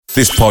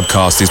This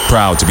podcast is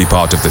proud to be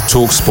part of the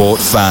TalkSport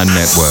Fan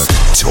Network.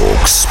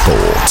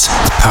 TalkSport.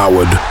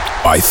 Powered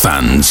by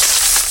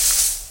fans.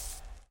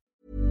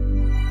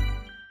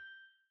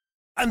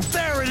 And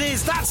there it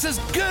is, that's as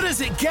good as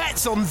it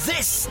gets on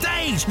this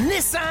stage.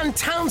 Nissan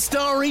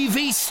Townstar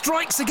EV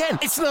strikes again.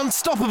 It's an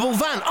unstoppable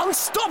van,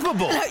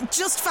 unstoppable.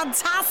 Just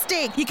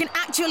fantastic. You can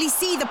actually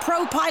see the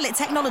ProPilot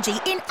technology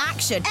in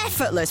action.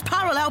 Effortless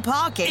parallel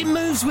parking. It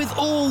moves with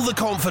all the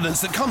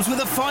confidence that comes with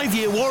a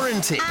 5-year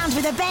warranty. And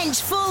with a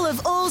bench full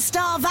of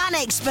all-star van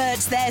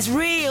experts, there's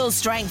real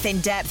strength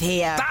in depth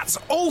here. That's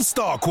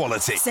all-star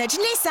quality. Search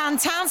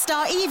Nissan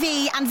Townstar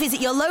EV and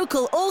visit your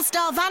local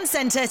all-star van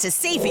centre to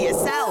see for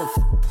yourself.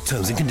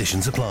 Terms and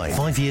conditions apply.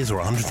 5 years or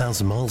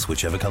 100,000 miles,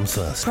 whichever comes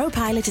first.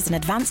 ProPilot is an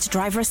advanced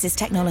driver assist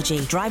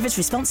technology. Driver's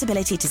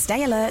responsibility to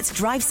stay alert,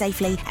 drive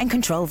safely, and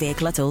control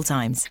vehicle at all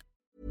times.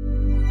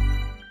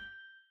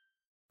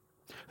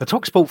 The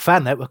TalkSport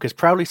Fan Network is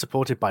proudly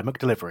supported by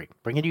McDelivery,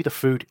 bringing you the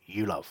food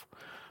you love.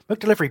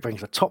 McDelivery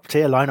brings a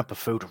top-tier lineup of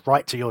food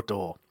right to your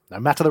door. No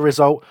matter the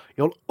result,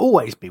 you'll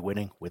always be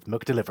winning with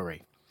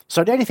McDelivery.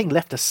 So the only thing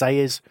left to say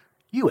is,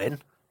 you in?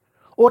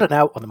 Order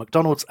now on the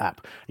McDonald's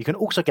app. You can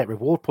also get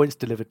reward points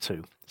delivered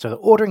too, so that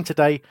ordering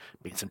today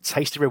means some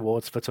tasty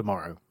rewards for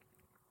tomorrow.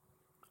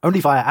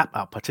 Only via app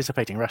at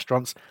participating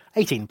restaurants,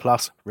 18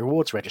 plus,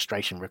 rewards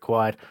registration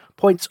required,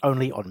 points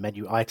only on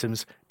menu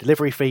items,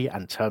 delivery fee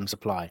and terms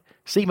apply.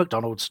 See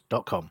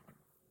mcdonalds.com.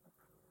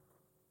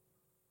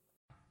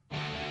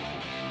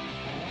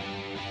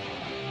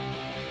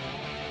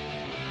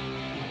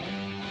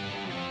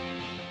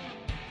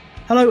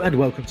 Hello and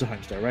welcome to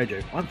Homestay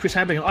Radio. I'm Chris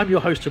Hambling and I'm your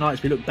host tonight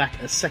as we look back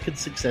at a second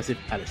successive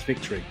Palace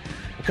victory.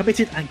 A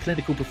committed and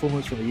clinical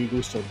performance from the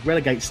Eagles to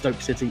relegate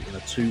Stoke City in a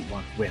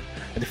 2-1 win.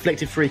 A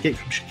deflected free kick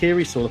from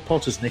Shaqiri saw the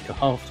Potters nick a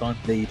half-time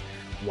lead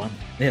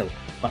 1-0.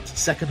 But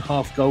second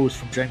half goals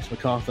from James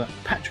MacArthur,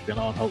 Patrick and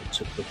Arnholt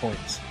took the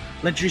points.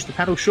 I'll introduce the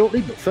panel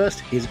shortly, but first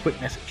here's a quick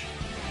message.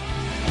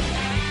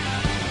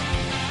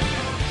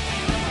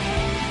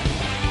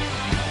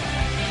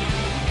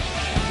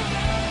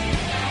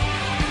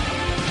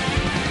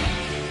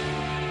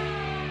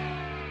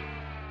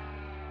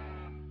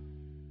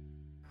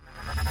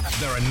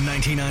 There are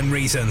 99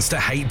 reasons to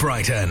hate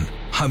Brighton.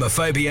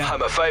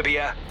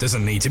 Homophobia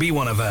doesn't need to be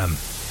one of them.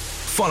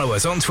 Follow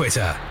us on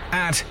Twitter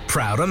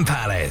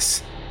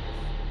 @ProudandPalace.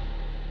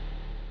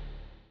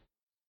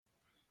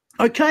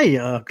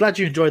 Okay, glad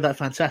you enjoyed that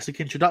fantastic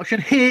introduction.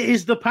 Here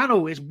is the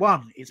panel. It's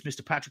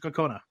Mr. Patrick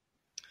O'Connor.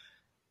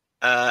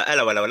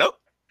 Hello.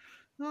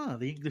 Ah,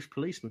 the English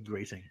policeman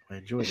greeting. I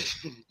enjoyed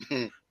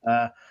it.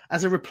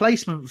 As a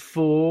replacement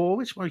for...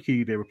 Which one could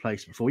you be a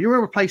replacement for? You're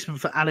a replacement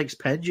for Alex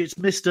Penge. It's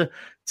Mr.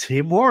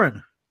 Tim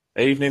Warren.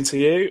 Evening to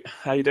you.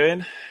 How you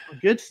doing?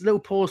 Good. A little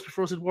pause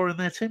before I said Warren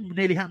there, Tim.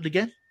 Nearly happened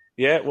again.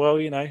 Yeah, well,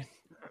 you know,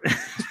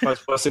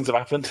 worse things have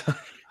happened.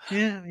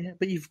 Yeah.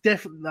 But you've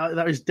definitely...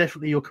 That is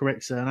definitely your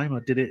correct surname. I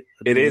did it.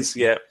 It is,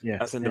 yeah.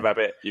 That's in the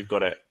rabbit. You've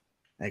got it.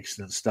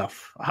 Excellent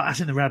stuff.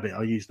 That's in the rabbit.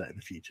 I'll use that in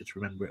the future to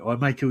remember it. Or I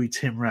may call you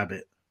Tim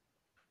Rabbit.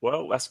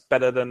 Well, that's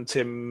better than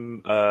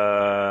Tim...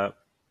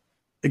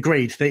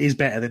 Agreed. That is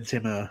better than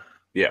Tim.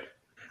 Yeah.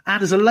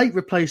 And as a late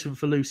replacement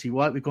for Lucy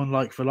White, we've gone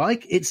like for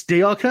like. It's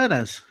DR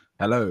Kernaz.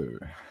 Hello.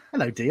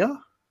 Hello, DR.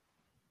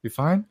 You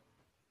fine?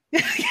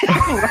 Yeah,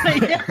 all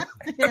right.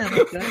 Yeah,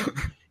 okay.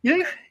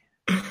 You?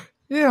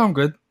 Yeah, I'm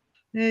good.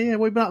 Yeah.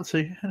 What have you been up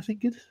to? Anything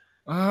good?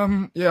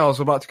 Yeah, I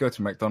was about to go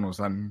to McDonald's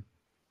and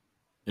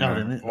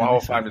my whole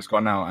family's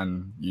gone out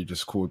and you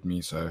just called me,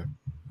 so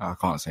I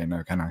can't say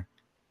no, can I?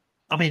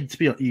 I mean, to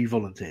be honest, you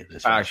volunteered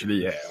this.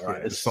 Actually, yeah,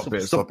 right. Stop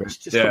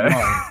it. Yeah.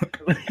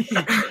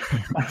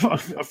 I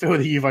feel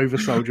that you've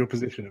oversold your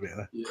position a bit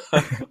there.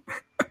 Yeah.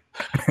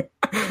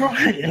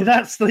 Right,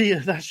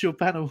 that's your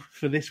panel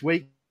for this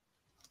week.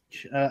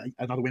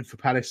 Another win for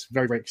Palace.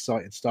 Very, very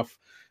exciting stuff.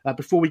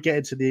 Before we get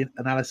into the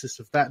analysis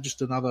of that,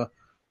 just another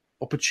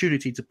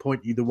opportunity to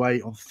point you the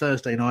way on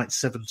Thursday night,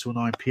 7 till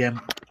 9 p.m.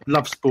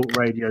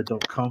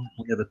 lovesportradio.com.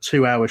 We have a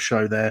 2-hour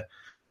show there.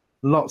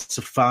 Lots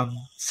of fun.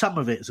 Some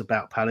of it is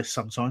about Palace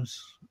sometimes.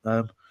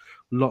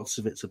 Lots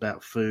of it's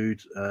about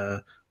food,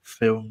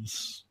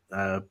 films,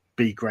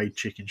 B-grade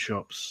chicken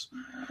shops,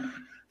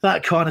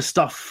 that kind of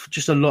stuff.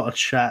 Just a lot of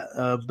chat.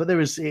 But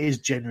it is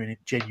generally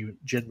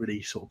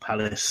sort of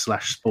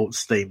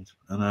Palace/sports themed.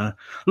 And a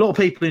lot of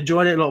people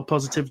enjoyed it, a lot of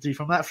positivity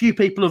from that. A few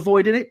people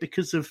avoiding it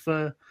because of...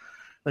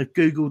 They've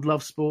Googled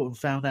Love Sport and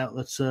found out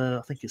that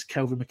I think it's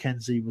Kelvin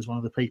McKenzie was one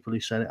of the people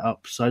who set it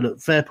up. So look,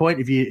 fair point.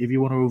 If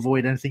you want to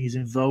avoid anything he's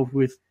involved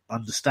with,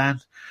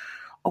 understand.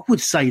 I would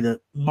say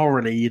that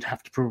morally you'd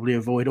have to probably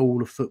avoid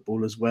all of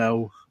football as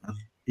well. And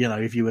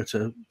if you were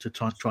to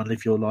try and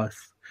live your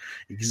life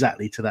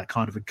exactly to that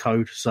kind of a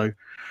code. So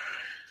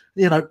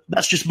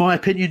that's just my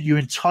opinion. You're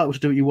entitled to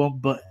do what you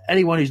want, but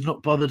anyone who's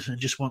not bothered and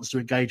just wants to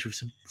engage with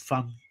some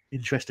fun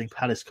interesting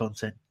Palace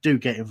content, do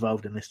get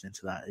involved in listening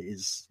to that. It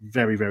is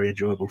very, very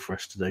enjoyable for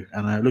us to do.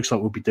 And it looks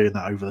like we'll be doing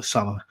that over the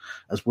summer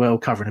as well,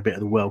 covering a bit of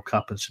the World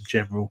Cup and some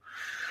general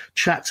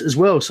chat as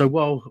well. So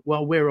while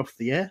we're off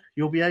the air,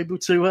 you'll be able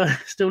to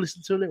still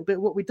listen to a little bit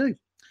of what we do.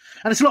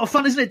 And it's a lot of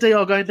fun, isn't it,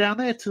 DR, going down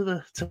there to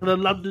the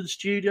London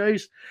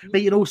studios,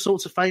 meeting all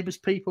sorts of famous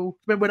people.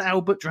 Remember when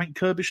Albert drank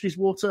Kirbishley's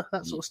water,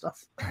 that sort of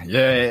stuff?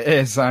 Yeah, it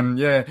is. And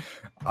yeah,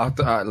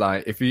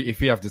 like if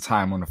you have the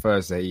time on a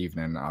Thursday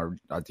evening,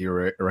 I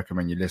do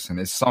recommend you listen.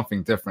 It's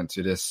something different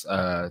to this,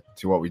 to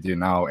what we do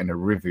now in a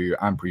review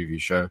and preview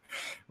show,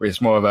 where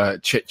it's more of a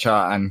chit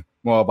chat and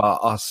more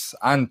about us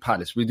and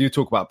Palace. We do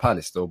talk about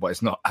Palace still, but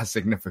it's not as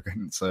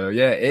significant. So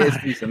yeah, it is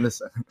decent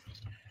listen.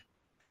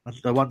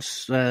 I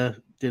once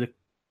did a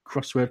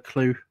crossword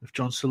clue of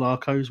John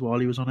Solarco's while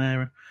he was on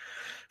air and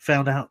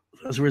found out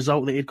as a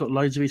result that he'd got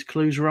loads of his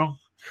clues wrong.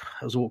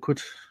 That was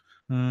awkward.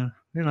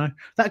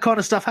 That kind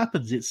of stuff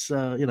happens. It's,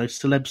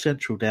 Celeb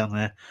Central down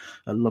there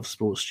at Love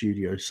Sports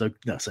Studios. So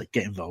that's it.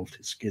 Get involved.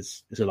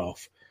 It's a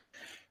laugh.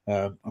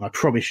 And I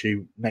promise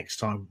you next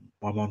time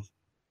I'm on,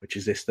 which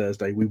is this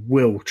Thursday, we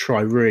will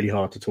try really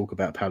hard to talk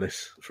about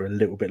Palace for a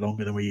little bit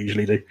longer than we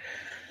usually do.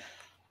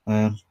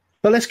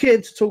 But let's get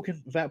into talking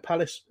about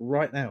Palace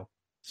right now.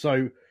 So,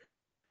 I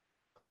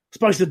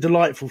suppose the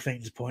delightful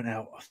thing to point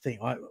out, I think,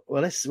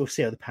 we'll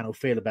see how the panel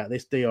feel about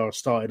this. DR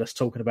started us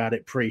talking about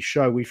it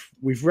pre-show.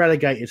 We've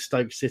relegated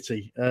Stoke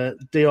City.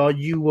 DR,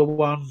 you were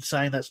one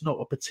saying that's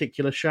not a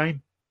particular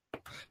shame.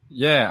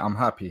 Yeah, I'm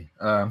happy.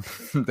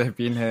 They've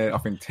been here, I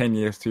think, 10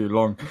 years too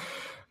long.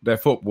 Their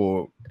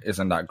football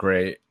isn't that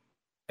great.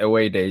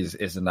 Away days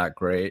isn't that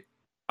great.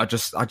 I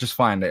just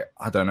find it,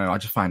 I don't know, I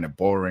just find it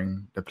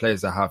boring. The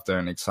players that have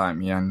don't excite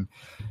me, and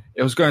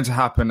it was going to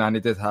happen, and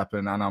it did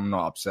happen, and I'm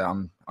not upset.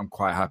 I'm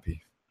quite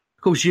happy.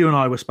 Of course, you and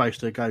I were supposed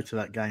to go to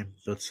that game,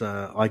 but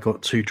I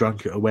got too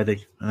drunk at a wedding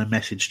and I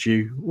messaged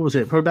you. What was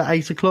it? Probably about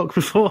 8 o'clock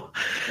before.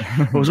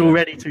 I was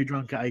already too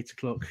drunk at 8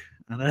 o'clock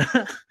and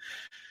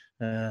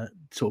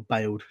sort of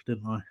bailed,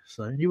 didn't I?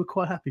 So you were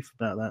quite happy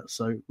about that.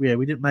 So yeah,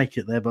 we didn't make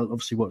it there, but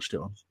obviously watched it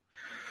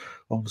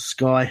on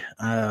Sky,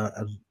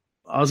 and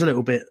I was a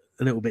little bit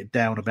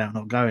down about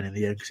not going in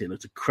the end because it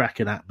looked a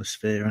cracking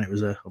atmosphere and it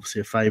was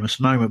obviously a famous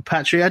moment.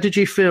 Patrick, how did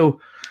you feel?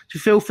 Did you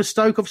feel for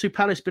Stoke? Obviously,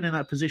 Palace been in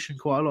that position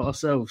quite a lot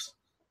ourselves.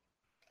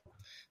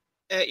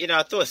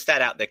 I thought a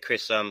stat out there,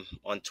 Chris, on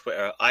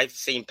Twitter. I've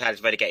seen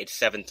Palace relegated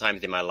 7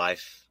 times in my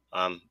life,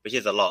 which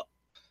is a lot.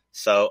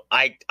 So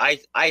I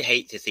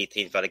hate to see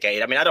teams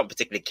relegated. I mean, I don't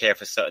particularly care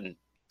for certain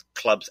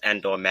clubs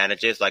and or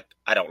managers. Like,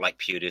 I don't like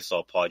Pulis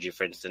or Pardew,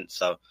 for instance.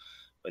 So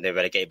when they're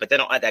relegated, but they're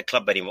not at their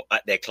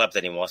clubs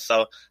anymore.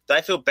 So do I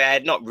feel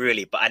bad? Not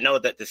really, but I know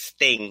that the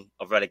sting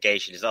of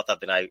relegation is not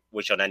something I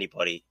wish on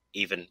anybody,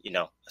 even,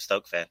 a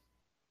Stoke fan.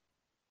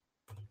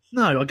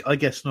 No, I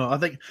guess not. I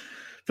think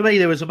for me,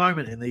 there was a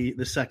moment in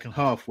the second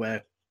half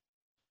where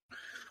I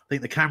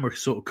think the camera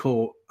sort of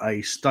caught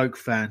a Stoke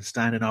fan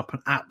standing up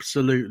and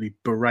absolutely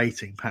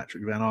berating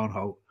Patrick Van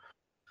Aanholt.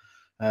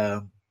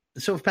 I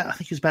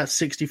think it was about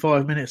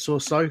 65 minutes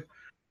or so.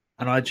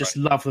 And I just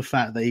love the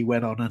fact that he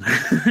went on and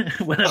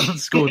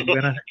scored the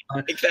winner.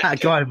 Exactly. That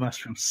guy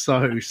must feel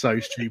so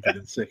stupid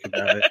and sick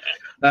about it.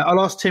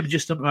 I'll ask Tim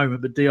just a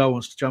moment, but DR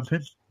wants to jump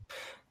in.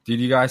 Did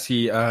you guys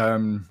see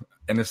in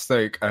a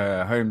Stoke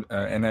home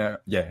in a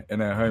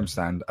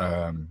homestand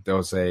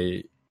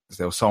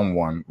there was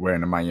someone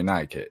wearing a Man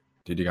United kit?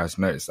 Did you guys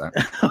notice that?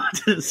 I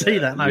didn't see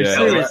that. No, yeah,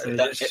 seriously.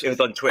 It was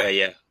on Twitter.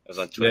 Yeah, it was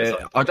on Twitter.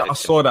 Yeah, I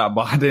saw that,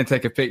 but I didn't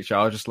take a picture.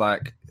 I was just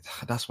like,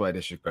 that's where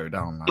they should go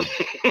down. Like.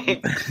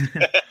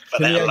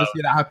 Can you ever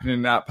see that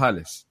happening at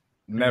Palace?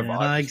 Never. Yeah,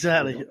 no,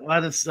 exactly. I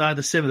had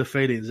a similar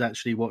feelings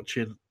actually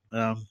watching.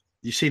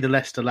 You see the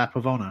Leicester Lap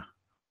of Honour?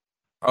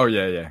 Oh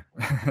yeah.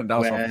 That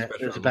was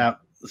it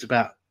was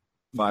about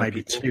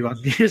maybe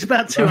 200. It's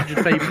about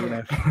 200 people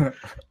left.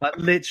 Like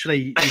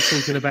literally, you're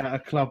talking about a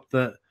club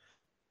that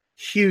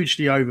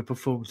hugely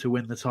overperformed to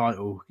win the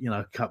title,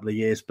 a couple of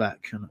years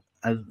back,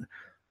 and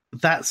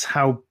that's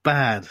how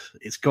bad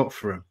it's got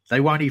for them. They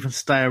won't even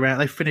stay around.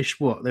 They finished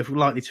what? They're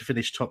likely to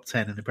finish top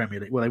 10 in the Premier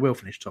League. Well, they will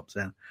finish top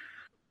 10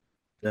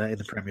 in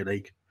the Premier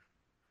League.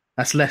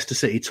 That's Leicester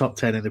City top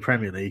 10 in the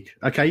Premier League.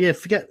 Okay, yeah,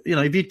 forget,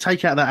 if you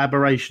take out that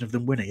aberration of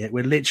them winning it,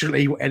 where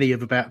literally any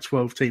of about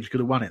 12 teams could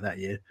have won it that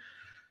year,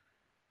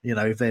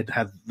 if they'd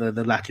had the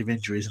lack of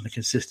injuries and the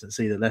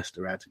consistency that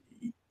Leicester had.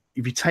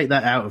 If you take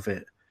that out of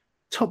it,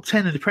 top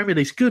 10 in the Premier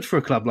League is good for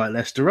a club like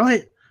Leicester,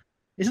 right?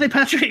 Isn't it,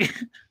 Patrick?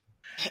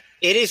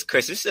 It is,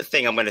 Chris. This is the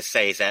thing I'm going to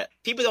say is that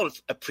people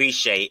don't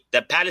appreciate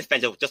that Palace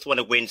fans just want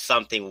to win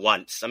something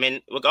once. I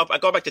mean, I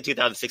go back to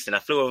 2016. I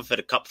flew over for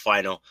the cup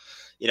final,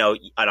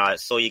 and I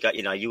saw you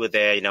you were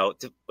there,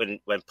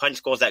 when Punch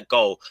scores that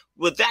goal.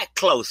 We're that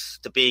close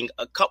to being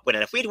a cup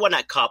winner. If we'd won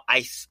that cup,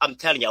 I'm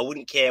telling you, I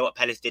wouldn't care what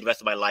Palace did the rest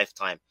of my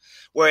lifetime.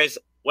 Whereas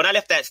when I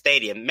left that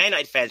stadium, Man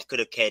United fans could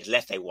have cared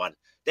less they won.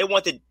 They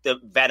wanted the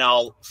Van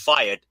Gaal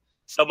fired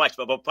so much,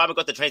 but by the time I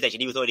got to the train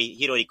station, he'd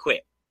already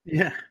quit.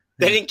 Yeah.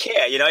 They didn't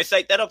care, It's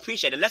like they don't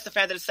appreciate it. Leicester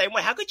fans are the same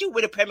way. How could you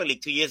win a Premier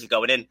League 2 years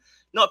ago and then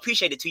not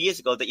appreciate it 2 years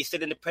ago that you're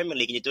still in the Premier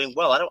League and you're doing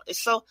well?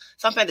 Some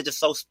fans are just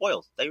so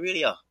spoiled. They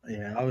really are.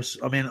 Yeah,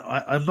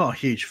 I'm not a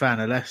huge fan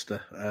of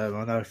Leicester. I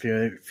know a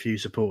few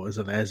supporters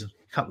of theirs. A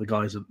couple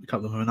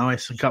of them are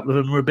nice, and a couple of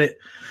them were a bit.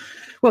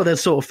 Well, they're the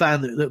sort of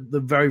fan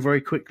that very,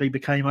 very quickly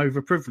became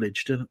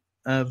overprivileged,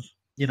 and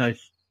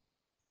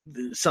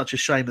such a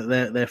shame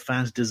that their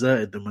fans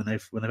deserted them when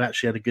they've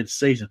actually had a good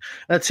season.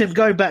 Tim,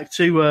 going back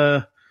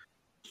to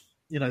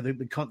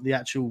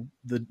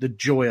the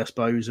joy, I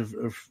suppose,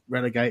 of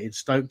relegated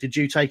Stoke. Did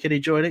you take any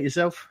joy in it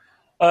yourself?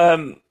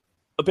 A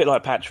bit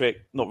like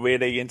Patrick, not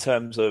really. In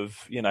terms of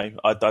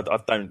I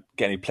don't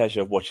get any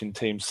pleasure of watching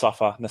teams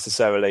suffer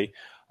necessarily.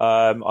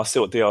 I see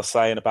what DR's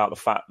saying about the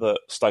fact that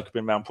Stoke have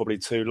been around probably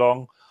too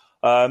long.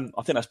 I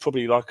think that's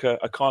probably like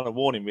a kind of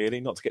warning,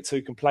 really, not to get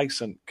too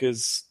complacent,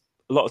 because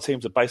a lot of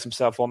teams have based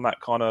themselves on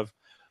that kind of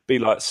be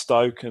like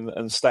Stoke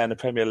and stay in the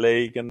Premier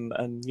League. And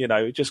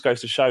it just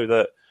goes to show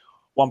that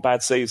one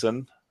bad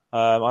season,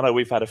 I know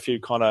we've had a few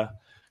kind of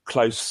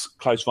close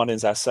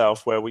run-ins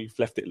ourselves where we've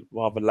left it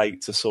rather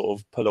late to sort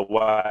of pull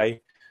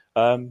away.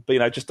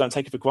 But, just don't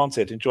take it for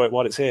granted. Enjoy it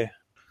while it's here.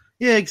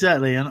 Yeah,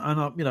 exactly. And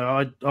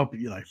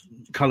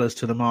colours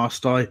to the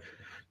mast. I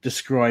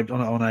described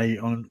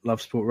on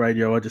Love Sport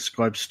Radio, I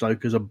described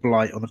Stoke as a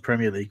blight on the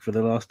Premier League for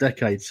the last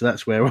decade. So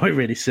that's where I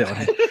really sit on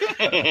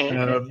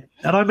it.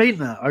 And I mean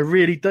that. I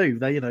really do.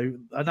 They,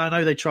 and I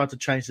know they tried to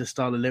change their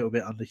style a little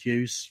bit under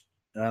Hughes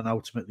and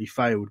ultimately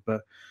failed.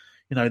 But,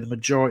 the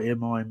majority of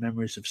my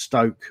memories of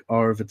Stoke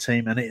are of a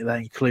team, and that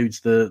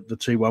includes the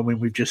 2-1 win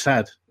we've just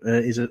had,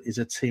 is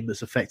a team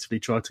that's effectively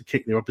tried to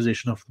kick their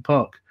opposition off the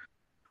park.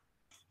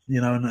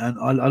 And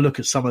I look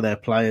at some of their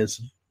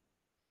players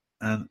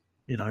and,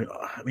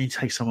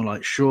 take someone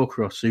like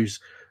Shawcross, who's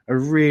a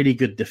really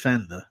good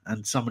defender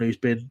and someone who's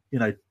been,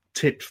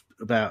 tipped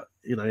about,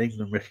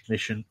 England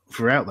recognition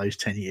throughout those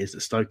 10 years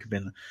that Stoke have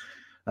been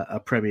a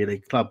Premier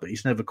League club, but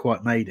he's never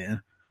quite made it.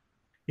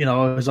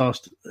 I was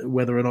asked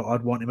whether or not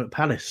I'd want him at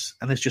Palace,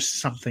 and there's just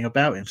something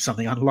about him,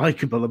 something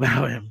unlikable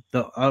about him.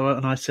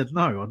 And I said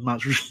no. I'm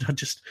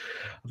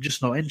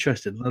just not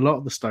interested. And a lot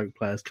of the Stoke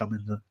players come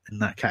in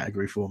that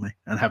category for me,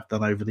 and have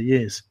done over the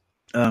years.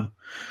 But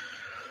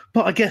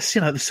I guess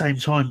at the same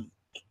time,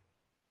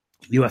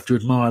 you have to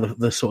admire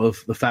the sort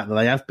of the fact that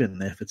they have been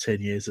there for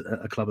 10 years at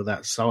a club of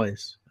that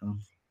size.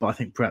 But I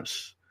think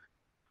perhaps,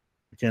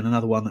 again,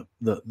 another one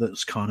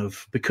that's kind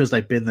of, because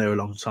they've been there a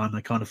long time,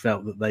 they kind of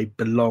felt that they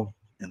belong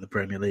in the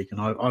Premier League,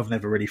 and I've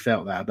never really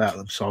felt that about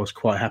them. So I was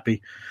quite happy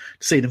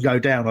to see them go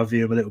down. I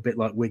view them a little bit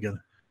like Wigan.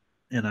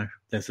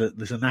 There's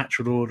a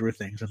natural order of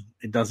things, and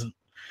it doesn't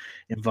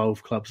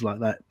involve clubs like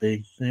that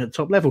being at the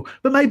top level.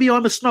 But maybe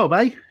I'm a snob,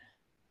 eh?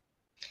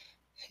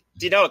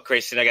 Do you know what,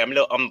 Chris? I'm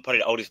probably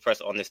the oldest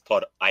person on this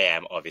pod. I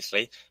am,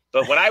 obviously.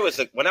 But when I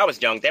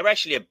was young, they were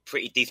actually a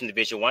pretty decent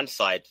Division 1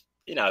 side,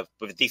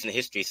 with a decent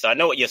history. So I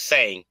know what you're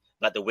saying,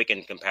 like the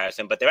Wigan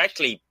comparison, but they're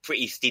actually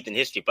pretty steeped in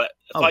history. But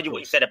what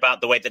you said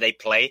about the way that they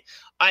play,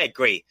 I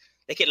agree.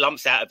 They get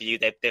lumps out of you.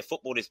 Their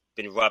football has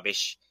been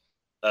rubbish.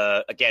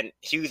 Again,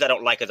 Hughes I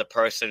don't like as a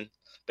person,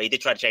 but he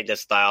did try to change their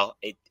style.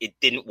 It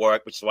didn't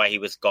work, which is why he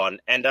was gone.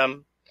 And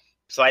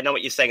so I know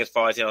what you're saying as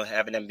far as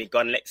having them be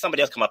gone. Let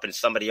somebody else come up, and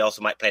somebody else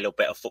who might play a little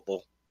better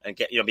football and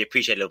get be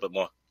appreciated a little bit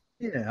more.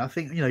 Yeah, I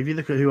think if you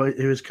look at who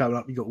is coming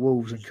up, you've got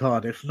Wolves and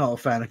Cardiff. Not a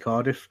fan of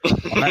Cardiff.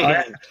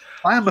 I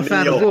am a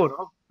fan of Ward.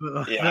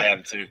 Yeah, I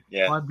am too.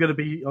 Yeah, I'm going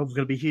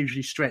to be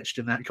hugely stretched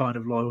in that kind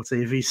of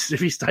loyalty if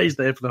he stays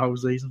there for the whole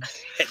season.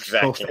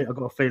 Exactly. I've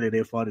got a feeling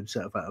he'll find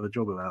himself out of a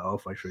job about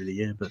halfway through the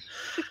year, but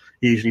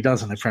he usually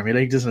does in the Premier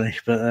League, doesn't he?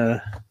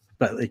 But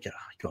I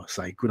got to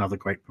say, another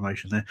great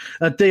promotion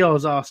there.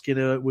 Diar's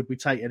asking, would we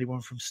take anyone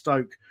from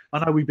Stoke?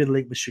 I know we've been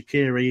linked with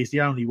Shaqiri. He's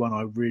the only one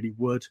I really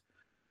would.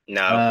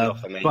 No,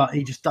 not for me. But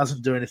he just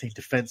doesn't do anything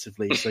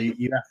defensively, so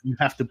you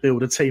have to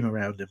build a team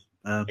around him.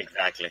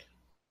 Exactly.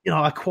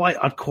 I'd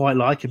quite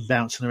like him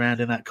bouncing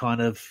around in that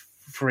kind of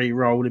free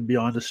rolling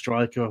behind a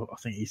striker. I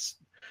think he's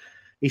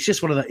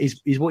just one of the.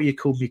 He's what you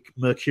call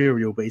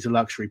mercurial, but he's a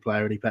luxury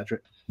player, isn't he,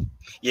 Patrick?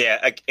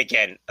 Yeah.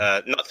 Again,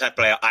 not the type of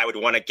player I would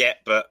want to get,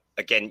 but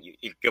again,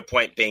 your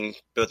point being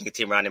building a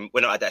team around him.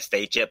 We're not at that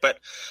stage yet, but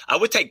I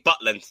would take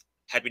Butland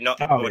had we not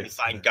already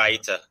signed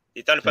Gaeta.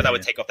 The only person I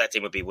would take off that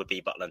team would be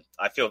Butland.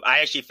 I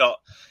actually felt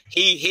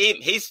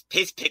his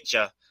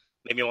picture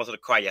made me want to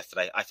cry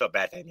yesterday. I felt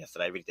bad for him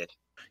yesterday. I really did.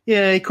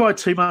 Yeah, he cried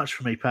too much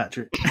for me,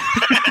 Patrick.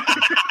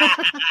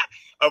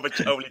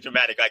 Overly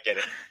dramatic, I get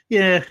it.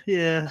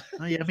 Yeah.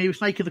 I mean, he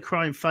was making the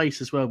crying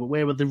face as well, but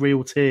where were the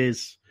real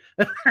tears?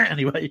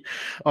 Anyway,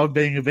 I'm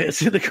being a bit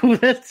cynical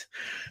then.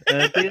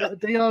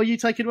 DR, are you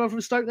taking one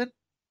from Stoke then?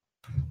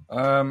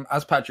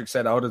 As Patrick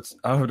said, I would have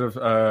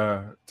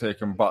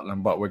taken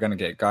Butland, but we're going to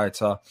get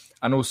Gaeta.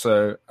 And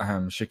also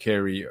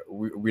Shaqiri,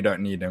 we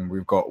don't need him.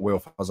 We've got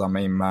Wilf as our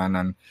main man,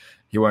 and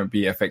he won't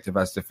be effective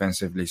as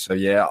defensively. So,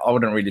 yeah, I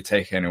wouldn't really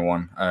take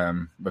anyone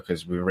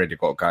because we've already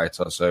got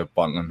Gaeta, so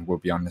Butland will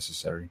be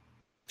unnecessary.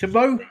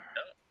 Timbo?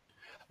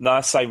 No,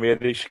 same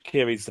really.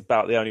 Shaqiri's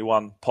about the only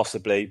one,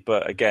 possibly.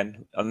 But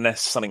again,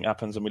 unless something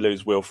happens and we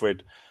lose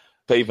Wilfred.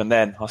 But even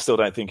then, I still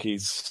don't think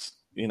he's,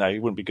 he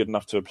wouldn't be good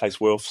enough to replace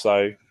Wilf.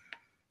 So,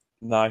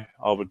 no,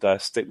 I would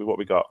stick with what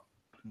we got.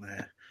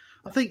 Yeah.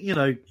 I think,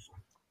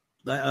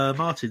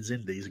 Martin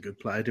Zindi is a good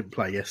player. Didn't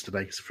play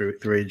yesterday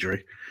through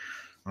injury.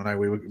 I know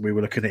we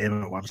were looking at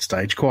him at one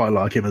stage. Quite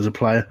like him as a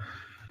player.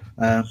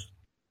 But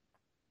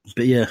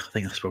yeah, I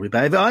think that's probably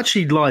better. But I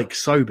actually like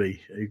Sobey,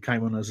 who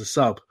came on as a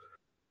sub.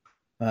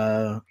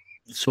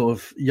 Sort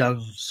of young,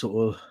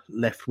 sort of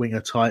left winger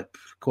type,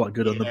 quite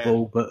good on the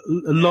ball, but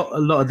a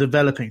lot of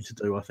developing to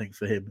do, I think,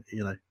 for him.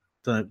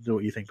 Don't know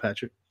what you think,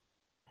 Patrick.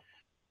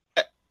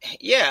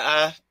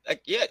 Yeah.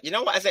 You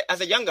know what? As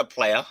a younger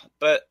player,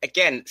 but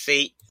again,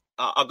 see,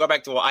 I'll go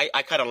back to what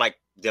I kind of like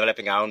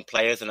developing our own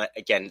players, and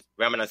again,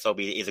 Ramadan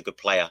Sobey is a good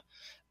player.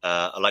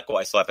 I like what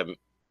I saw of him,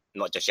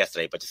 not just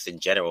yesterday, but just in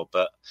general.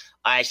 But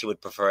I actually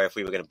would prefer if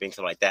we were going to bring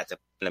something like that to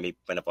let me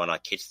bring up on our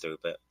kids through.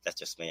 But that's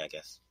just me, I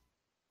guess.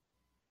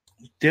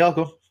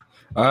 Diago?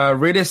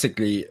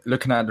 Realistically,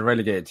 looking at the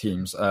relegated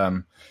teams,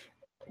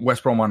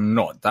 West Brom are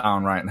not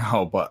down right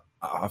now, but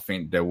I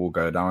think they will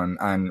go down.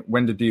 And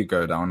when they do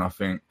go down, I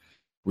think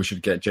we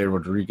should get Jay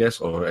Rodriguez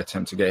or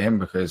attempt to get him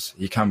because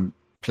he can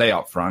play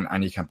up front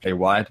and he can play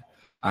wide.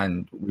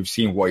 And we've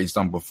seen what he's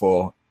done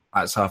before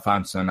at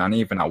Southampton and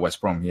even at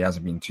West Brom. He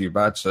hasn't been too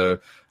bad. So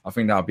I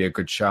think that'll be a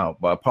good shout.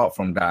 But apart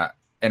from that,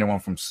 anyone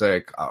from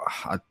Cirque,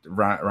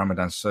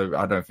 Ramadan Sobey,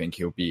 I don't think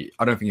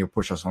he'll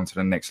push us on to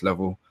the next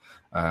level.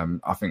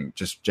 I think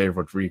just Jay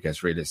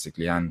Rodriguez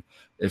realistically, and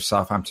if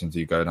Southampton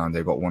do go down,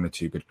 they've got one or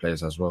two good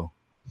players as well.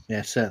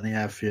 Yeah, certainly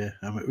have. Yeah,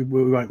 we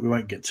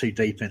won't get too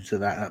deep into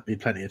that. That'll be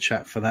plenty of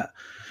chat for that,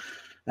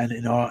 and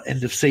in our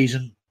end of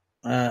season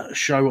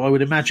show, I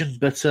would imagine.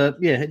 But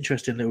yeah,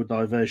 interesting little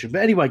diversion.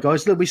 But anyway,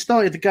 guys, look, we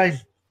started the game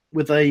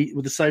with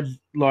the same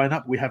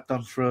lineup we have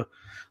done for, I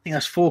think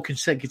that's 4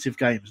 consecutive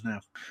games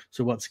now.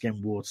 So once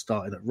again, Ward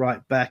started at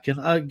right back,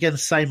 and again,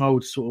 same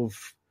old sort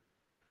of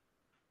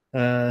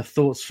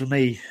thoughts for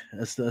me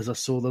as I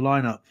saw the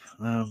lineup.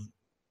 I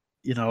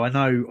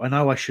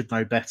know I should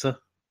know better.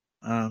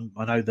 I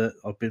know that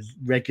I've been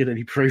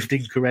regularly proved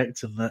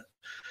incorrect, and that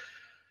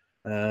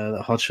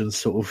Hodgson's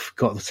sort of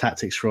got the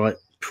tactics right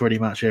pretty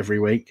much every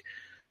week.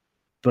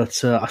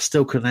 But I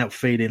still couldn't help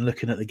feeling,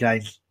 looking at the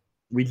game,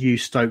 we knew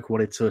Stoke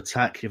wanted to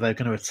attack. If they're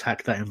going to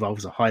attack, that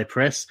involves a high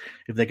press.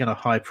 If they're going to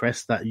high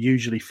press, that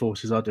usually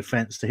forces our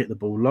defence to hit the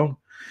ball long.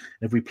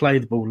 If we play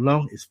the ball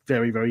long, it's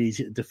very, very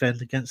easy to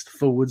defend against the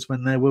forwards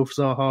when they're Wilf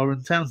Zaha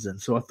and Townsend.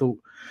 So I thought,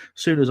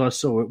 as soon as I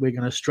saw it, we're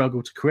going to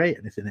struggle to create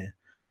anything here.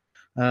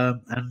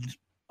 And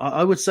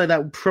I would say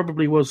that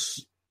probably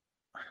was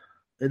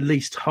at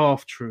least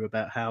half true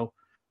about how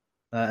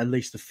at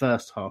least the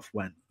first half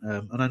went.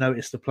 And I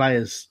noticed the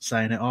players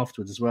saying it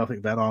afterwards as well. I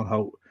think Van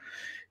Aanholt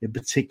in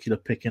particular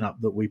picking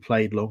up that we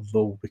played long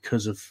ball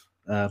because of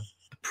the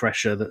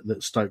pressure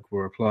that Stoke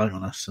were applying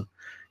on us. So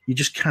you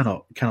just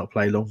cannot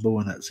play long ball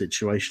in that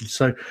situation.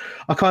 So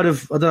I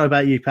don't know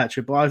about you,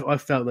 Patrick, but I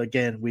felt that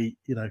again,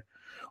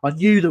 I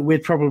knew that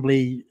we'd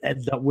probably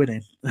end up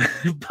winning,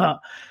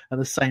 but at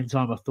the same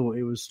time,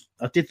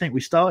 I did think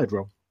we started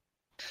wrong.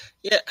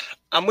 Yeah,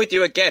 I'm with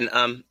you again.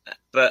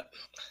 But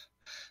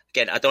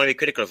again, I don't want to be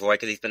critical of Roy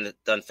because he's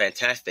done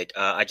fantastic.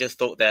 I just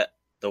thought that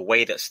the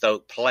way that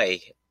Stoke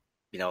play,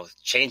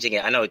 changing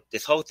it. I know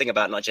this whole thing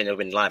about not changing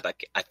the line, but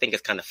I think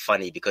it's kind of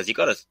funny because you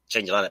got to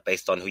change your lineup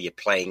based on who you're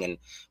playing and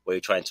what you're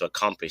trying to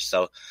accomplish.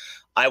 So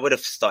I would have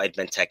started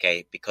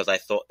Benteke because I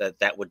thought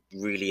that would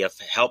really have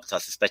helped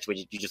us, especially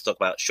when you just talk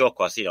about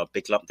Shawcross,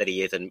 big lump that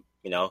he is, and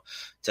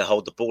to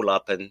hold the ball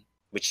up, and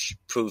which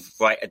proved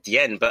right at the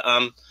end. But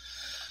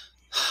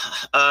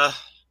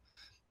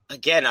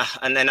again,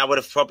 and then I would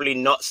have probably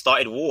not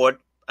started Ward.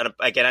 And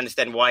again, I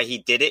understand why he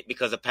did it,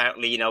 because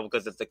apparently,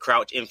 because of the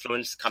Crouch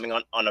influence coming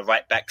on the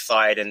right back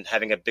side and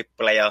having a big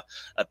player,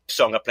 a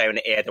stronger player in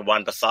the air than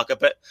Wan-Bissaka.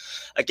 But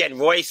again,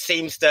 Roy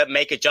seems to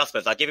make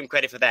adjustments. I'll give him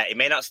credit for that. He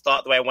may not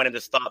start the way I want him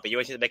to start, but you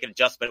always need to make an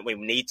adjustment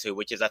when we need to,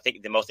 which is, I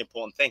think, the most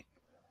important thing.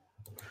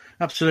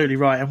 Absolutely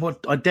right. And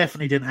what I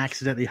definitely didn't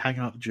accidentally hang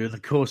up during the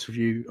course of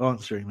you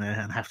answering there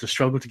and have to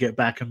struggle to get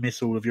back and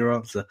miss all of your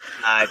answer.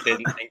 I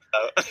didn't think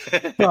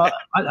so. But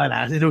I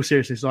know, in all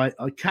seriousness, I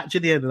catch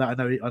at the end of that.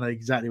 I know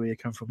exactly where you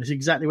come from. It's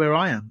exactly where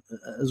I am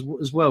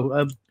as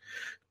well.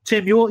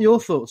 Tim, your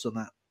thoughts on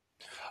that?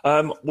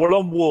 Well,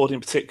 on Ward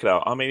in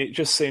particular, I mean, it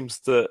just seems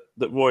that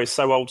Roy is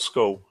so old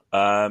school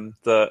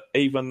that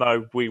even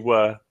though we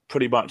were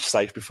pretty much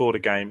safe before the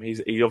game,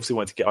 he obviously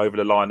wanted to get over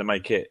the line and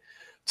make it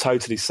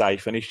totally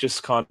safe. And he's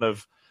just kind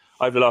of,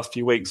 over the last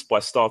few weeks, by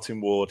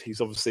starting Ward,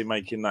 he's obviously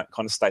making that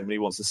kind of statement. He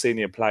wants the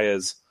senior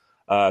players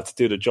to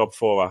do the job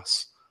for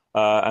us.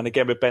 And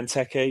again, with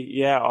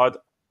Benteke,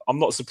 I'm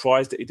not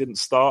surprised that he didn't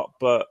start,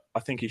 but I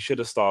think he should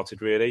have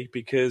started, really,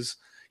 because,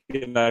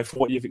 for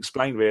what you've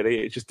explained,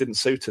 really, it just didn't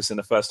suit us in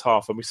the first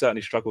half, and we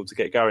certainly struggled to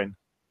get going.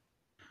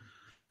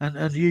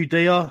 And you,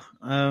 DR,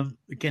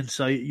 again,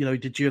 so,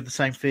 did you have the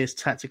same fears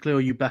tactically, or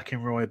are you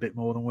backing Roy a bit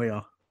more than we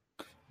are?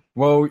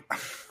 Well,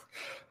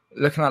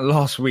 looking at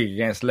last week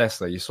against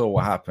Leicester, you saw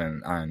what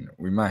happened, and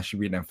we managed to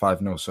beat them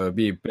 5-0. So it'd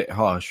be a bit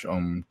harsh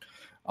on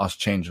us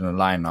changing the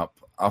lineup.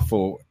 I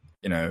thought,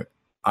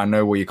 I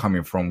know where you're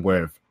coming from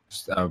with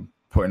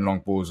putting long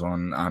balls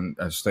on,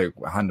 and Stoke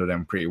handled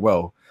them pretty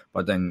well.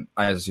 But then,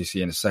 as you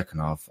see in the second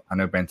half, I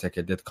know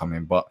Benteke did come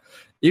in, but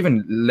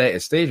even later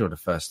stage of the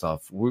first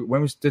half,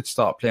 when we did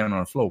start playing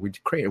on the floor, we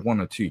created 1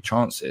 or 2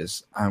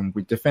 chances, and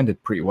we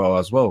defended pretty well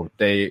as well.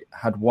 They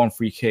had 1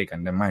 free kick,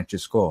 and they managed to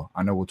score.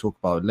 I know we'll talk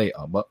about it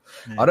later, but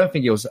I don't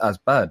think it was as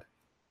bad.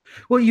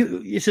 Well,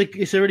 it's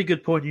a really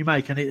good point you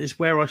make, and it's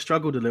where I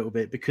struggled a little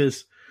bit,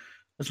 because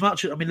as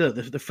much as, look,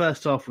 the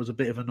first half was a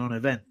bit of a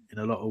non-event in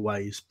a lot of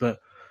ways, but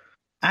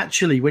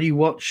actually, when you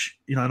watch,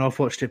 and I've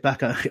watched it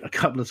back a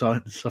couple of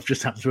times. I've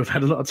just happened to have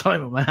had a lot of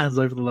time on my hands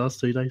over the last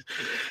 2 days.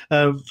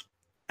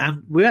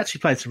 And we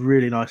actually played some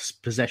really nice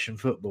possession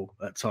football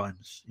at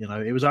times.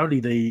 It was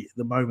only the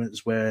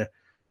moments where,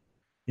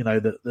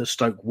 the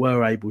Stoke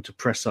were able to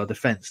press our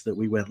defence that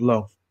we went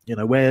long.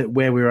 Where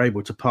we were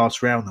able to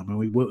pass around them,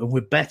 and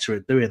we're better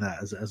at doing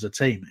that as a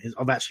team.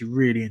 I've actually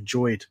really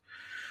enjoyed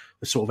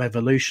the sort of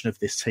evolution of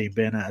this team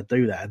being able to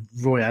do that. And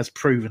Roy has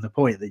proven the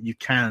point that you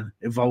can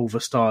evolve a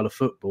style of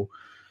football.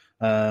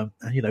 And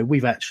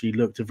we've actually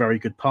looked a very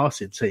good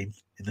passing team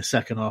in the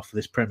second half of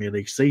this Premier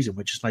League season,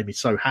 which has made me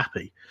so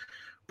happy.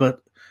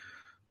 But,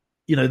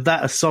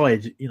 that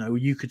aside,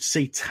 you could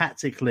see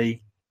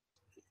tactically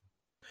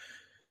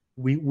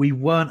we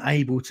weren't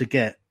able to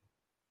get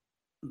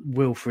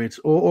Wilfried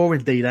or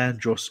indeed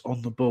Andros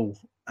on the ball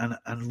and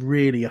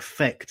really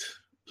affect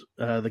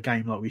the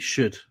game like we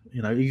should.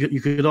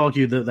 You could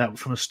argue that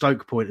from a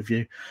Stoke point of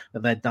view,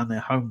 that they'd done their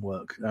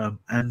homework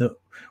and that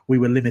we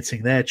were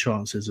limiting their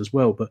chances as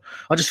well. But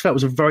I just felt it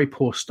was a very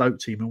poor Stoke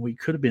team, and we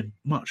could have been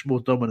much more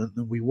dominant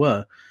than we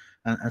were,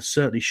 and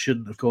certainly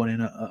shouldn't have gone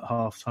in at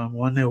half time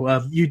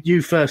 1-0.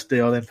 You first,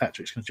 Dr, then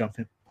Patrick's going to jump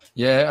in.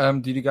 Yeah,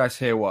 did you guys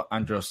hear what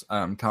Andros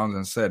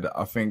Townsend said?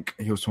 I think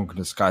he was talking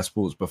to Sky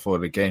Sports before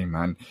the game,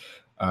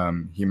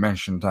 and he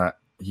mentioned that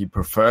he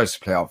prefers to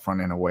play out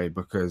front in a way,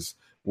 because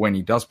when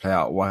he does play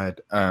out wide,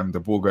 the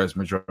ball goes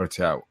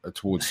majority out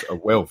towards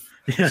Wilf.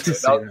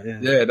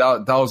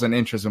 That was an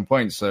interesting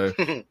point. So,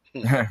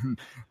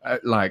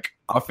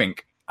 I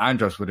think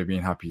Andros would have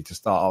been happy to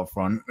start up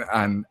front.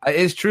 And it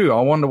is true. I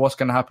wonder what's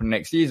going to happen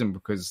next season,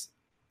 because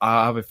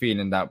I have a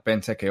feeling that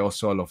Benteke or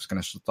Soloff is going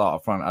to start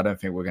up front. I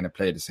don't think we're going to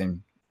play the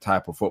same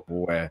type of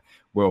football where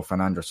Wilf and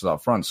Andros are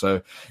up front.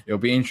 So it'll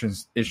be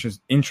interesting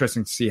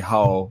to see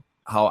how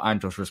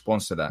Andros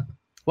responds to that.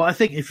 Well, I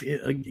think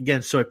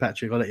sorry,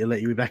 Patrick, I'll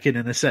let you be back in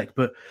a sec,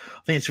 but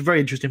I think it's a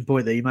very interesting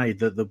point that he made,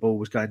 that the ball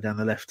was going down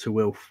the left to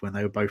Wilf when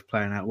they were both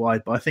playing out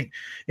wide. But I think,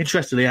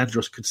 interestingly,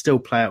 Andros could still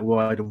play out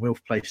wide and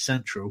Wilf play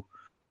central.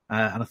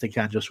 And I think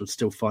Andros would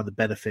still find the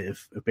benefit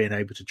of being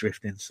able to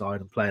drift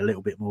inside and play a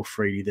little bit more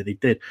freely than he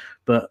did.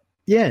 But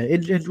yeah,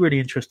 it's really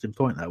interesting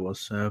point that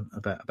was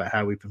about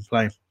how we've been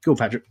playing. Cool,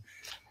 Patrick.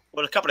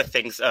 Well, a couple of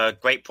things.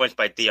 Great points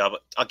by DR,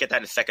 but I'll get that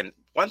in a second.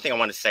 One thing I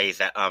want to say is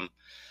that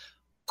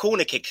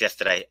corner kicks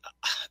yesterday,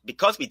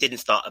 because we didn't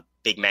start a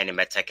big man in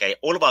Benteke,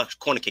 all of our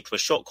corner kicks were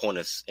short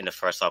corners in the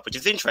first half, which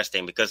is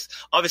interesting because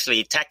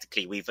obviously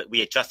tactically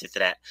we adjusted to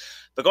that.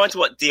 But going to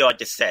what DR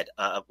just said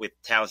with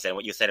Townsend,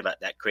 what you said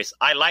about that, Chris,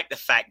 I like the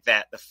fact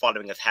that the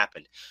following has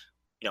happened.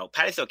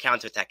 Palace are a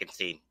counter-attacking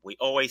team. We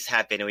always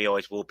have been and we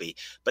always will be.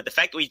 But the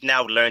fact that we've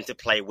now learned to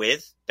play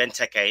with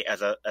Benteke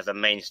as a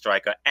main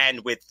striker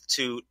and with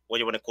 2, what do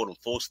you want to call them,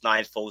 false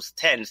 9s, false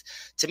 10s,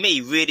 to me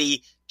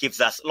really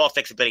gives us a lot of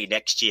flexibility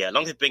next year. As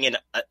long as we bring in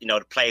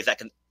the players that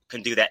can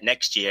do that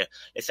next year.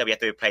 Let's say we have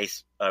to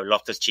replace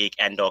Loftus-Cheek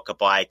and or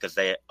Cabaye because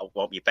they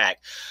won't be back.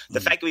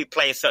 The fact that we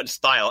play a certain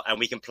style and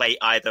we can play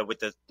either with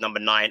the number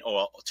 9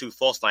 or 2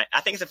 false 9, I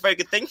think it's a very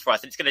good thing for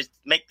us. It's going to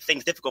make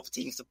things difficult for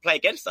teams to play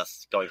against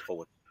us going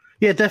forward.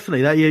 Yeah,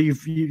 definitely.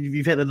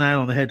 You've hit the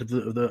nail on the head of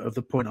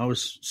the point I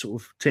was sort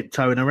of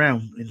tiptoeing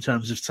around in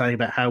terms of saying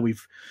about how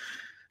we've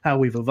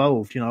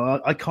evolved.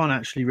 I can't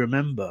actually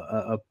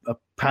remember a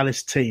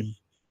Palace team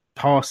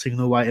passing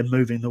the way and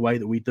moving the way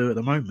that we do at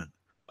the moment.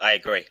 I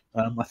agree.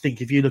 I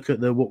think if you look at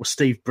what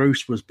Steve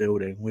Bruce was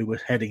building, we were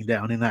heading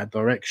down in that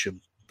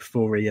direction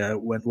before he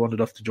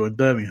wandered off to join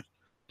Birmingham.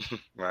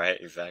 Right,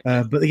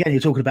 exactly. But again, you're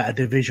talking about a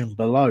division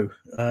below.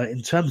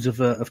 In terms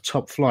of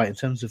top flight, in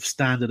terms of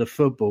standard of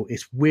football,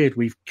 it's weird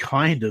we've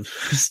kind of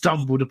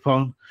stumbled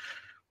upon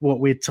what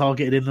we'd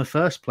targeted in the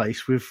first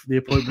place with the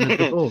appointment of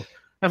the ball,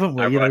 haven't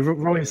we?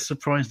 Roy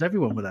surprised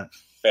everyone with that.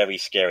 Very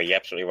scary. You're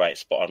absolutely right.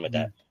 Spot on with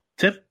that.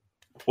 Tim?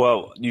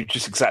 Well, you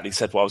just exactly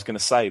said what I was going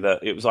to say,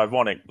 that it was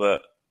ironic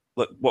that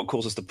what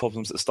caused us the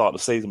problems at the start of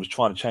the season was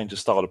trying to change the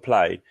style of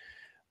play.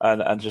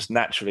 And just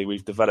naturally,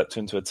 we've developed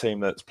into a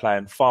team that's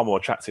playing far more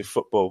attractive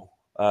football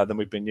than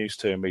we've been used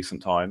to in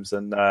recent times.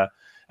 And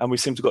we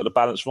seem to have got the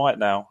balance right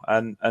now.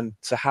 And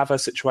to have a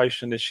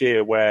situation this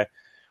year where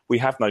we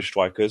have no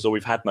strikers, or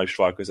we've had no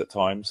strikers at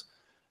times,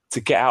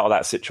 to get out of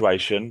that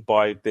situation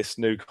by this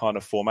new kind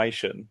of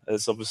formation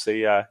has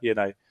obviously,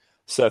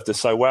 served us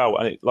so well.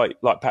 And it,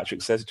 like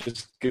Patrick says, it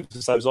just gives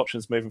us those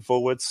options moving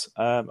forwards.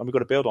 And we've got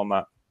to build on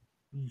that.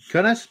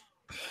 Gomez?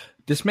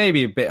 This may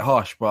be a bit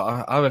harsh,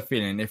 but I have a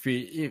feeling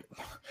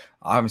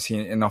I haven't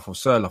seen enough of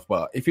Sørloth,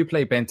 but if you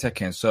play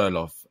Benteke and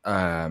Sørloth,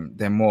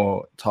 they're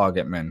more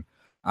target men.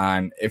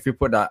 And if you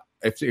put that,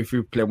 if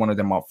you play one of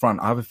them up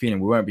front, I have a feeling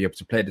we won't be able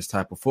to play this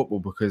type of football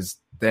because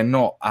they're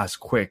not as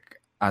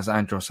quick as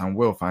Andros and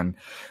Wilf and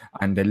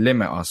they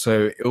limit us.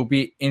 So it'll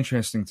be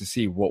interesting to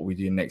see what we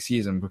do next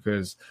season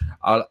because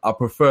I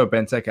prefer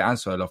Benteke and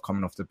Sørloth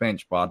coming off the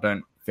bench, but I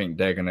don't think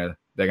they're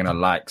gonna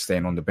like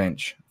staying on the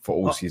bench for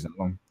all season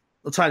long.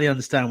 I totally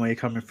understand where you're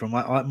coming from.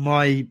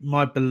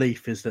 My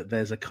belief is that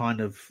there's a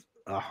kind of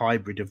a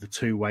hybrid of the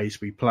two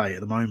ways we play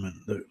at the moment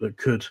that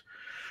could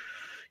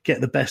get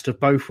the best of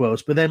both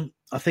worlds. But then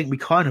I think we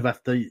kind of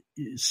have to,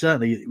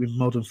 certainly with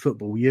modern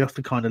football, you have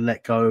to kind of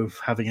let go of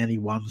having any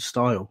one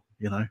style.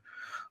 You know,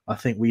 I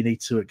think we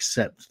need to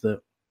accept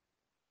that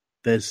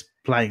there's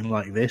playing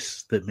like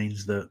this. That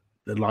means that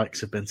the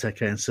likes of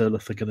Benteke and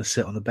Sørloth are going to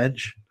sit on the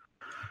bench.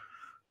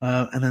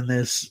 And then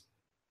there's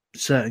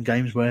certain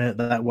games where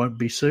that won't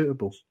be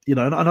suitable. You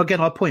know, and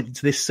again, I point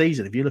to this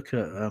season. If you look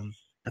at, I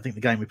think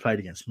the game we played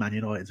against Man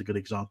United is a good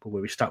example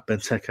where we stuck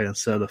Benteke and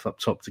Sørloth up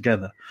top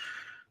together.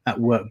 That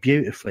worked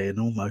beautifully and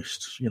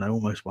almost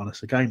won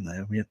us a game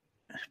there. I mean,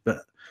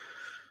 but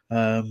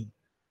you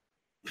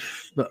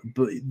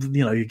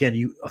know,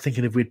 again, I think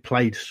if we'd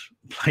played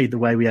the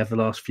way we have the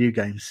last few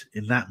games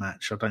in that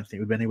match, I don't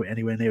think we'd be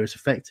anywhere near as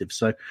effective.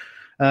 So,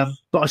 but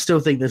I still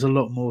think there's a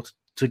lot more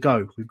to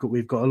go.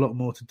 We've got a lot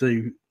more to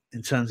do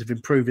in terms of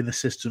improving the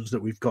systems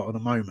that we've got at the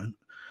moment.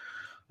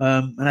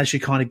 And as you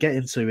kind of get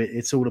into it,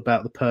 it's all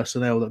about the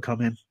personnel that come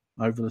in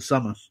over the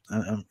summer.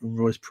 And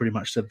Roy's pretty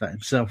much said that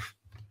himself.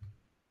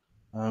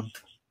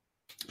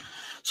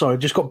 So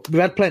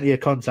we've had plenty of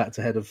contact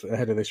ahead of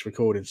this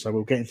recording, so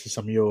we'll get into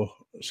some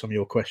of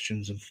your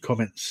questions and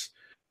comments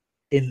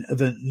in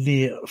the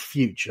near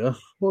future.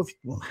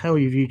 How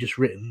have you just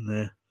written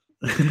there?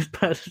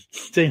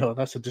 Dion,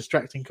 that's a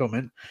distracting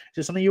comment. Is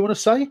there something you want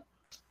to say?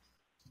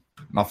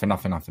 Nothing.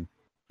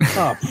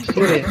 Oh,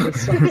 brilliant!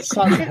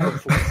 Such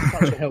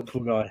a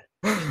helpful guy.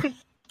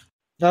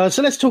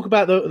 So let's talk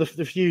about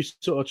the few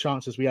sort of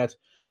chances we had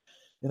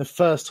in the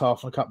first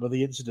half and a couple of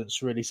the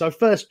incidents, really. So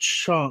first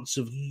chance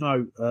of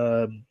note,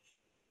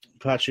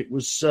 Patrick,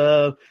 was it's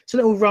a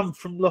little run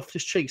from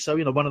Loftus-Cheek. So,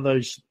 you know, one of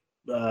those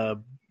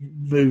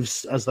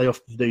moves, as they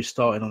often do,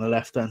 starting on the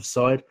left-hand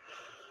side.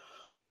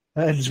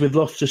 Ends with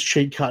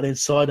Loftus-Cheek cutting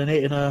inside and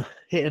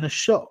hitting a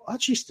shot. I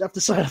actually have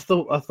to say, I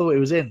thought it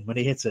was in when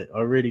he hit it.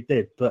 I really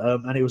did. But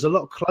and it was a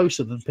lot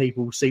closer than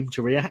people seemed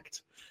to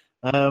react.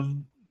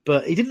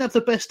 But he didn't have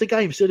the best of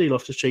games, did he,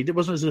 Loftus-Cheek? It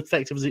wasn't as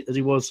effective as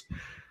he was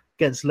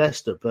against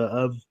Leicester,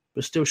 but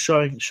still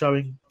showing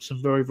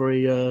some very,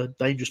 very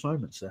dangerous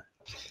moments there.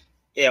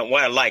 Yeah,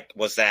 what I liked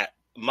was that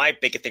my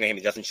biggest thing with him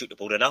is he doesn't shoot the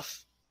ball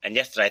enough. And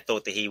yesterday I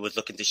thought that he was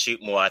looking to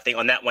shoot more. I think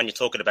on that one you're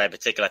talking about in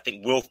particular, I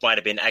think Wilf might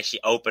have been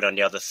actually open on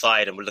the other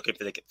side and we're looking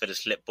for the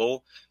slip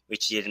ball,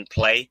 which he didn't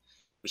play,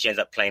 which he ends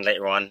up playing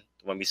later on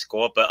when we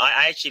score. But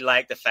I actually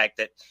like the fact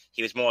that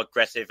he was more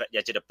aggressive at the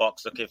edge of the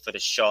box looking for the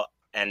shot.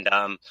 And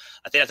I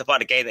think that's a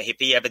part of the game that if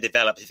he ever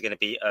develops, he's going to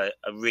be a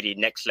really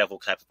next level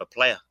type of a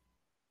player.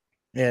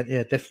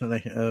 Yeah,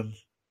 definitely. A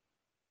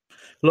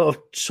lot of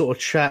sort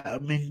of chat. I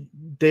mean,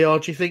 DR,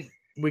 do you think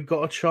we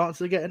got a chance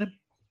of getting him?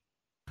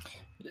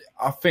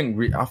 I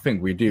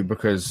think we do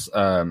because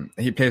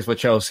he plays for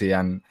Chelsea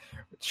and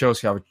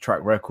Chelsea have a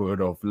track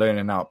record of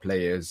loaning out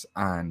players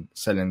and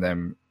selling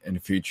them in the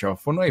future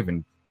for not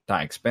even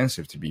that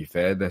expensive, to be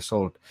fair. They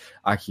sold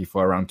Aki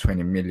for around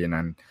 20 million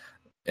and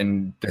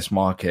in this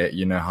market,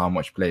 you know how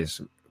much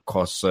players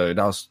cost, so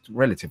that was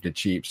relatively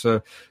cheap.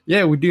 So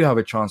yeah, we do have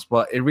a chance,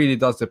 but it really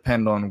does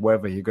depend on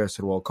whether he goes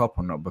to the World Cup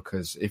or not,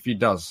 because if he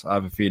does, I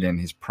have a feeling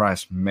his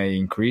price may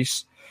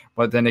increase.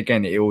 But then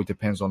again, it all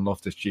depends on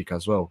Loftus-Cheek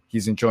as well.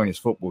 He's enjoying his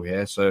football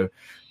here, so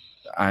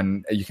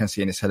and you can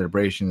see in his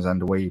celebrations and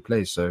the way he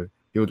plays, so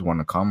he would want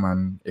to come,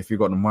 and if we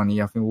got the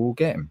money, I think we'll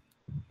get him.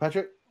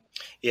 Patrick?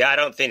 Yeah, I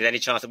don't think there's any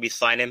chance that we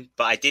sign him,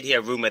 but I did hear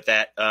a rumour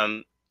that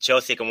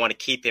Chelsea can want to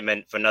keep him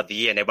in for another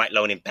year and they might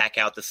loan him back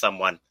out to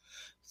someone.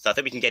 So I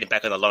think we can get him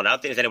back on the loan. I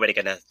don't think there's any way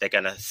they're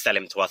gonna sell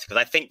him to us, because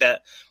I think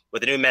that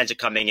with the new manager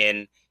coming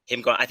in, I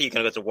think he's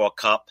going to go to the World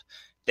Cup.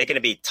 They're going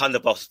to be tons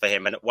of offers for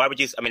him. And why would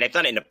you? I mean, they've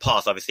done it in the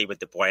past, obviously, with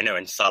De Bruyne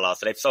and Salah.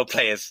 So they've sold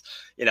players,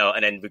 you know,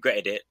 and then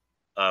regretted it,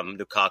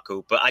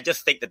 Lukaku. But I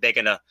just think that they're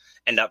going to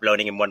end up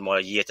loaning him one more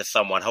year to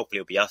someone. Hopefully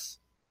it'll be us.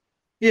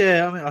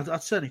 Yeah, I mean,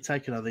 I'd certainly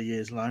take another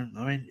year's loan.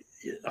 I mean,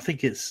 I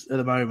think it's at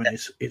the moment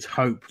it's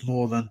hope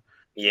more than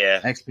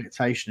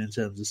expectation in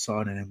terms of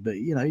signing him. But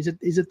you know,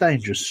 he's a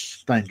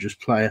dangerous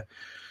player.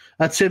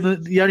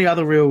 Tim, the only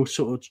other real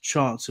sort of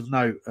chance of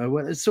note,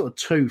 well, it's sort of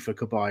two for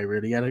Cabaye,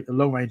 really. He had a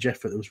long-range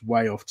effort that was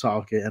way off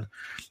target. And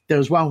there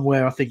was one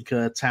where I think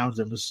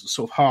Townsend was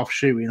sort of half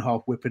shooting,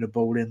 half whipping a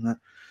ball in that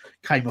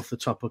came off the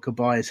top of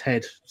Cabaye's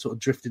head, sort of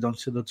drifted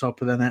onto the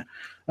top of the net.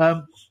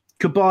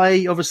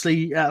 Cabaye,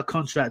 obviously, out of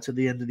contract at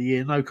the end of the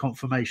year. No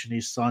confirmation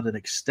he's signed an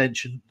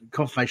extension.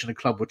 Confirmation the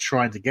club were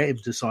trying to get him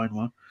to sign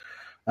one.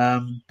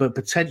 But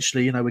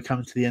potentially, we're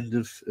coming to the end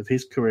of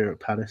his career at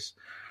Palace.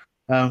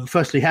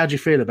 Firstly, how do you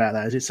feel about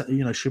that? Is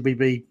it, should we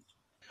be?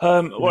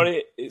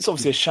 Well, it's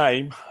obviously a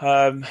shame,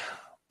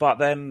 but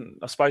then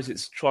I suppose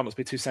it's trying not to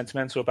be too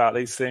sentimental about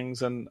these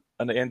things. And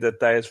at the end of the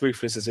day, as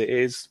ruthless as it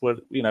is,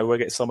 we'll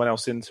get someone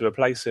else in to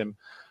replace him.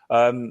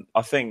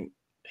 I think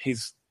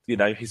his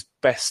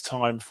best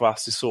time for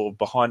us is sort of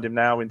behind him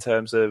now in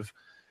terms of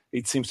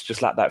he seems to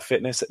just lack that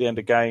fitness at the end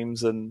of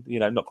games and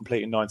not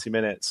completing 90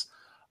 minutes.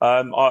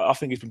 I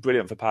think he's been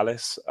brilliant for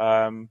Palace.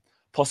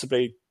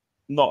 Possibly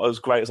not as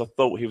great as I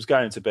thought he was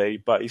going to be,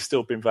 but he's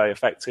still been very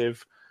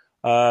effective.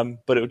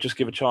 But it would just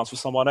give a chance for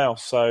someone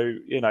else. So,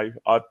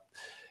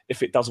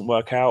 if it doesn't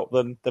work out,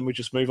 then we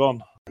just move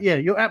on. Yeah,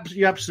 you're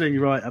absolutely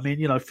right. I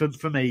mean,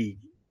 for me,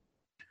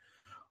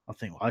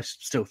 I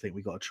still think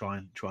we've got to try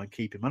and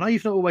keep him. I know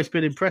you've not always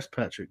been impressed,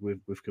 Patrick,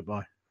 with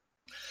Cabaye.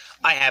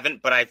 I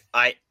haven't, but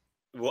I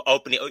will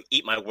openly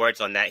eat my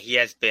words on that. He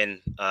has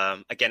been,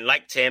 again,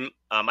 like Tim,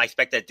 I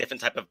expected a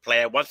different type of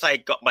player. Once I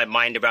got my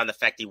mind around the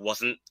fact he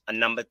wasn't a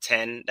number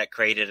 10 that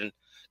created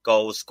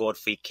goals, scored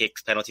free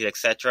kicks, penalties,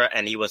 etc.,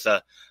 and he was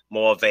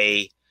more of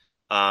a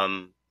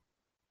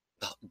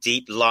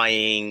deep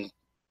lying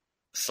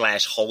 /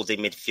 holding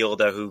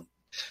midfielder who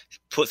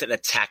puts in a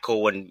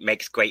tackle and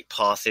makes great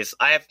passes.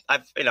 I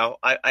think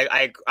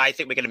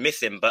we're going to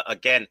miss him, but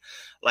again,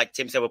 like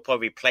Tim said, we'll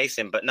probably replace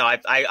him. But no,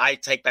 I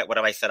take back what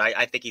I said.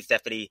 I think he's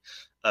definitely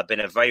been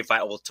a very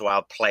vital to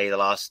our play the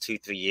last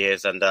 2-3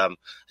 years, and I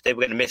think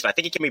we're going to miss him. I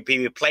think he can be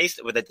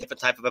replaced with a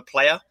different type of a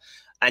player.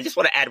 I just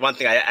want to add one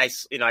thing. I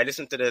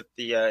listened to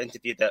the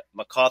interview that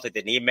McCarthy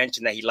did, and he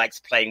mentioned that he likes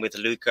playing with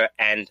Luka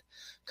and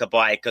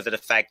Cabaye because of the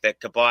fact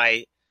that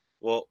Cabaye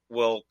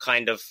will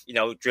kind of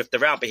drift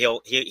around, but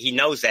he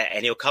knows that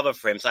and he'll cover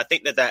for him. So I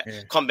think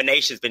that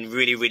combination has been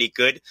really, really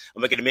good,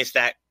 and we're going to miss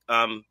that.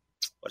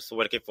 What's the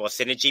word looking for?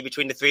 Synergy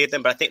between the three of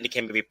them, but I think they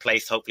can be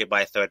replaced hopefully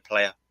by a third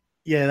player.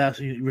 Yeah,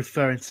 that's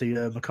referring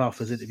to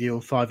MacArthur's interview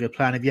on 5-year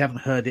plan. If you haven't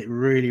heard it,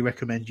 really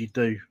recommend you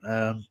do.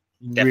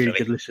 Really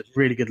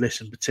good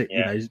listen.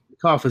 Particularly,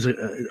 MacArthur's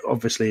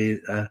obviously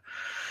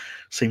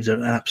seems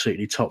an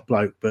absolutely top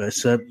bloke, but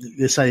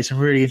they say some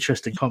really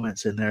interesting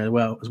comments in there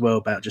as well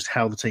about just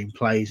how the team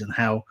plays and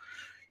how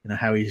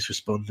he's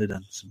responded,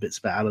 and some bits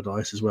about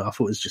Allardyce as well. I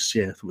thought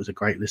it was a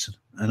great listen.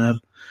 And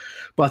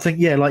but I think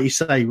like you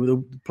say, with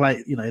the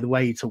play, the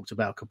way he talked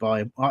about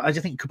Cabaye, I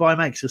just think Cabaye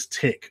makes us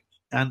tick,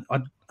 and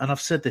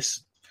I've said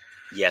this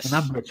a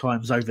number of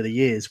times over the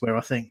years where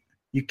I think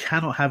you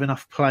cannot have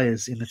enough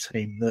players in the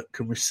team that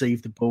can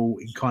receive the ball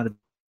in kind of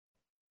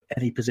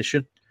any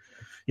position,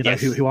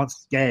 who aren't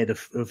scared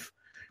of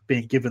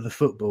being given the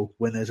football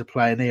when there's a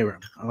player near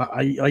them.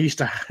 I used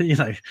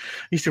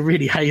to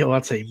really hate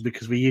our team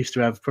because we used to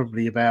have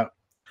probably about,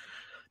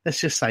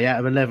 let's just say, out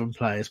of 11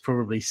 players,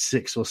 probably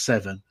 6 or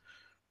 7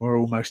 were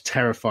almost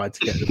terrified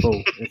to get the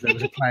ball if there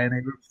was a player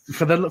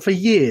near. For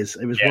years,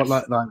 it was like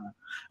that.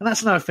 And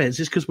that's no offence,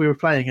 just because we were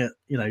playing at,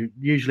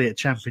 usually at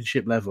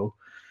championship level.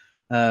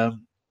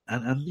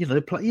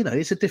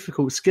 It's a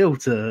difficult skill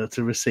to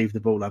receive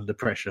the ball under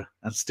pressure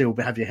and still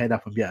have your head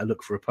up and be able to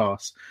look for a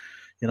pass.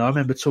 I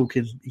remember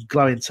talking in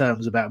glowing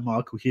terms about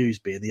Michael Hughes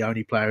being the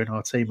only player in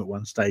our team at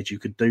one stage who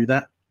could do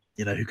that,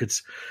 who could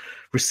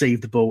receive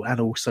the ball and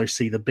also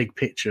see the big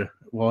picture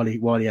while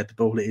he had the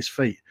ball at his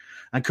feet.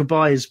 And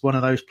Cabaye is one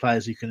of those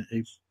players who can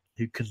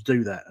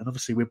do that. And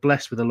obviously we're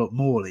blessed with a lot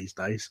more these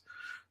days.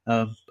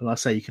 But like I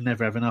say, you can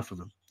never have enough of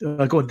them.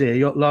 Go on, dear.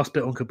 Your last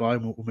bit on Cabaye,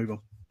 and we'll move on.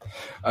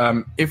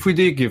 If we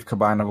do give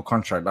Cabaye another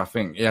contract, I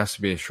think it has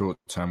to be a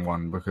short-term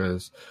one,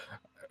 because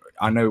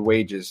I know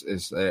wages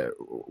is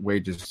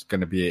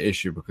going to be an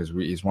issue because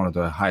he's one of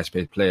the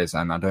highest-paid players,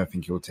 and I don't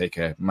think he'll take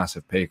a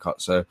massive pay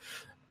cut. So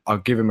I'll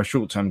give him a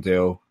short-term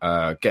deal,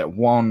 get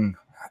 1,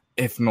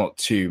 if not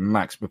 2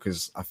 max,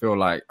 because I feel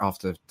like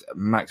after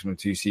maximum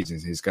 2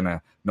 seasons, he's going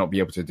to not be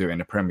able to do it in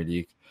the Premier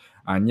League.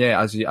 And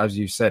as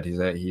you said,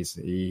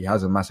 he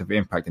has a massive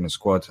impact in the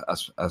squad,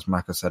 as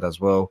Maka said as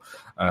well.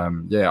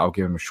 I'll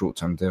give him a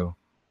short-term deal.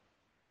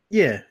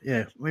 Yeah.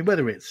 I mean,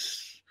 whether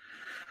it's,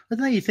 I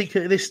don't know, you think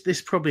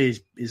this probably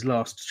is his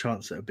last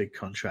chance at a big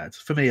contract.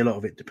 For me, a lot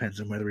of it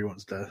depends on whether he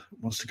wants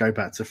to go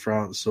back to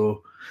France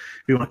or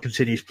if he want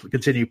to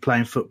continue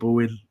playing football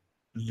in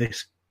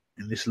this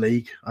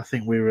league. I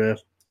think we're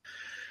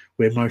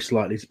most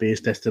likely to be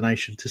his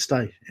destination to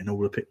stay. In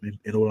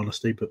all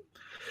honesty, but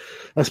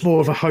that's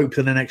more of a hope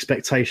than an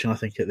expectation, I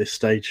think, at this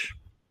stage.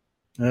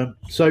 A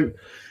couple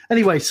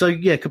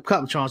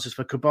of chances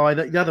for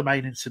Cabaye. The other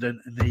main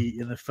incident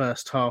in the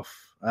first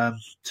half,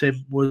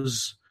 Tim,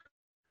 was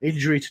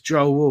injury to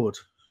Joel Ward.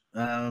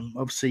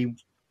 Obviously,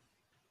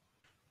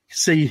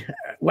 see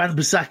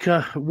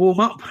Wan-Bissaka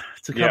warm up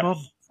to come on,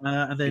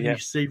 and then you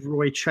see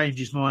Roy change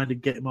his mind and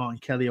get Martin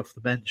Kelly off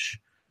the bench.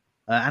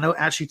 And I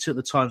actually took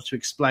the time to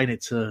explain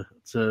it to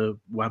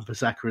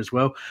Wan-Bissaka as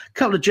well. A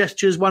couple of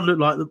gestures. One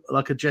looked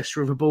like a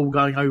gesture of a ball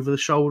going over the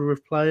shoulder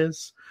of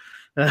players.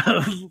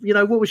 What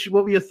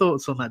were your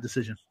thoughts on that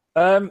decision?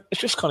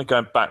 It's just kind of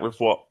going back with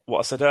what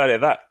I said earlier.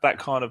 That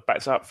kind of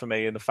backs up for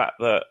me in the fact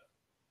that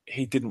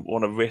he didn't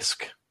want to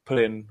risk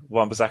putting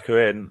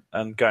Wan-Bissaka in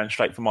and going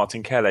straight for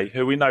Martin Kelly,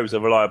 who we know is a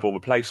reliable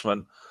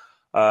replacement.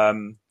 I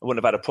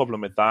wouldn't have had a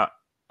problem with that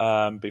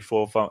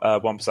before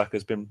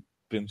Wan-Bissaka's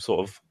been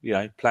sort of,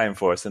 playing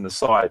for us in the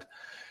side.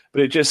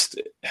 But it just,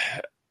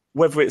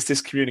 whether it's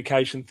this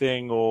communication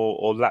thing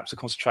or lapse of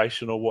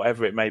concentration or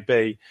whatever it may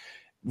be,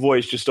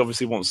 Royce just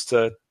obviously wants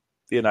to,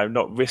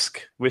 not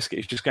risk it.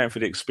 He's just going for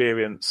the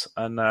experience.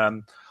 And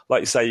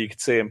like you say, you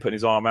could see him putting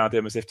his arm around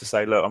him as if to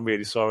say, look, I'm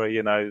really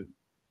sorry,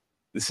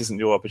 this isn't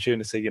your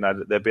opportunity,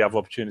 there'll be other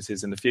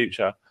opportunities in the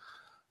future.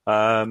 But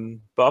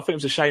I think it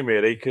was a shame,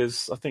 really,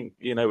 because I think,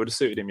 it would have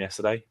suited him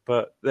yesterday.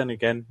 But then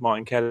again,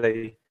 Martin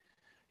Kelly,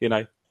 he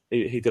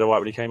did all right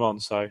when he came on,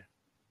 so...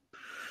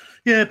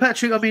 Yeah,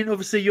 Patrick, I mean,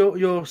 obviously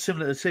you're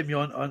similar to Tim.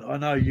 I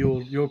know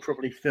you'll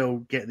probably feel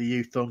getting the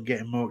youth on,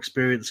 getting more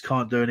experience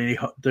can't do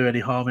any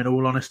harm, in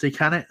all honesty,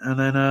 can it? And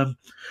then,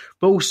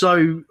 but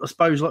also, I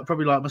suppose,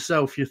 probably like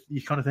myself,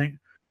 you kind of think,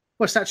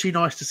 well, it's actually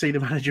nice to see the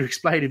manager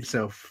explain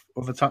himself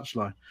on the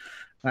touchline.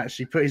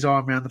 Actually put his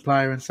arm around the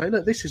player and say,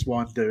 look, this is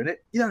why I'm doing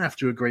it. You don't have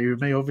to agree with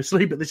me,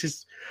 obviously, but this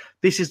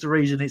is the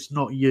reason. It's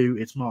not you,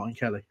 it's Martin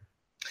Kelly.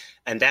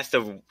 And that's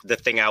the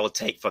thing I will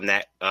take from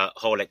that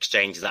whole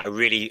exchange, is that I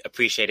really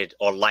appreciated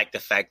or liked the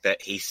fact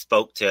that he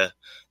spoke to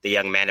the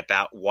young man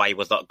about why he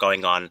was not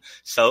going on.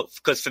 So,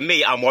 because for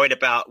me, I'm worried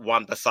about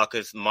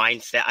Wan-Bissaka's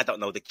mindset. I don't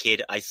know the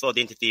kid. I saw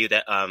the interview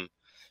that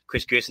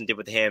Chris Grierson did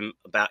with him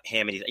about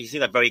him, and he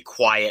seems a very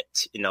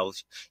quiet,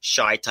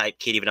 shy type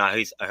kid. Even though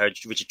I heard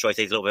Richard Choi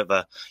say he's a little bit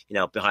of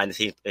a, behind the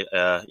scenes,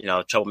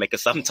 troublemaker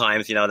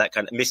sometimes. That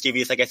kind of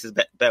mischievous, I guess, is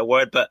a better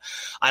word. But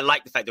I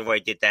like the fact that Roy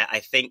did that. I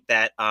think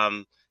that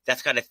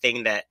that's the kind of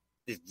thing that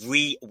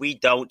we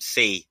don't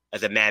see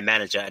as a man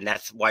manager, and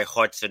that's why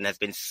Hodgson has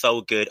been so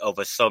good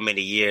over so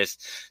many years.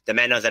 The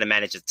man knows how to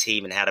manage a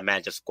team and how to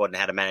manage a squad and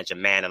how to manage a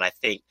man, and I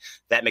think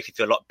that makes me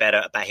feel a lot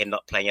better about him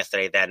not playing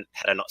yesterday than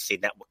had I not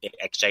seen that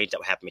exchange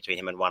that happened between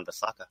him and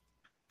Wan-Bissaka.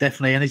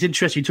 Definitely, and it's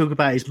interesting you talk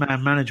about his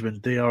man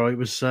management. It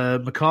was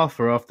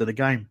MacArthur after the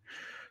game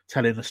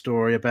telling a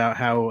story about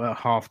how at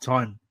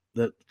half-time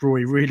that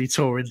Roy really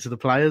tore into the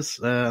players,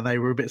 and they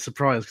were a bit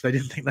surprised because they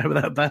didn't think they were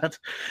that bad.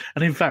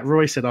 And in fact,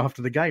 Roy said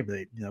after the game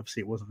that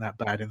obviously it wasn't that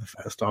bad in the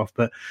first half,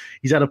 but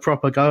he's had a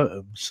proper go at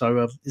them.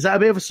 So is that a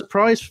bit of a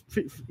surprise,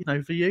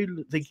 for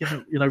you, thinking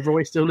that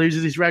Roy still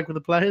loses his rag with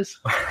the players?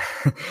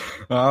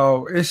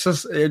 Oh, it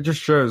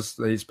just shows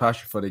his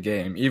passion for the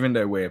game. Even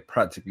though we're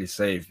practically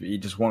safe, he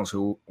just wants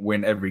to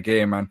win every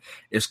game, and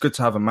it's good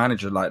to have a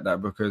manager like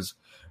that, because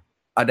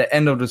at the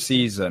end of the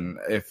season,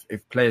 if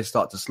players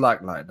start to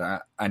slack like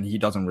that and he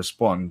doesn't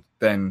respond,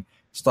 then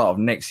start of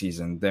next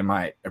season, they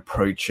might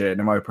approach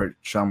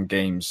some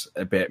games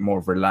a bit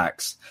more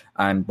relaxed.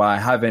 And by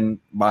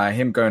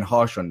him going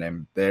harsh on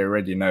them, they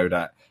already know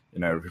that,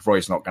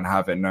 Roy's not going to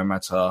have it no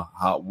matter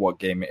what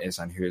game it is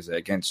and who is it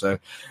against. So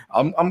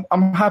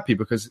I'm happy,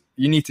 because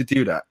you need to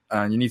do that,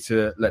 and you need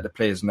to let the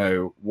players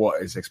know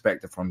what is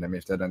expected from them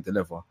if they don't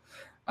deliver.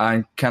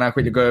 And can I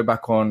quickly go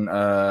back on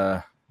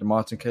the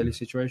Martin Kelly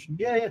situation?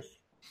 Yeah.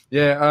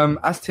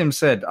 As Tim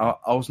said,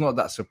 I was not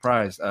that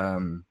surprised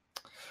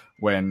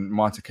when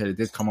Martin Kelly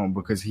did come on,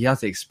 because he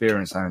has the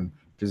experience and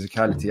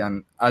physicality.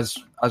 And as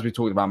we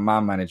talked about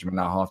man management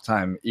at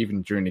halftime,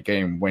 even during the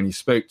game when he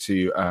spoke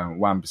to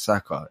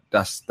Wan-Bissaka,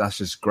 that's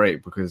just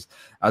great, because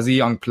as a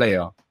young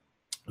player,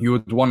 you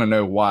would want to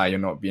know why you're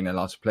not being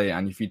allowed to play,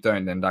 and if you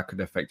don't, then that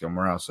could affect your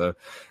morale. So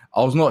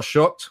I was not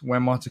shocked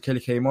when Martin Kelly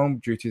came on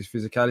due to his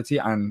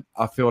physicality, and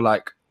I feel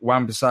like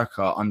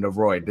Wan-Bissaka under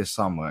Roy this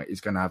summer is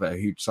going to have a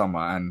huge summer,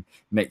 and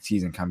next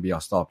season can be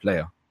our star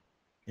player.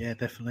 Yeah,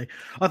 definitely.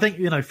 I think,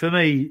 for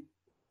me,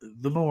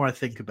 the more I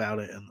think about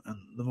it and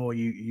the more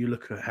you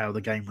look at how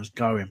the game was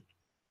going,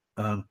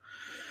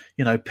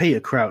 Peter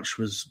Crouch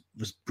was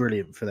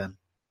brilliant for them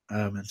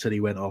until he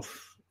went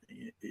off.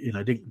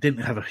 Didn't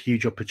have a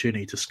huge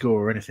opportunity to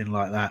score or anything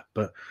like that,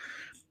 but,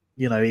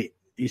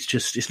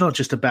 it's not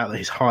just about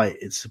his height.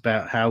 It's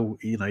about how,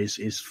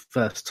 his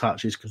first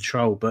touch, his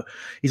control. But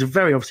he's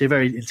obviously a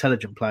very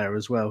intelligent player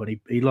as well. And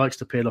he likes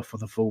to peel off on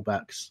the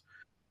fullbacks.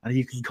 And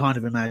you can kind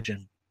of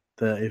imagine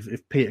that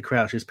if Peter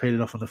Crouch is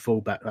peeling off on the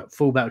fullback, that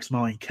fullback's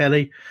Martin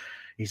Kelly.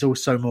 He's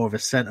also more of a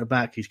centre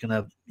back. He's going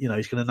to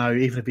know,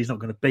 even if he's not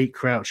going to beat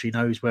Crouch, he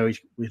knows where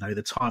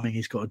the timing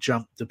he's got to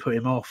jump to put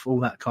him off, all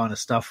that kind of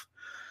stuff.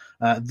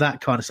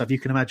 You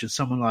can imagine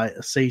someone like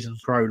a seasoned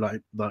pro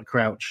like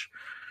Crouch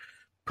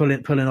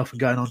pulling off and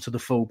going onto the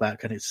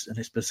fullback, and it's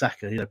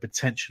Bissaka.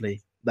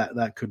 Potentially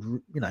that could,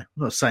 I'm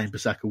not saying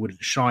Bissaka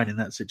wouldn't shine in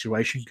that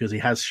situation, because he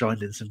has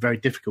shined in some very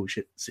difficult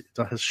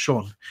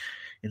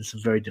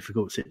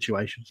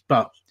situations.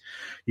 But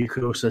you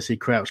could also see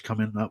Crouch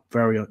coming up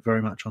very,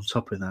 very much on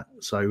top of that.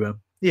 So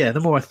the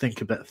more I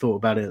thought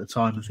about it at the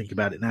time and think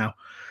about it now,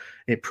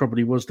 it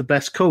probably was the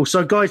best call.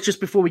 So, guys,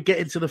 just before we get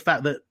into the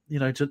fact that,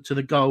 to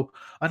the goal,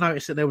 I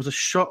noticed that there was a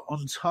shot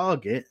on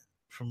target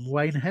from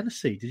Wayne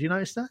Hennessy. Did you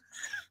notice that?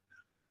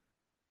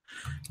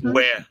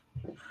 Where?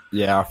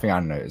 Yeah, I think I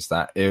noticed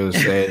that. It was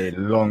a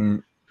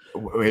long...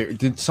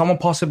 Did someone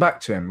pass it back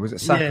to him? Was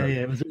it Saka?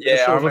 Yeah. It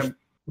was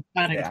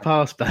panicked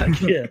pass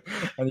back. Yeah,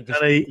 and he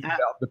just he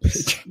up the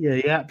pitch. Yeah,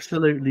 he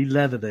absolutely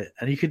leathered it,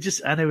 and you could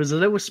and there was a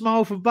little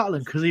smile from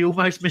Butland because he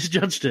almost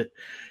misjudged it,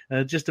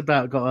 just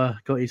about got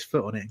his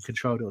foot on it and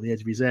controlled it on the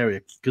edge of his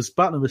area because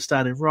Butland was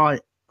standing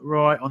right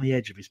on the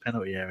edge of his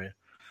penalty area,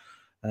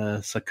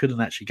 so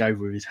couldn't actually go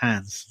over with his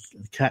hands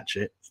and catch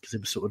it because it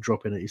was sort of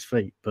dropping at his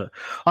feet. But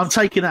I'm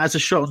taking that as a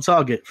shot on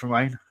target from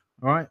Wayne.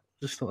 All right,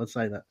 just thought I'd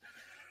say that.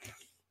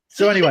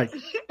 So anyway,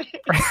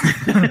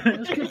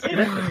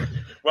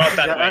 well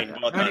done, Wayne.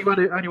 Well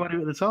done. Only one who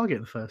hit the target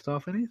in the first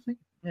half, anything?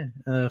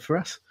 Yeah, for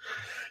us.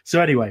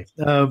 So anyway,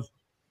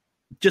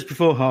 just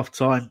before half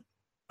time,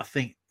 I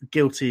think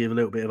guilty of a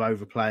little bit of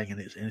overplaying, and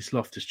it's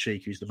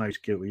Loftus-Cheek who's the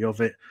most guilty of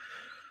it.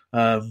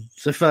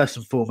 So first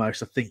and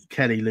foremost, I think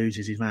Kelly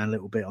loses his man a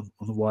little bit on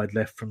the wide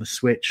left from the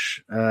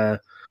switch.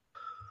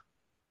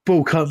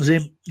 Ball comes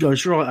in,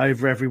 goes right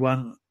over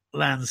everyone.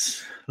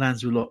 Lands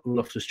with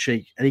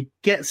Loftus-Cheek, and he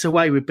gets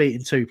away with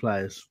beating two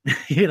players,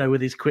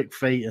 with his quick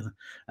feet and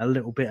a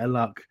little bit of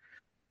luck.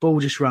 Ball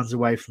just runs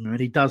away from him,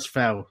 and he does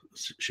foul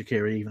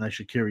Shaqiri, even though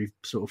Shaqiri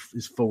sort of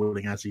is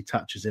falling as he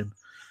touches him.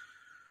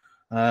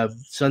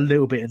 So a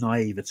little bit of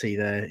naivety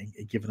there in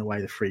giving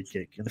away the free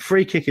kick. And the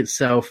free kick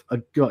itself,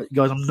 guys,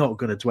 I'm not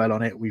going to dwell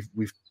on it.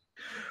 We've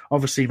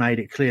obviously made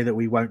it clear that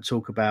we won't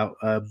talk about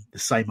the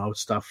same old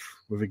stuff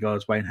with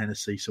regards to Wayne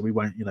Hennessy. So we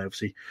won't,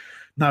 obviously,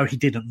 no, he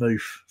didn't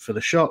move for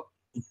the shot.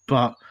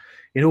 But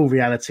in all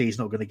reality, he's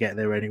not going to get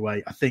there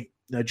anyway. I think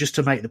just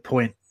to make the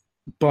point,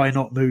 by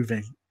not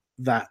moving,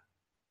 that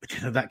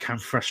can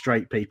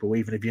frustrate people,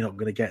 even if you're not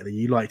going to get there.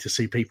 You like to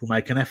see people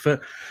make an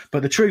effort.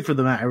 But the truth of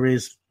the matter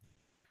is,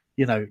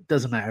 it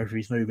doesn't matter if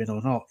he's moving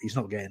or not. He's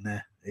not getting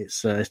there.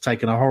 It's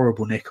taken a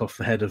horrible nick off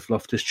the head of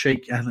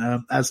Loftus-Cheek.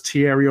 And as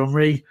Thierry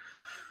Henry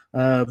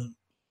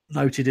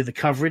noted in the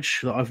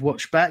coverage that I've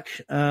watched back,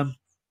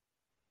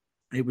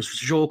 it was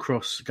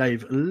Shawcross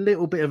gave a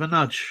little bit of a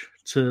nudge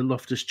to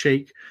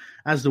Loftus-Cheek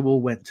as the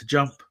ball went to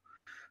jump.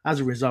 As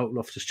a result,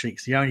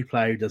 Loftus-Cheek's the only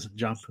player who doesn't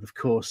jump. And of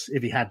course,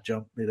 if he had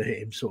jumped, it'd have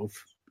hit him sort of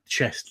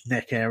chest,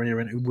 neck area,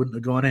 and it wouldn't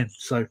have gone in.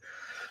 So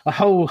a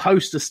whole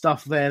host of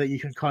stuff there that you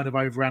can kind of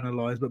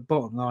overanalyze. But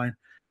bottom line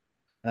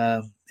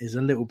is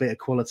a little bit of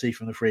quality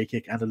from the free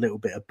kick and a little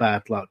bit of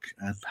bad luck.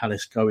 And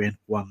Palace go in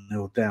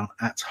 1-0 down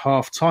at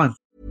half-time.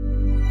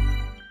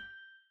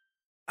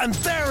 And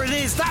there it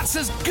is, that's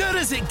as good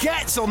as it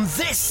gets on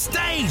this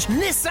stage.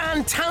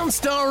 Nissan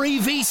Townstar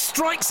EV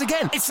strikes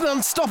again. It's an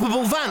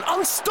unstoppable van,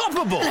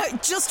 unstoppable.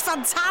 Just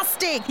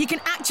fantastic. You can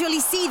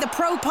actually see the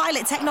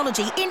ProPilot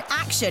technology in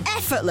action.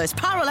 Effortless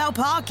parallel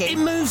parking.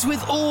 It moves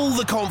with all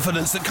the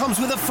confidence that comes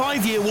with a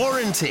 5-year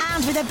warranty.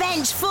 And with a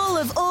bench full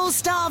of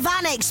all-star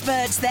van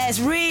experts,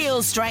 there's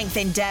real strength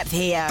in depth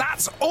here.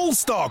 That's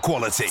all-star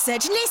quality.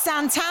 Search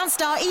Nissan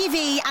Townstar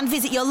EV and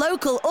visit your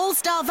local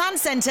all-star van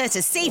centre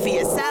to see for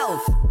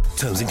yourself.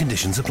 Terms and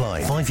conditions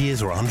apply. 5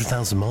 years or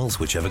 100,000 miles,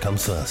 whichever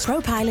comes first.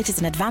 ProPilot is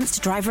an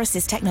advanced driver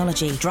assist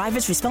technology.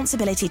 Driver's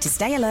responsibility to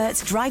stay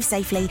alert, drive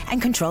safely,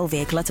 and control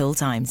vehicle at all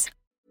times.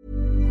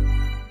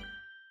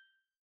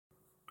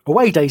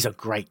 Away days are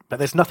great, but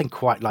there's nothing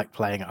quite like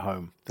playing at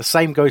home. The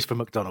same goes for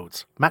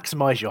McDonald's.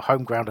 Maximise your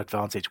home ground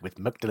advantage with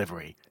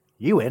McDelivery.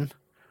 You in?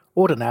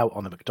 Order now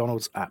on the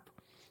McDonald's app.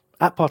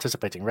 At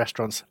participating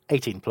restaurants,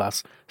 18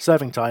 plus,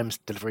 serving times,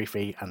 delivery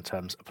fee and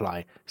terms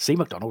apply. See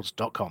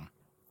mcdonalds.com.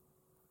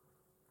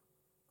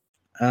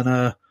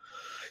 And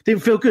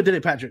didn't feel good, did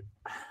it, Patrick?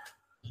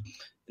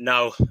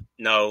 No,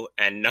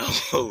 and no.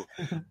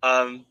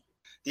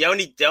 The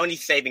only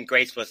saving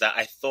grace was that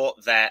I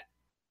thought that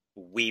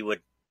we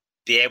would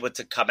be able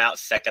to come out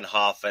second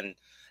half and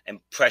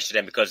pressure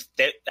them because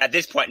at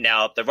this point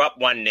now they're up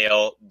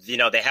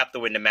 1-0. They have to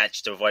win the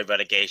match to avoid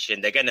relegation.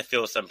 They're going to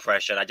feel some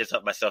pressure. And I just thought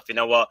to myself, you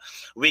know what?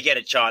 We get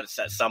a chance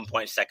at some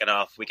point second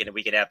half. We can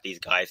have these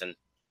guys. And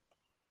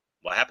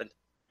what happened?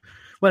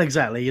 Well,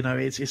 exactly.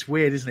 It's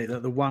weird, isn't it,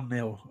 that the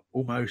 1-0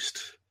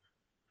 almost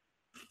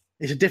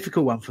it's a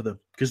difficult one for them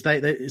because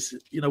they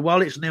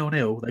while it's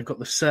 0-0, they've got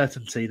the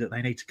certainty that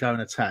they need to go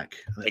and attack.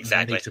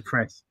 Exactly. They need to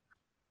press.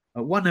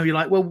 At 1-0, you're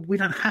like, well, we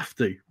don't have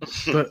to,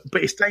 but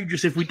it's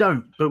dangerous if we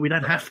don't. But we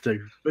don't have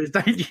to. But it's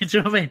dangerous. Do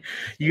you know what I mean?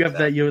 You have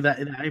that. You're that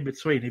in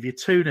between. If you're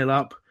 2-0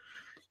 up,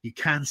 you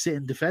can sit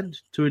and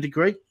defend to a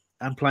degree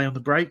and play on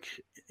the break.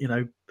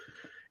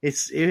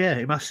 It's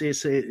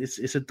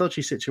a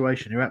dodgy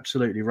situation. You're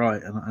absolutely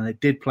right, and it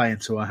did play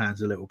into our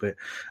hands a little bit.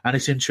 And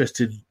it's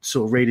interesting,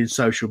 sort of reading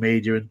social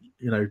media and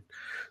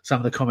some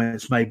of the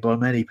comments made by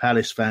many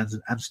Palace fans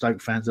and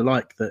Stoke fans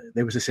alike that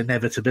there was this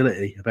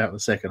inevitability about the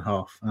second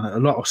half. And a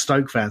lot of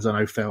Stoke fans I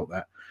know felt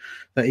that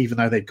even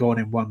though they'd gone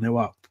in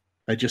 1-0 up,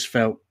 they just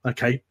felt,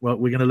 okay, well,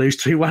 we're going to lose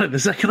 2-1 in the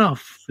second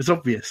half. It's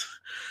obvious.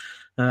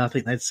 I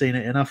think they'd seen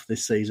it enough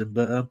this season,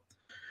 but.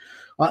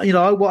 What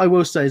I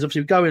will say is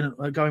obviously going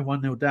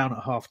 1-0 down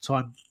at half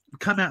time, we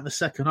come out in the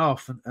second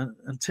half,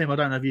 and Tim, I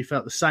don't know if you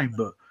felt the same,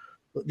 but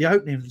the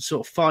opening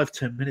sort of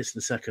 5-10 minutes of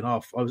the second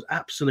half, I was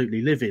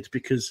absolutely livid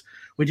because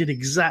we did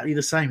exactly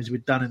the same as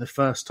we'd done in the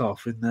first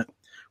half, in that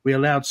we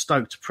allowed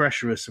Stoke to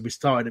pressure us, and we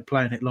started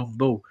playing it long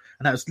ball.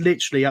 And that was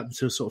literally up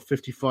until sort of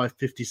 55,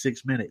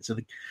 56 minutes.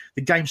 And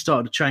the game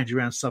started to change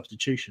around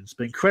substitutions.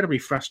 But incredibly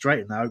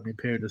frustrating, that opening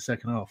period of the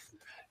second half.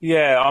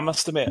 Yeah, I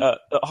must admit, at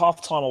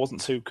half time I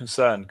wasn't too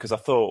concerned because I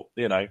thought,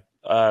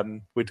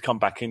 we'd come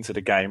back into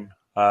the game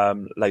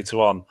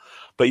later on.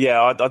 But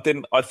yeah, I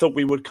didn't. I thought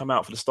we would come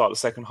out for the start of the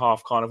second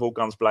half, kind of all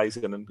guns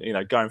blazing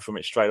and going from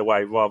it straight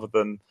away, rather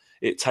than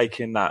it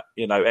taking that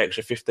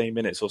extra 15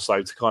 minutes or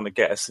so to kind of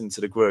get us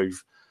into the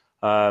groove.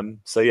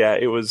 So yeah,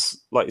 it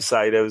was like you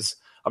say.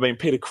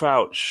 Peter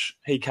Crouch,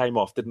 he came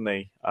off, didn't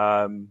he?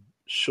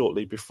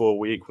 Shortly before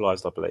we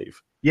equalised, I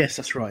believe. Yes,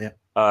 that's right. Yeah.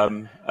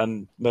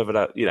 And whether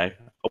that,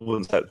 I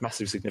wouldn't say it's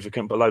massively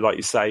significant, but like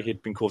you say,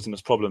 he'd been causing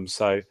us problems.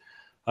 So,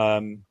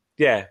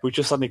 we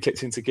just suddenly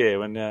clicked into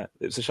gear, and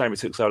it's a shame it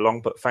took so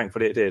long, but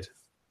thankfully it did.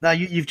 No,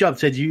 you've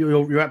jumped, Ted.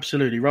 You're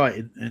absolutely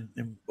right.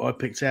 And I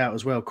picked out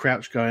as well.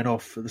 Crouch going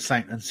off at the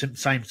same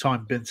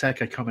time.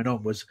 Benteke coming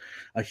on was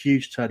a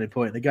huge turning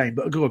point in the game.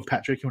 But go on,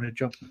 Patrick. You want to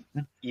jump?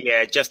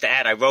 Yeah, just to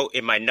add, I wrote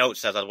in my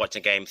notes as I was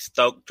watching the game,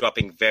 Stoke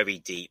dropping very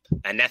deep,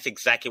 and that's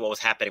exactly what was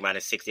happening around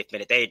the 60th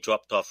minute. They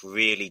dropped off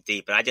really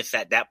deep, and I just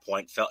at that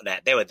point felt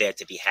that they were there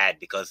to be had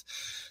because,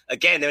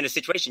 again, they're in a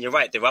situation. You're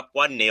right. They're up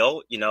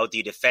 1-0. Do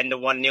you defend the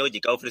 1-0? Do you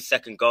go for the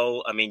second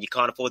goal? I mean, you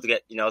can't afford to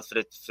get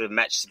for the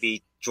match to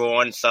be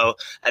drawn. So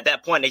at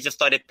that point, they just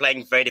started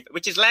playing very different,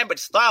 which is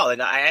Lambert's style,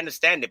 and I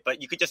understand it,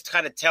 but you could just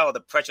kind of tell the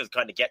pressure was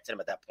kind of get to them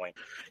at that point.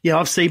 Yeah,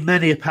 I've seen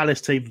many a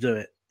Palace team do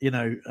it.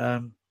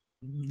 The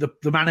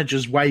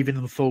manager's waving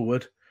them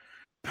forward,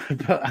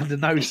 but under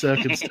no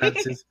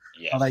circumstances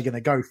are they going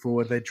to go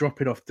forward. They're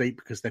dropping off deep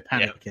because they're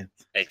panicking.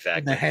 Yeah, exactly.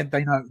 In their head,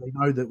 they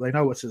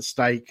know what's at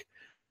stake.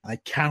 They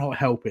cannot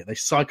help it. They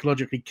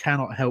psychologically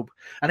cannot help,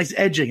 and it's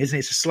edging, isn't it?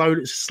 It's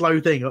a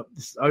slow thing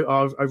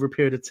over a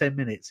period of 10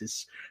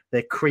 minutes.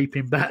 They're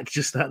creeping back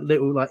just that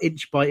little, like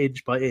inch by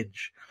inch by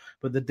inch.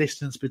 But the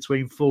distance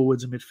between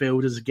forwards and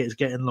midfielders is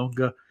getting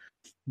longer.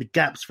 The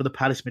gaps for the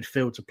Palace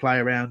midfield to play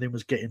around him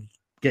was getting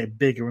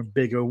bigger and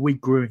bigger. We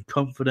grew in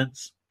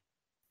confidence,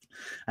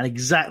 and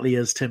exactly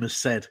as Tim has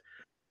said,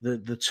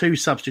 the two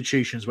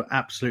substitutions were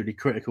absolutely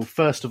critical.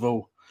 First of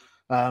all.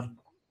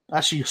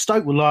 Actually,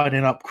 Stoke were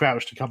lining up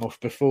Crouch to come off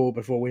before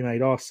we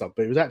made our sub,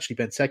 but it was actually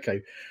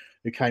Benteke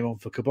who came on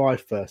for Cabaye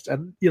first.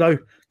 And,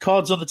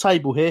 cards on the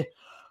table here.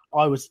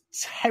 I was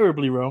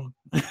terribly wrong,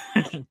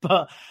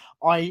 but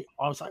I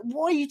was like,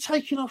 why are you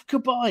taking off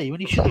Cabaye when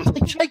you should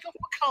take off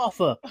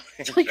MacArthur?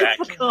 Take off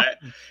MacArthur.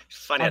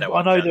 Funny, I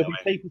know there'll be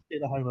people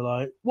sitting at home are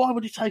like, why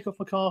would he take off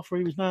MacArthur?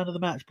 He was man of the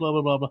match, blah,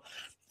 blah, blah, blah.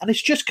 And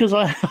it's just because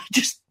I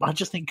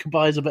just think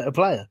Cabaye is a better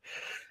player.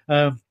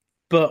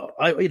 But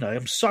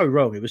I'm so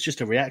wrong. It was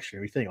just a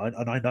reactionary thing,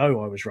 and I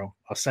know I was wrong.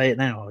 I'll say it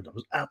now. I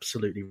was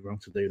absolutely wrong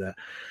to do that.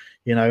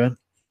 And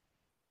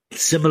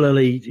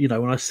similarly,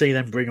 when I see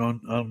them bring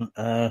on,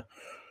 I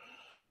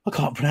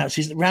can't pronounce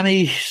his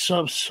Rami.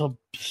 I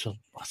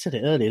said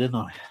it earlier, didn't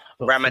I?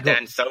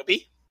 Ramadan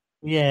Sobhi.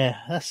 Yeah,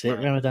 that's it.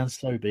 Ramadan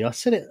Sobhi. I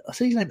said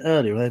his name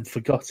earlier and then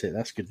forgot it.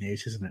 That's good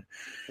news, isn't it?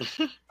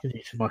 Good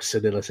news for my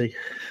senility.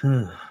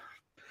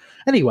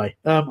 Anyway,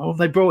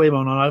 they brought him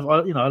on,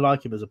 and I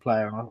like him as a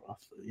player, and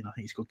I think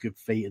he's got good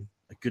feet and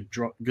a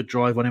good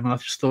drive on him. And I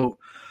just thought,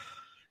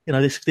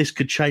 this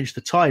could change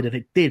the tide, and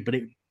it did, but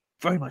it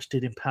very much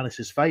did in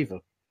Palace's favour.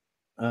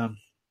 But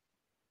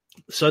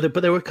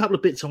there were a couple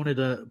of bits I wanted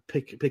to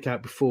pick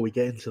out before we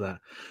get into that.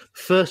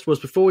 First was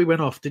before we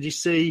went off. Did you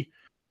see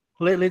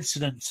a little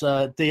incident,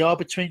 DR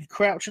between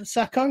Crouch and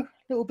Sacco? A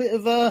little bit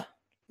of a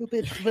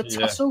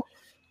tussle.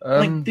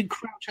 Did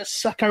Crouch have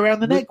Sacco around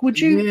the neck? Would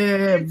you?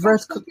 Yeah,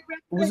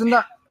 wasn't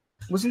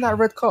that a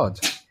red card?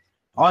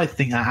 I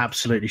think that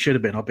absolutely should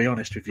have been. I'll be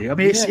honest with you. I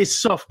mean, it's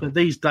soft, but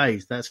these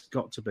days that's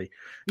got to be.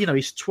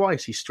 He's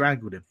twice he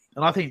strangled him,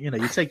 and I think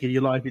you're taking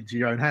your life into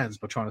your own hands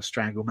by trying to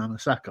strangle Mama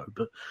Sacco.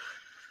 But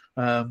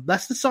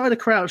that's the side of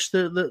Crouch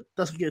that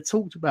doesn't get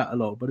talked about a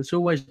lot, but it's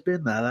always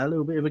been that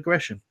little bit of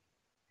aggression.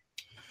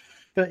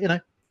 But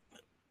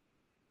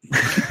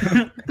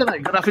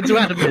got nothing to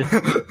add a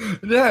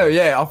bit. No,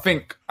 yeah, I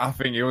think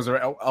it was.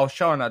 I was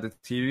showing at the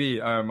TV.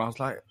 I was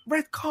like,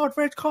 red card.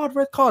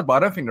 But I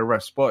don't think the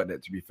ref spotted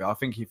it. To be fair, I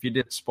think if he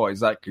did spot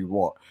exactly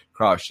what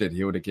Crouch did,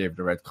 he would have gave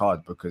the red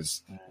card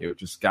because it was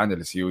just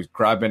scandalous. He was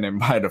grabbing him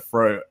by the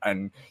throat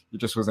and he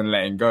just wasn't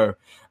letting go.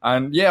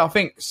 And yeah, I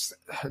think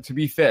to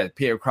be fair,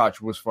 Peter Crouch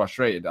was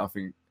frustrated. I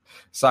think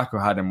Sacco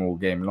had him all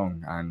game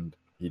long and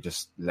he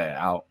just let it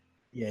out.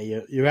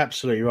 Yeah, you're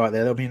absolutely right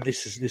there. I mean,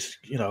 this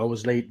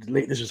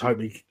was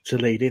hoping to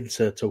lead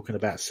into talking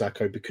about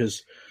Sacco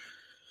because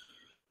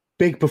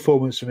big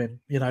performance from him.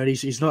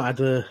 He's not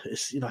had I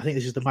think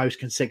this is the most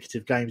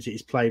consecutive games that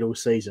he's played all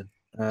season.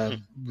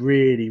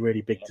 Really, really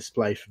big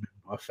display from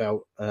him, I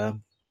felt.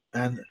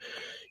 And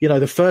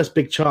the first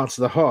big chance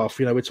of the half.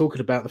 We're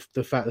talking about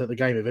the fact that the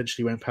game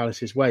eventually went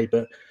Palace's way,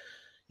 but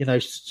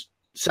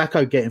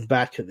Sacco getting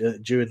back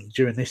during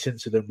this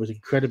incident was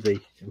incredibly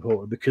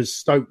important because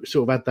Stoke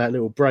sort of had that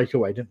little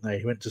breakaway, didn't they?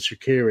 He went to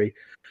Shaqiri,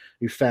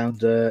 who found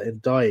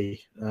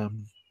Ndiaye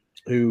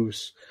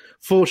who's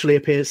fortunately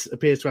appears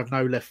to have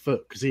no left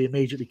foot because he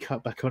immediately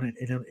cut back on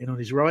in on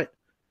his right.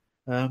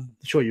 I'm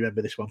sure you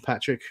remember this one,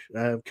 Patrick.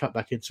 Cut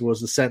back in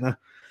towards the centre,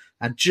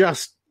 and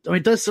I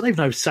don't even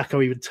know if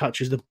Sacco even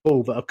touches the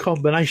ball, but a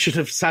combination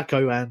of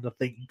Sacco and I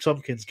think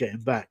Tompkins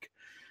getting back,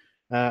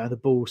 and the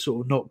ball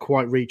sort of not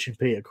quite reaching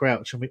Peter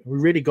Crouch, and we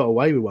really got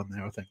away with one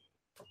there, I think.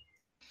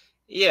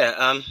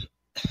 Yeah,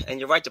 and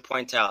you're right to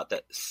point out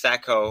that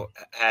Sacco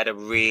had a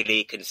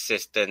really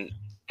consistent,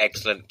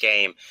 excellent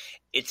game.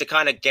 It's the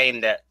kind of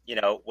game that,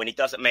 when he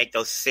doesn't make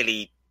those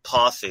silly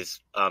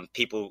passes,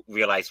 people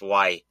realize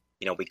why,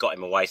 we got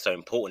him and why it's so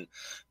important.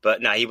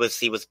 But no, he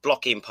was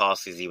blocking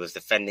passes. He was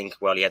defending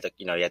well. He had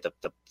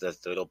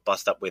the little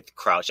bust up with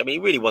Crouch. I mean,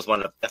 he really was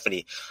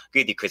definitely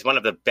agree with you, Chris, one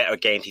of the better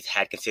games he's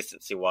had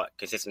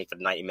consistently for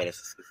 90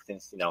 minutes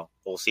since,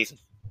 all season.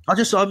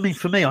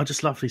 For me, I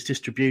just love his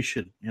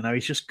distribution.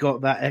 He's just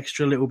got that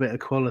extra little bit of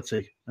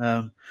quality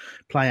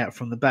play out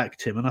from the back,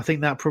 Tim. And I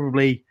think that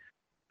probably,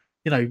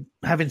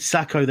 having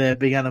Sacco there,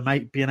 being able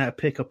to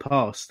pick a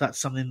pass, that's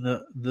something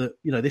that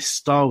this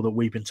style that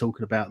we've been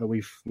talking about, that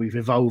we've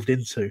evolved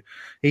into,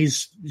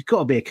 he's got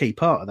to be a key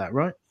part of that,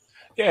 right?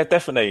 Yeah,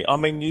 definitely. I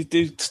mean, you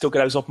do still get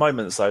those off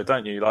moments, though,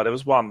 don't you? Like there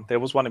was one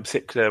in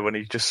particular when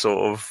he just he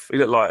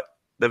looked like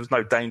there was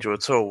no danger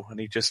at all, and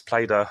he just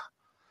played a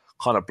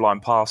kind of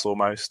blind pass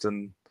almost,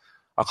 and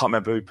I can't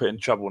remember who put in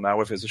trouble now,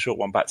 whether it's a short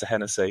one back to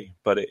Hennessy,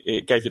 but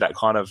it gave you that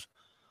kind of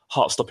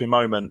heart-stopping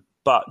moment.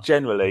 But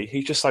generally,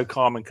 he's just so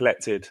calm and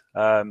collected.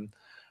 And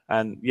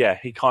yeah,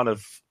 he kind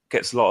of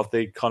gets a lot of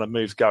the kind of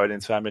moves going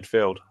into our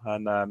midfield.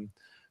 And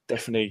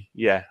definitely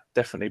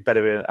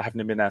better having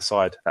him in our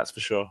side, that's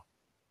for sure.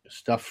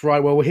 Stuff.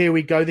 Right, well, here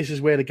we go. This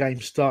is where the game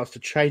starts to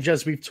change.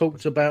 As we've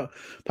talked about,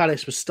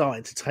 Palace was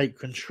starting to take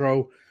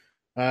control.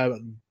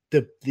 The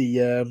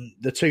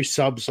two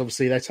subs,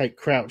 obviously, they take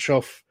Crouch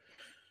off,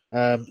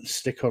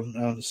 stick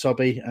on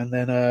Sobby, and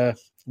then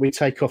we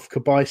take off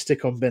Cabaye,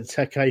 stick on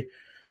Benteke.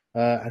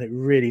 And it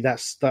really,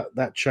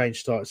 that change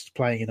starts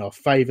playing in our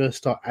favour,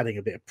 start adding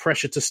a bit of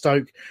pressure to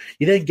Stoke.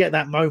 You then get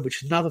that moment,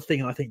 which is another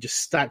thing I think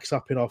just stacks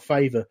up in our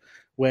favour,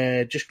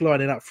 where just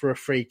lining up for a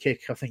free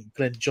kick, I think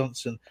Glenn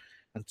Johnson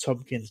and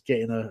Tompkins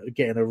getting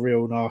a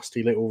real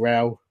nasty little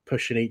row,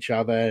 pushing each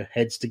other,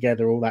 heads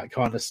together, all that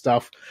kind of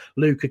stuff.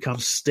 Luca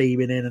comes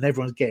steaming in and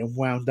everyone's getting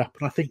wound up.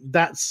 And I think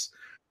that's,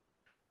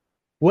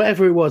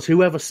 whatever it was,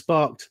 whoever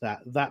sparked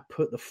that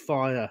put the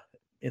fire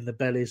in the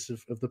bellies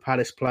of the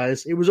Palace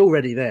players. It was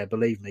already there,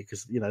 believe me,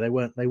 because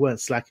they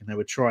weren't slacking, they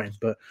were trying.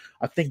 But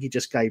I think it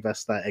just gave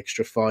us that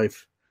extra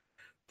 5%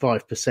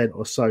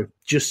 or so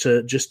just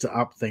to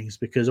up things,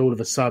 because all of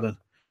a sudden,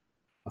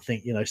 I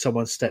think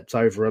someone stepped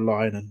over a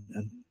line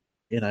and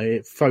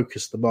it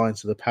focused the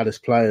minds of the Palace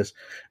players.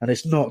 And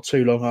it's not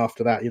too long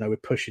after that, we're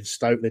pushing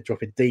Stoke, they're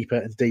dropping deeper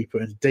and deeper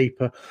and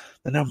deeper.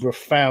 The number of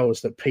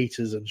fouls that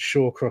Peters and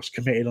Shawcross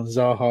committed on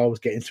Zaha was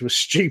getting to a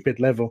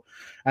stupid level.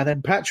 And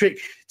then Patrick,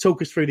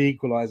 talk us through the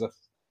equaliser.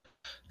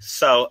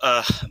 So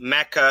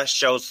Maka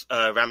shows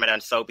Ramadan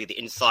Sobhi the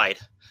inside.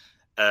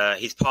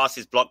 His pass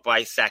is blocked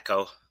by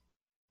Sacco.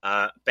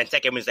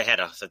 Benteke wins the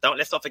header. So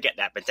let's not forget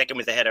that. Benteke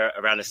wins the header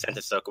around the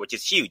centre circle, which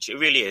is huge. It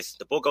really is.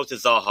 The ball goes to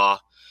Zaha.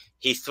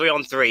 He's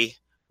 3-on-3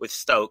 with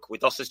Stoke,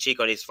 with Loftus-Cheek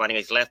on his running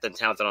his left and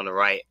Townsend on the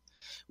right.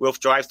 Wilf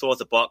drives towards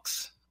the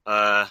box,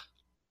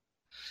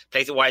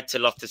 plays it wide to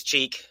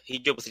Loftus-Cheek. He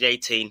dribbles to the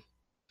 18.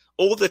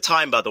 All the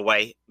time, by the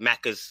way,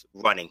 Macca's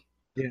running.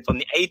 Yeah. From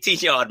the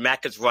 18-yard,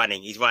 Macca's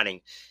running. He's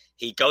running.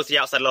 He goes to the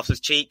outside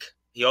Loftus-Cheek.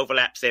 He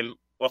overlaps him.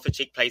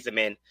 Loftus-Cheek plays him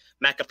in.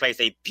 Macca plays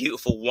a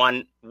beautiful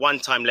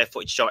one-time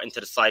left-footed shot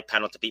into the side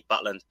panel to beat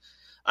Butland.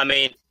 I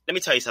mean, let me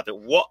tell you something.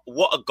 What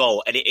a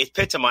goal. And it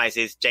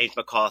epitomizes James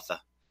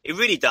MacArthur. It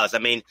really does. I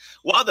mean,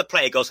 what other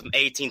player goes from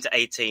 18 to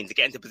 18 to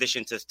get into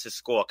position to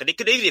score? Because it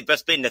could easily have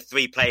just been the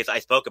three players I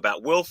spoke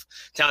about. Wilf,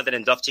 Townsend,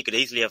 and Loftus-Cheek could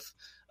easily have,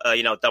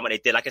 done what they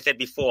did. Like I said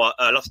before,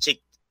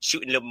 Loftus-Cheek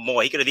shooting a little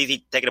more. He could have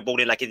easily taken the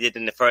ball in like he did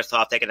in the first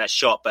half, taking that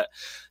shot. But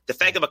the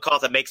fact that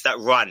MacArthur makes that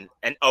run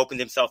and opens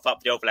himself up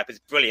for the overlap is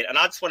brilliant. And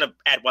I just want to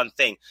add one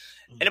thing.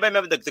 Anybody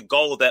remember the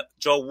goal that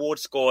Joe Ward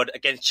scored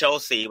against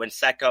Chelsea when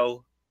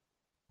Sacco,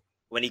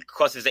 when he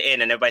crosses it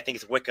in and everybody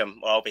thinks it's Wickham?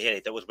 Well, over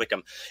here, that was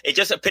Wickham. It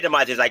just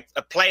epitomizes like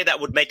a player that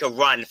would make a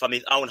run from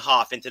his own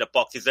half into the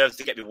box deserves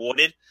to get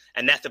rewarded.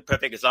 And that's a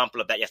perfect example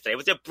of that yesterday. It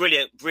was a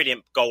brilliant,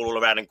 brilliant goal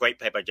all around and great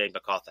play by James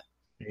MacArthur.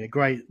 Yeah,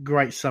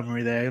 great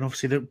summary there. And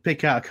obviously, to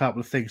pick out a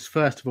couple of things.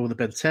 First of all, the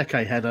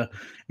Benteke header.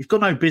 He's got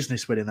no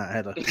business winning that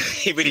header.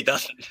 He really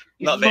doesn't.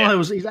 He's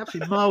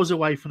absolutely miles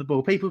away from the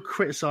ball. People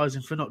criticise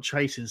him for not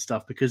chasing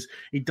stuff because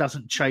he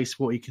doesn't chase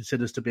what he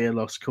considers to be a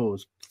lost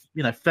cause.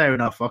 Fair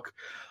enough.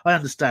 I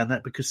understand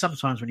that, because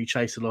sometimes when you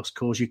chase a lost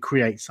cause, you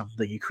create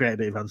something. You create a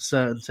bit of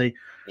uncertainty.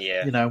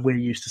 Yeah. And we're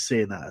used to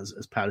seeing that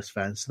as Palace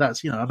fans. So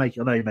that's, I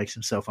know he makes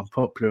himself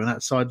unpopular on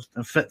that side.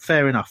 And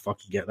fair enough, I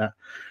can get that.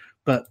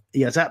 But he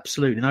has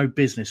absolutely no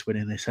business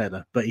winning this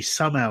header. But he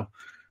somehow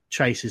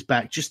chases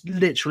back, just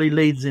literally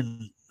leans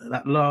in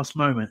that last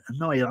moment, and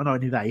not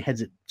only that, he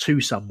heads it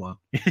to someone.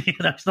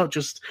 It's not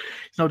just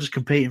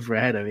competing for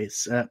a header. It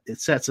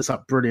sets us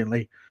up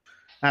brilliantly.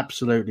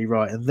 Absolutely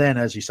right. And then,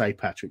 as you say,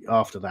 Patrick,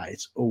 after that,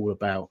 it's all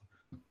about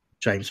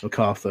James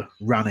MacArthur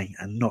running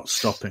and not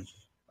stopping.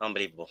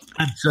 Unbelievable.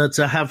 And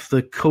to have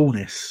the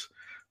coolness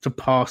to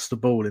pass the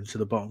ball into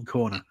the bottom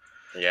corner.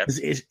 Yeah.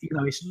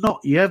 It's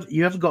not, you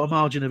haven't got a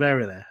margin of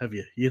error there, have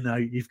you?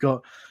 You've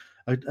got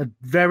a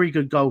very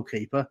good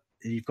goalkeeper.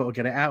 You've got to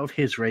get it out of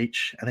his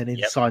reach, and then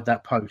inside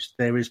that post,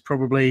 there is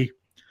probably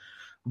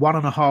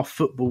 1.5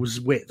 footballs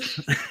width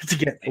to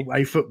get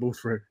a football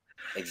through.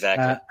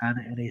 Exactly.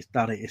 And he's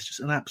done it. It's just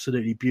an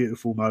absolutely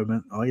beautiful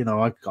moment.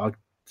 I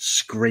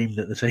screamed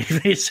at the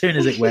TV as soon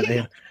as it went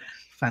in.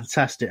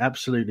 Fantastic.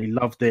 Absolutely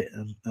loved it.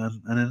 And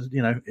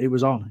then, it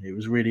was on. It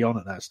was really on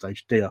at that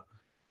stage. Dear.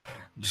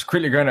 Just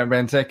quickly going at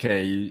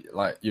Benteke,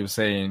 like you were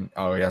saying,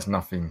 he has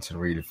nothing to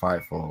really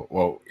fight for.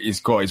 Well, he's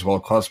got his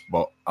World Cup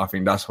spot. I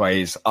think that's why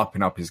he's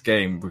upping up his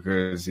game,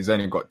 because he's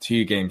only got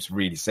 2 games to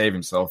really save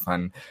himself.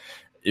 And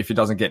if he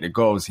doesn't get the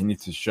goals, he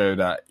needs to show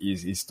that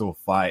he's still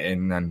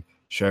fighting and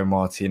show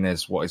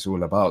Martinez what it's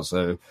all about.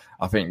 So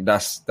I think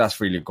that's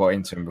really got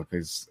into him,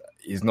 because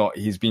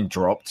he's been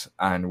dropped,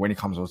 and when he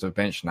comes off the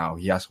bench now,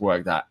 he has to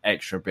work that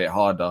extra bit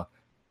harder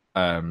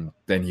than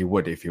he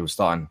would if he was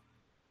starting.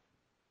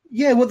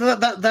 Yeah, well,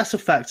 that's a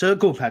factor.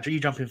 Go on, Patrick, you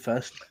jump in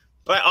first.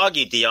 But I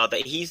argue, DR,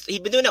 that he's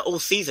been doing it all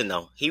season,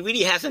 though. He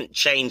really hasn't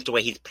changed the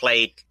way he's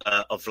played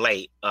of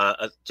late,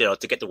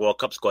 to get the World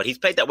Cup squad. He's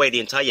played that way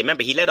the entire year.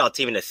 Remember, he led our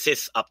team in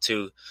assists up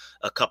to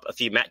a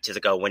few matches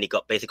ago when he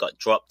basically got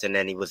dropped and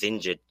then he was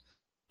injured.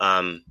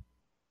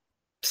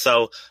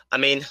 So, I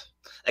mean,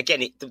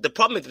 again, the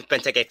problem with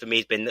Benteke for me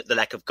has been the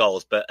lack of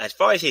goals. But as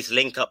far as his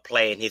link-up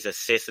play and his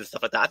assists and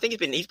stuff like that, I think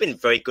he's been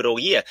very good all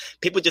year.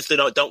 People just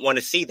don't want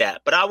to see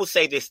that. But I will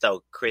say this,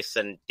 though, Chris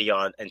and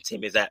Dion and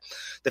Tim, is that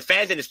the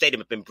fans in the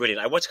stadium have been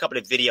brilliant. I watched a couple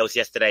of videos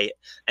yesterday,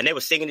 and they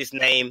were singing his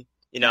name,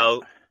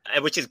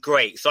 which is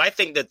great. So I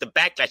think that the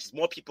backlash is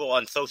more people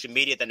on social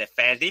media than their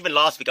fans. Even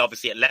last week,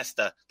 obviously, at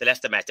Leicester, the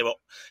Leicester match, they were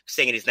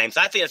singing his name.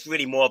 So I think that's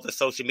really more of the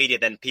social media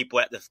than people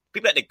at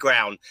the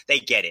ground. They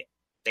get it.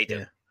 They do.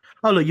 Yeah.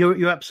 Oh, look,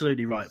 you're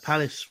absolutely right.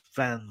 Palace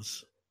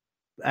fans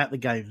at the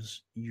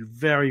games, you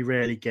very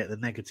rarely get the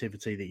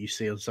negativity that you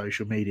see on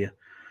social media.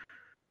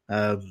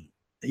 And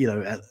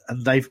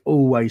they've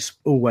always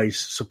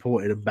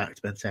supported and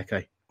backed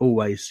Benteke.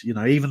 Always,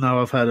 even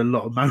though I've heard a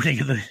lot of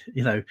moaning,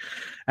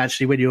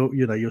 actually when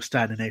you're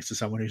standing next to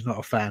someone who's not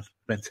a fan of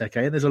Benteke,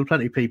 and there's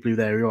plenty of people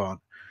who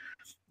aren't,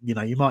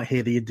 you might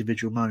hear the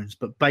individual moans,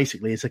 but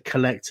basically it's a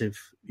collective,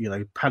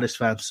 Palace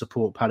fans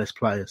support Palace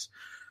players.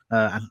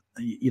 And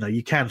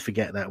you can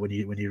forget that when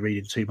you're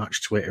reading too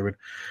much Twitter and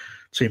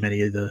too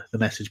many of the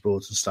message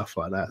boards and stuff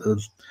like that. And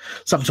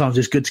sometimes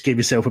it's good to give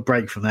yourself a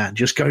break from that and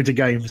just go to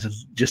games and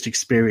just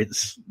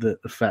experience the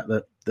fact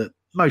that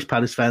most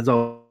Palace fans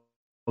are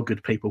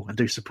good people and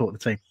do support the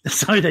team.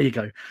 So there you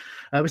go.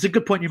 It's a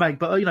good point you make.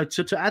 But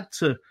to add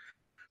to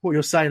what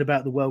you're saying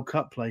about the World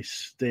Cup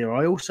place, dear,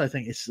 I also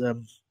think it's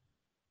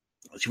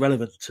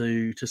relevant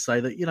to say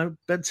that,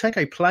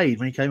 Benteke played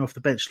when he came off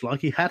the bench like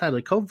he had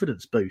a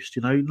confidence boost.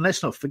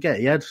 Let's not forget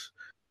he had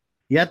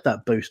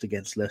that boost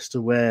against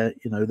Leicester where,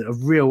 a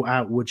real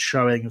outward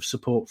showing of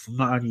support from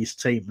not only his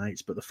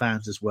teammates but the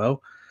fans as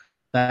well.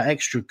 That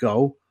extra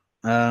goal.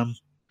 I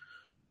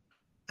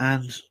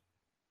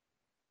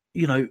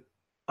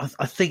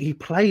think he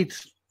played,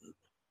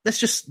 let's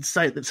just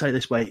say it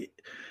this way.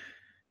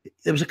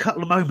 There was a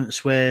couple of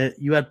moments where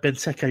you had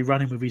Benteke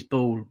running with his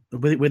ball,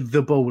 with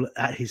the ball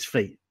at his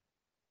feet,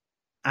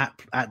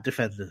 at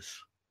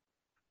defenders.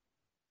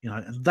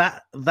 And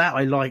that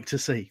I like to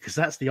see, because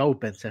that's the old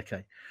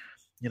Benteke.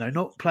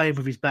 Not playing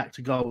with his back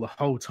to goal the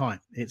whole time.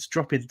 It's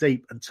dropping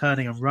deep and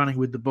turning and running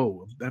with the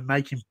ball and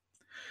making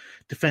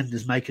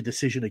defenders make a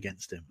decision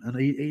against him. And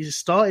he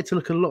started to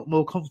look a lot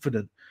more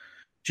confident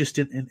just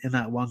in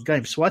that one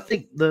game. So I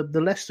think the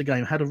Leicester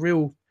game had a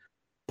real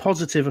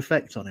positive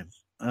effect on him.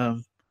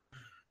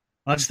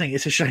 I just think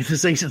it's a shame the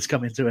season's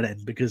coming to an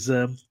end, because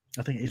I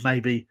think he's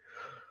maybe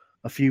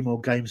a few more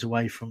games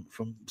away from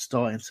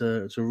starting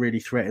to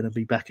really threaten and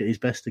be back at his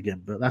best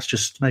again. But that's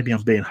just, maybe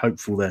I'm being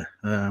hopeful there.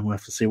 We'll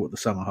have to see what the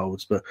summer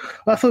holds. But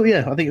I thought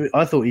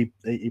he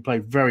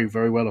played very,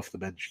 very well off the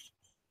bench.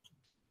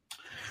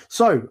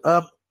 So,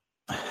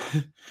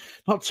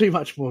 not too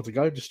much more to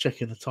go. Just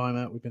checking the time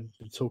out. We've been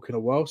talking a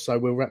while, so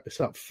we'll wrap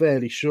this up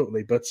fairly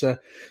shortly. But so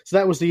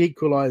that was the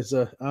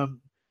equaliser.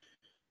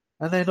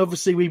 And then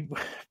obviously we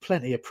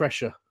plenty of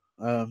pressure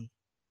on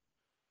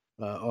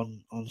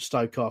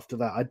Stoke after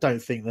that. I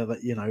don't think that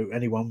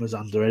anyone was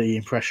under any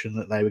impression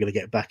that they were going to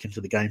get back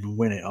into the game and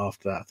win it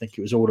after that. I think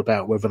it was all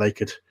about whether they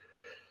could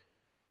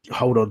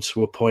hold on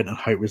to a point and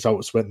hope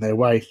results went their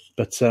way.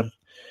 But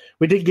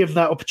we didn't give them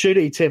that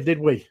opportunity, Tim, did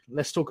we?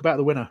 Let's talk about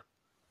the winner.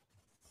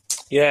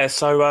 Yeah,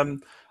 so I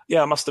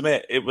must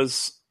admit I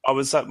was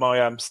at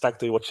my stag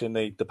do watching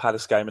the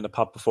Palace game in the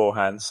pub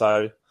beforehand.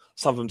 So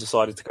some of them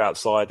decided to go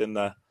outside in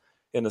the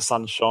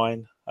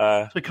sunshine.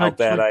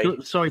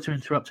 Sorry to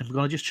interrupt him. Can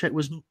I just check?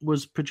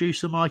 Was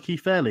producer Mikey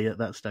Fairley at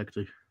that stag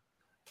do?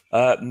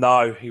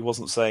 No, he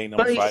wasn't seen. I'm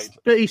afraid.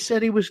 But he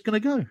said he was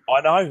going to go.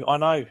 I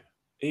know.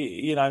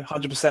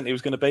 100% he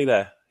was going to be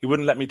there. He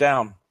wouldn't let me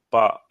down,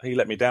 but he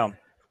let me down.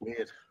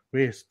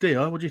 Weird.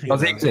 Dio, what do you think?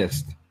 Does he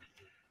exist?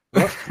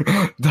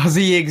 Does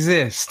he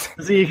exist?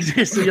 Does he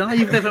exist?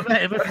 You've never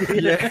met him, have you?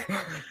 Yeah.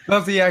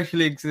 Does he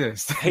actually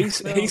exist?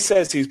 He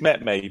says he's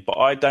met me, but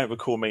I don't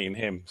recall meeting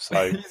him.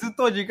 So he's a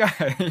dodgy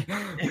guy.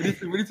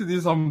 we need to do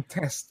some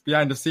tests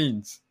behind the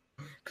scenes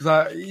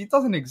because he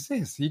doesn't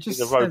exist. He's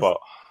a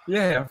robot.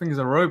 Yeah, I think he's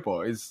a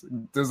robot. It's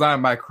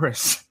designed by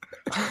Chris.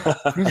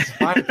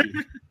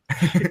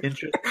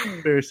 Interesting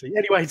conspiracy.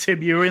 Anyway,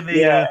 Tim, you were in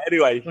the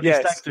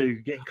stag do,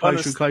 getting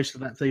closer and closer to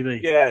that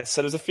TV. Yeah,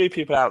 so there's a few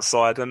people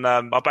outside, and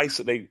I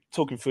basically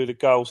talking through the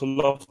goals.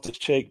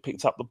 Loftus-Cheek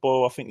picked up the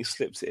ball. I think he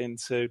slips it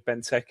into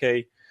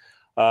Benteke,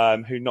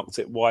 who knocked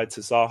it wide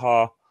to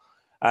Zaha,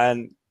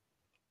 and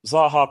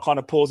Zaha kind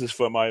of pauses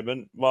for a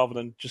moment rather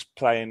than just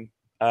playing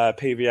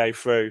PVA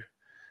through,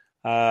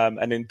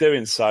 and in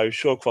doing so,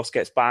 Shawcross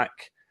gets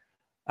back,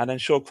 and then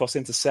Shawcross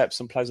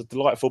intercepts and plays a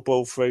delightful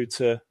ball through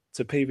to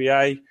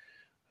PVA.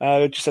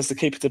 Just has the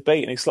keeper to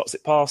beat, and he slots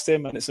it past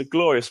him, and it's a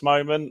glorious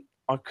moment.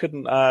 I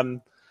couldn't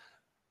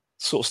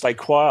sort of stay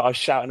quiet. I was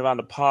shouting around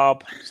the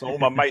pub, so all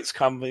my mates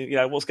come,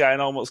 what's going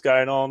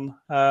on?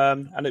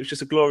 And it was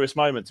just a glorious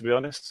moment, to be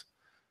honest.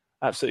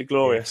 Absolutely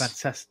glorious.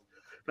 Yeah,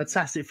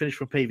 fantastic finish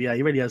from PVA.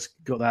 He really has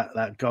got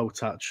that goal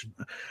touch.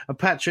 And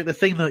Patrick, the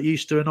thing that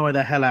used to annoy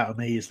the hell out of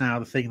me is now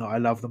the thing that I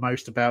love the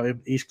most about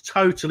him. He's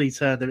totally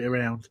turned it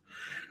around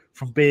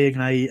from being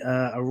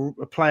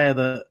a player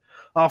that,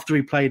 after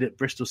he played at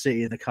Bristol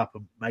City in the Cup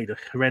and made a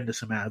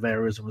horrendous amount of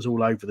errors and was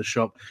all over the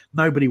shop,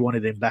 nobody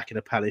wanted him back in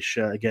a Palace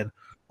shirt again.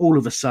 All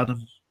of a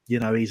sudden,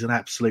 he's an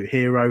absolute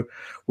hero,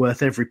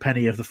 worth every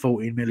penny of the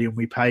 14 million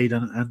we paid,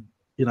 and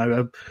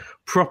a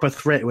proper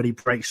threat when he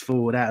breaks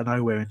forward out of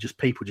nowhere and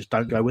people just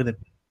don't go with him.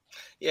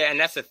 Yeah, and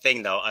that's the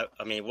thing, though.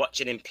 I mean,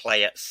 watching him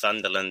play at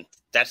Sunderland,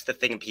 that's the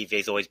thing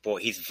PVA's always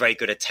brought. He's very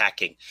good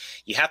attacking.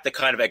 You have to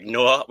kind of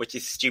ignore, which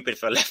is stupid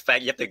for a left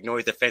back, you have to ignore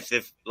his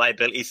defensive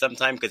liability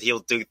sometimes because he'll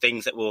do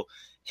things that will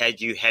head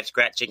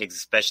scratching,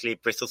 especially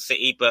at Bristol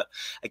City. But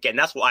again,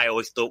 that's what I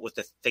always thought was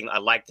the thing that I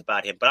liked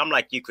about him. But I'm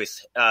like you,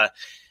 Chris.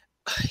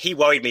 He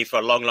worried me for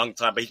a long, long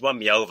time, but he's won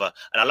me over.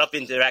 And I love the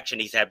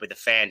interaction he's had with the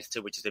fans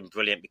too, which has been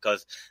brilliant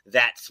because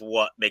that's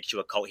what makes you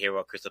a cult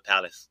hero at Crystal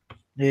Palace.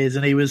 He is,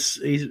 and he was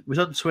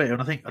on Twitter,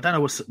 and I don't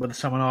know whether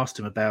someone asked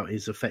him about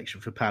his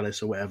affection for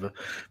Palace or whatever,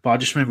 but I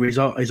just remember his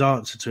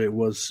answer to it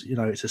was,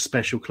 it's a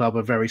special club,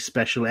 a very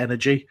special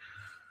energy,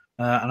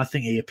 and I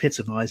think he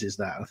epitomises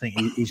that. I think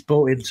he's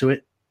bought into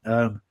it.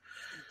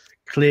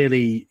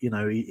 Clearly,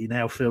 he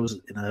now feels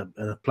in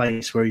a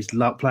place where he's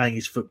playing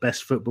his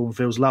best football and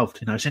feels loved.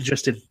 It's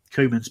interesting.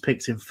 Koeman's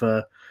picked him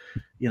for,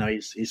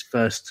 his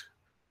first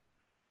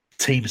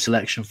team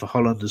selection for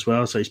Holland as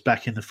well, so he's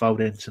back in the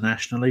fold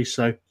internationally.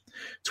 So,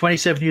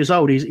 27 years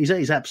old, he's at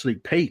his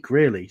absolute peak,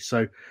 really.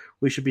 So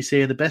we should be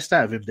seeing the best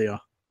out of him,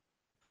 DR.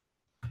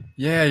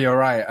 Yeah, you're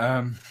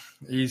right.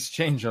 He's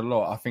changed a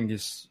lot. I think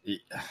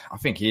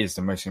he is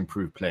the most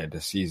improved player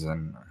this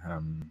season.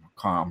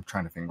 I'm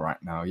trying to think right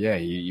now. Yeah,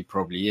 he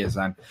probably is.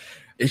 And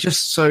it's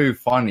just so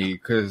funny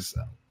because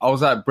I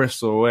was at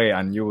Bristol away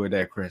and you were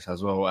there, Chris,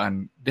 as well.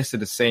 And this is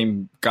the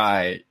same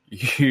guy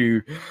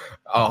who,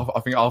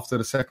 I think after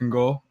the second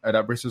goal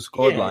that Bristol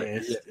scored,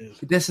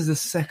 this is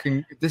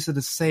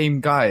the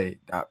same guy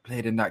that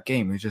played in that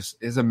game.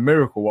 It's a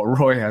miracle what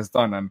Roy has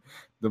done and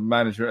the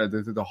manager,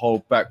 the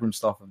whole backroom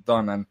staff have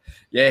done. And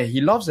yeah, he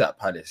loves it at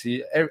Palace.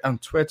 He on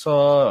Twitter,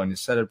 on his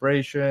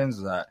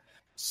celebrations, at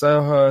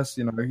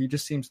Selhurst, he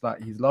just seems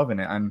like he's loving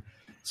it. And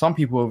some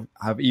people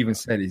have even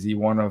said, is he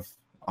one of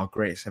our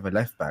greatest ever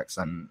left backs?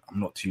 And I'm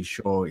not too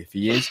sure if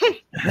he is.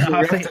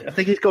 I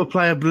think he's got to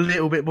play a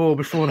little bit more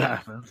before that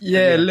happens.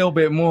 Yeah, a little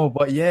bit more,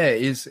 but yeah,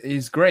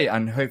 he's great,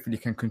 and hopefully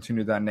can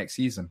continue that next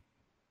season.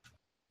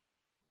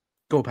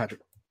 Go,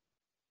 Patrick.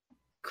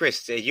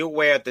 Chris, are you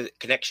aware of the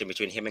connection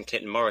between him and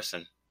Clinton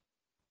Morrison?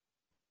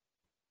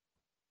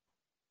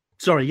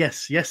 Sorry,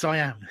 yes, I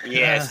am.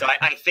 Yeah, so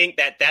I think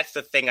that's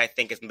the thing I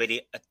think has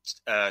really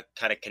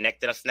kind of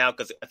connected us now,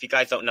 because if you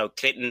guys don't know,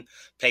 Clinton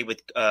played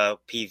with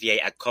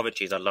PVA at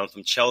Coventry on loan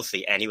from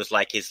Chelsea, and he was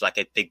like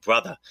a big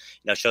brother,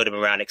 showed him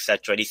around,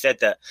 etc. And he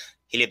said that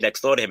he lived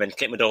next door to him, and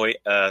Clinton would always,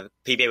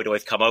 PVA would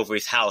always come over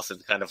his house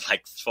and kind of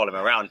like follow him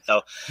around.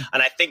 So,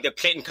 and I think that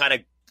Clinton kind of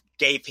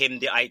gave him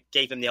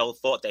the whole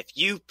thought that if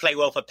you play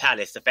well for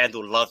Palace, the fans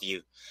will love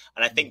you.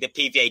 And I think the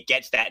PVA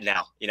gets that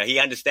now. He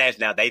understands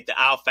now.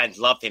 Our fans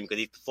love him because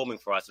he's performing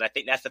for us. And I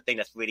think that's the thing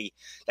that's really,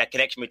 that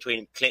connection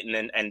between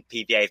Clinton and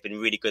PVA has been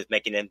really good,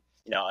 making them,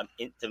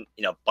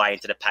 buy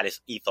into the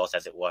Palace ethos,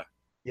 as it were.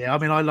 Yeah, I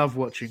mean, I love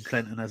watching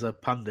Clinton as a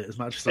pundit as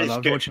much as I He's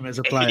love good. watching him as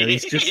a player.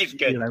 He's just, He's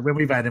good. when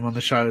we've had him on the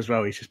show as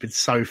well, he's just been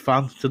so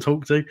fun to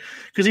talk to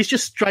because he's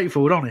just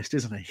straightforward, honest,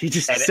 isn't he? He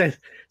just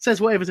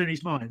says whatever's in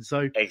his mind.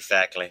 So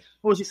Exactly.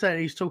 what was he saying?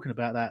 He was talking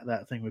about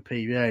that thing with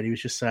PVA, and he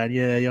was just saying,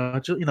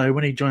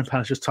 when he joined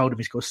Palace, just told him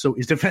he's got to sort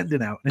his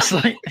defending out. And it's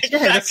like,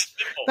 yeah,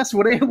 that's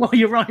what it. Well,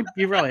 you're right.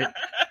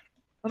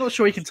 I'm not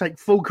sure he can take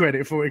full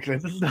credit for it,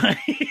 Clinton, but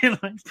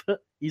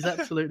he's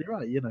absolutely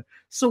right.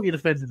 Sort your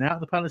defending out,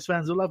 and the Palace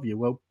fans will love you.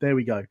 Well, there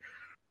we go.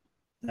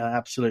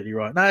 Absolutely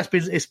right. No,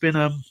 it's been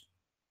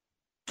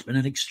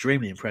an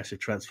extremely impressive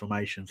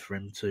transformation for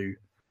him to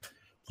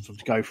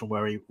go from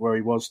where he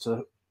was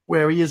to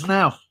where he is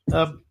now.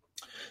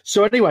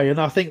 So anyway, and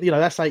I think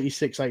that's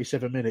 86,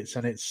 87 minutes,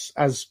 and it's,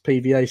 as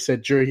PVA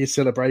said during his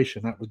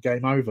celebration, that was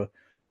game over.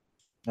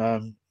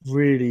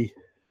 Really,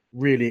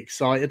 really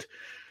excited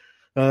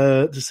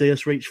to see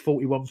us reach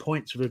 41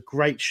 points with a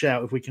great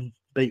shout if we can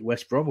beat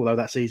West Brom, although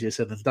that's easier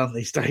said than done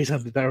these days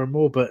under Darren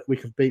Moore, but we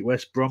can beat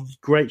West Brom.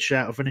 Great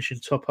shout of finishing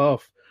top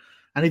half.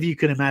 And if you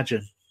can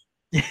imagine,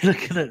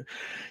 looking at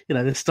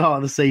the start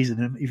of the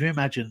season, and if you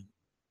imagine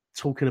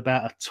talking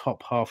about a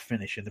top half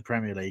finish in the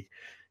Premier League,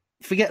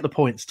 forget the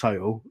points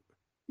total.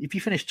 If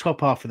you finish top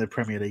half in the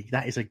Premier League,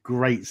 that is a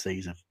great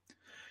season.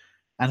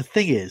 And the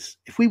thing is,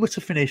 if we were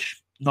to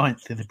finish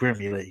 9th in the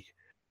Premier League,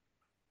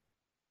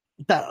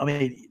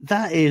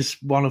 that is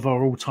one of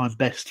our all-time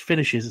best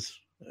finishes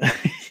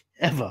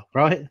ever,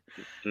 right?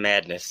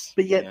 Madness.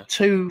 But yet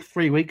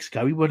 2-3 weeks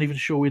ago, we weren't even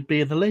sure we'd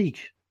be in the league.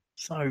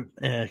 So,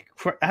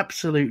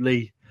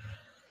 absolutely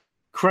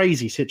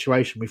crazy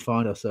situation we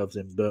find ourselves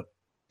in. But,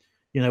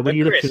 when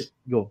you look at...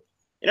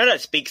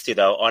 that speaks to,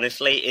 though,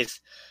 honestly,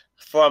 is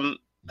from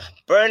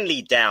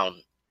Burnley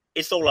down,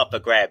 it's all up for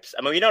grabs.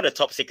 I mean, we know the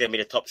top 6 are going to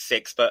be the top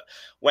 6, but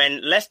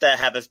when Leicester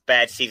have a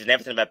bad season,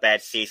 Everton have a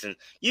bad season,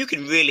 you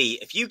can really,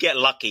 if you get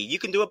lucky, you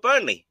can do a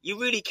Burnley.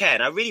 You really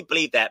can. I really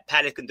believe that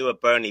Palace can do a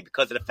Burnley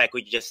because of the fact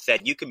what you just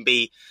said. You can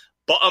be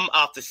bottom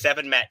after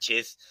 7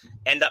 matches,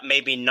 end up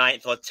maybe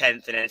 9th or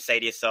 10th, and then say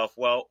to yourself,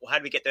 well, how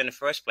did we get there in the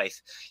first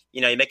place?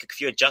 You make a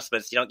few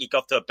adjustments. You go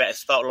off to a better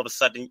start. All of a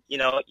sudden,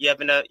 you're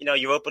having a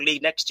Europa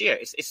League next year.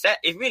 It's that.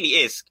 It really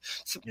is.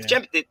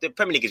 The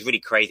Premier League is really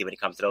crazy when it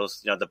comes to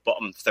those, the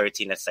bottom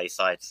 13, let's say,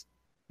 sides.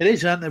 It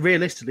is, and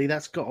realistically,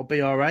 that's got to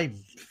be our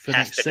aim for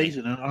next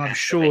season. And I'm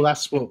sure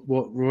that's what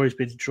Roy's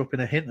been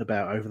dropping a hint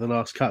about over the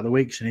last couple of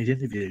weeks in his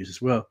interviews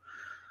as well.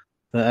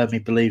 That he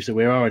believes that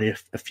we're already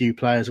a few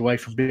players away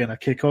from being a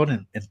kick-on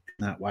in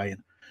that way,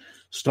 and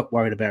stop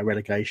worrying about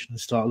relegation and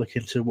start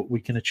looking to what we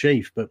can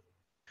achieve. But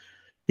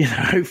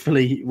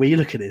hopefully, when you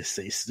look at this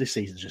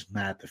season's just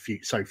mad.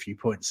 So few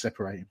points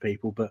separating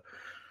people. But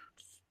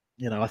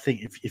I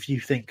think if you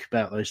think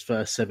about those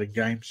first 7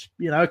 games,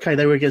 okay,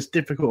 they were against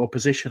difficult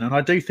opposition, and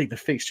I do think the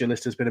fixture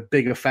list has been a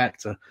bigger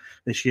factor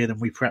this year than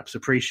we perhaps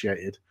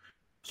appreciated.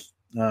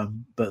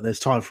 But there's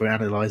time for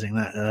analysing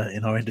that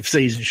in our end of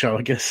season show,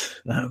 I guess.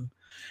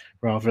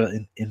 Rather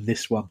in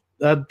this one.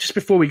 Just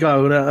before we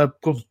go,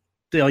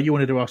 Dale, you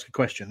wanted to ask a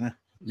question there?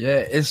 Yeah,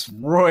 it's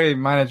Roy,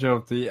 manager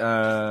of the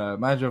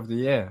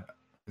year.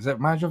 Is it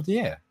manager of the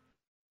year?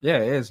 Yeah,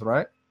 it is,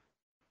 right?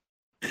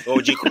 What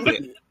would you call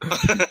it?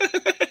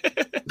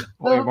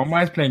 My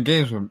mind's playing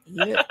games with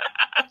him.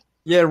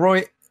 Yeah,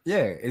 Roy.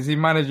 Yeah, is he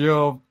manager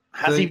of?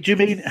 Has he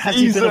been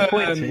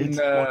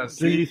appointed?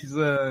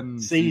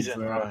 Season.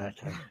 Right,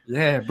 okay.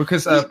 Yeah,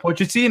 because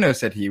Pochettino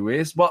said he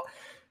was, but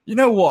you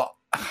know what?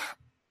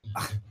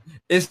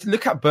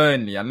 Look at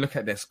Burnley and look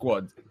at their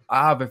squad.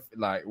 I have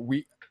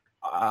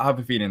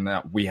a feeling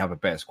that we have a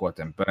better squad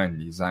than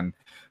Burnley's, and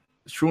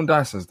Sean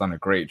Dyche has done a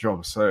great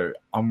job. So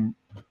I'm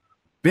a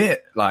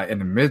bit in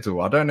the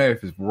middle. I don't know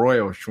if it's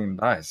Roy or Sean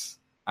Dyche,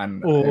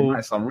 and it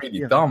might sound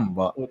really dumb,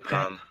 but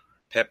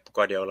Pep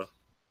Guardiola,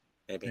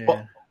 maybe.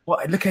 Yeah.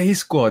 But look at his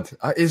squad.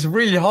 It's a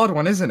really hard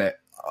one, isn't it?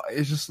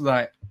 It's just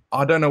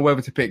I don't know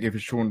whether to pick if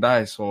it's Sean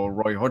Dyche or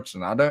Roy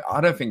Hodgson. I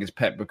don't think it's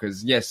Pep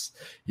because yes,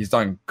 he's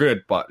done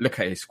good, but look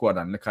at his squad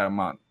and look at the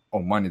amount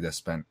of money they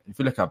spent. If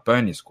you look at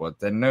Burnley's squad,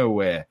 they're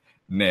nowhere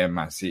near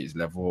Man City's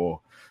level, or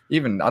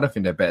even I don't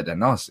think they're better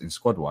than us in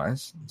squad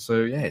wise.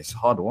 So yeah, it's a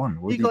hard one.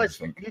 What do you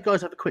think? You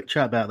guys have a quick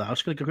chat about that. I'm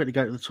just going to quickly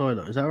go to the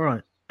toilet. Is that all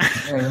right?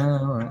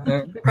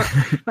 Yeah.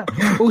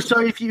 Also,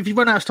 if you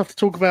run out of stuff to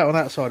talk about on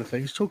that side of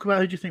things, talk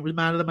about who do you think was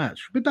man of the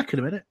match. We'll be back in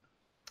a minute.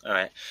 All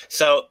right.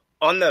 So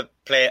on the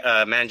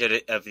manager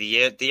of the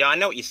year, I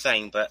know what you're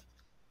saying, but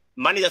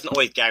money doesn't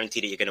always guarantee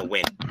that you're going to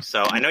win.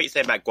 So I know what you're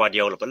saying about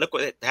Guardiola, but look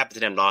what happened to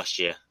them last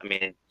year. I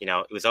mean,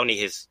 it was only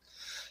his,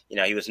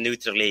 he was new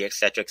to the league,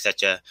 etc.,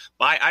 etc.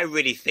 But I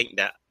really think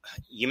that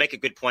you make a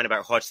good point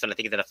about Hodgson. I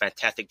think he's done a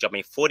fantastic job. I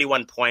mean,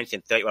 41 points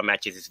in 31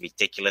 matches is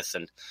ridiculous,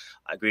 and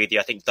I agree with you.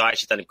 I think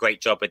Dyche has done a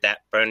great job with that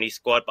Burnley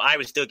squad, but I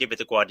would still give it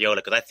to Guardiola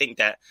because I think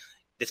that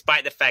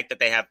despite the fact that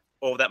they have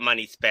all that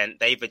money spent,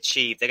 they're going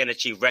to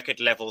achieve record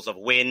levels of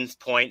wins,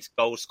 points,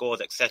 goal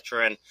scores,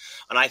 etc. And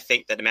I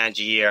think that the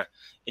manager year,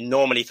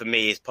 normally for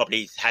me,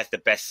 probably has the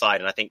best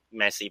side, and I think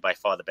Man City by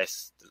far the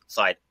best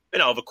side.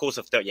 Over the course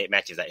of 38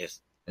 matches, that is.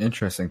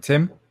 Interesting.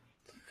 Tim?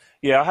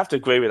 Yeah, I have to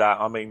agree with that.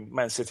 I mean,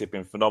 Man City have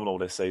been phenomenal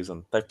this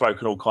season. They've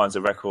broken all kinds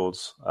of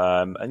records.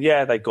 And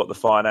yeah, they've got the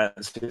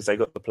finances, they've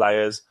got the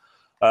players.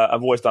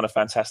 I've always done a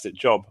fantastic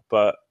job.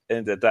 But at the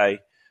end of the day,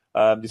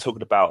 you're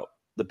talking about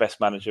the best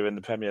manager in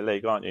the Premier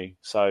League, aren't you?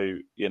 So,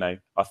 you know,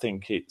 I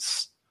think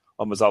it's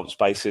on results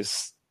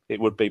basis, it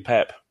would be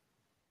Pep.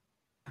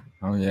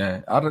 Oh,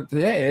 yeah.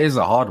 It is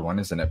a hard one,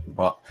 isn't it?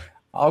 But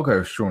I'll go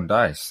with Sean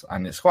Dyche.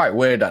 And it's quite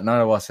weird that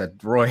none of us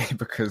said Roy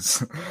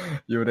because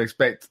you would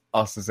expect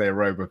us to say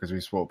Roy because we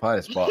support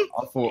Palace. But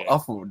I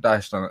thought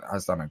Dyche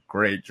has done a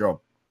great job.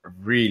 It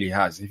really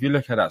has. If you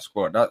look at that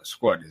squad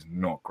is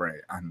not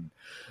great. And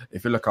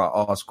if you look at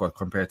our squad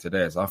compared to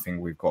theirs, I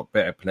think we've got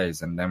better players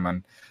than them.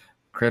 And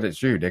credit's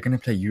due, they're going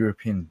to play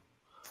European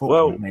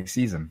football next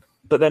season.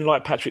 But then,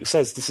 like Patrick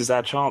says, this is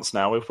our chance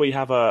now. If we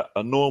have a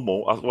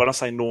normal, when I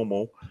say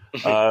normal,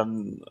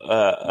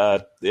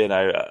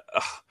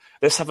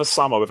 let's have a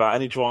summer without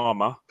any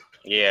drama.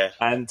 Yeah.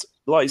 And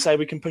like you say,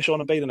 we can push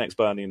on and be the next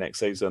Burnley next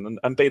season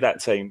and be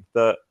that team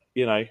that,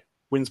 you know,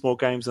 wins more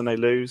games than they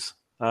lose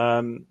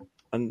and,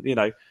 you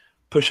know,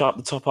 push up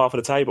the top half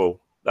of the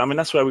table. I mean,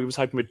 that's where we was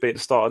hoping we'd be at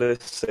the start of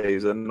this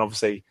season. And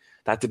obviously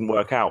that didn't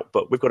work out.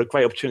 But we've got a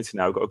great opportunity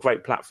now. We've got a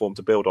great platform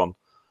to build on,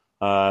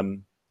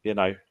 you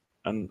know,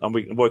 and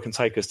we can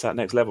take us to that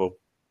next level.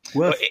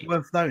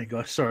 Worth noting,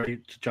 guys,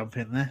 sorry to jump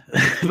in there,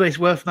 but it's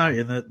worth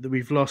noting that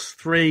we've lost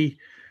 3,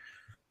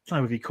 I don't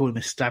know if you call them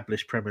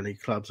established Premier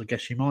League clubs, I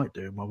guess you might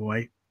do in one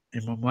way,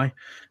 and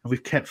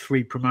we've kept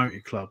 3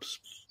 promoted clubs.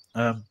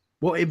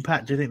 What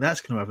impact do you think that's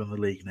going to have on the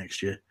league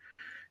next year?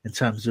 In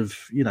terms of,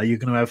 you know, you're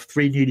going to have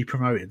 3 newly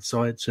promoted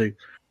sides who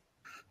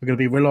are going to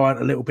be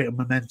reliant a little bit on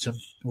momentum,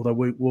 although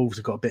Wolves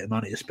have got a bit of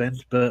money to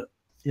spend, but,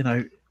 you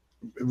know,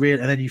 and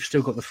then you've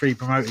still got the 3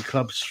 promoted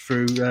clubs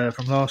through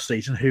from last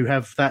season who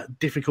have that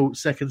difficult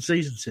second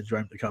season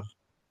syndrome to come.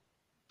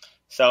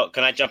 So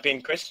can I jump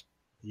in, Chris?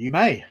 You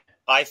may.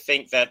 I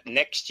think that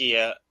next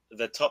year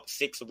the top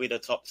 6 will be the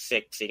top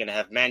 6. You're going to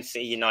have Man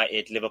City,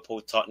 United,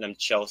 Liverpool, Tottenham,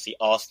 Chelsea,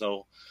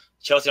 Arsenal.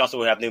 Chelsea also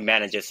will have new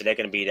managers, so they're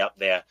going to be up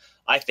there.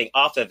 I think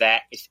after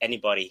that, it's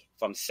anybody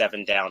from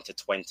 7 down to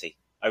 20.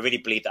 I really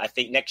believe that. I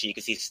think next year you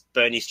can see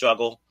Burnley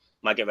struggle,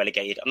 might get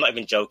relegated. I'm not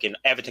even joking.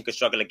 Everton could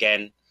struggle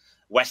again.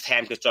 West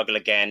Ham could struggle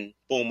again,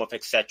 Bournemouth,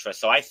 etc.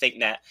 So I think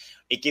that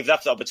it gives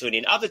us the opportunity,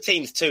 and other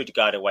teams too, to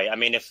go away. I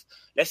mean, if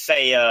let's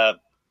say,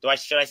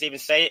 should I even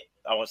say it?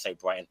 I won't say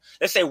Brighton.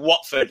 Let's say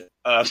Watford,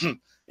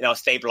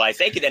 stabilize.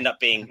 They could end up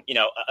being, you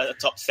know, a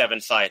top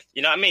 7 side.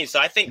 You know what I mean? So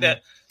I think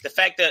that the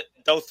fact that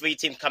those 3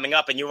 teams coming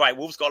up, and you're right,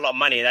 Wolves got a lot of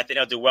money, and I think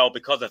they'll do well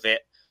because of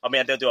it. I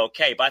mean, they'll do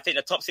okay, but I think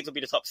the top 6 will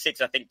be the top 6.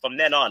 I think from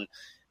then on,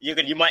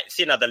 you might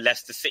see another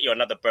Leicester City or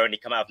another Burnley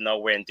come out of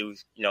nowhere and do,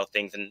 you know,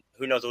 things, and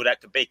who knows who that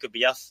could be? Could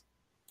be us.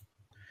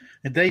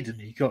 Indeed, and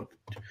you got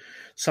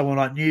someone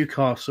like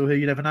Newcastle who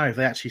you never know if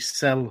they actually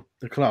sell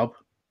the club,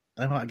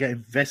 they might get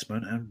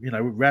investment. And you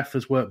know,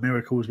 Rafa's worked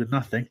miracles with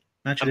nothing.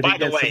 And by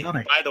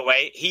the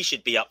way, he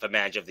should be up for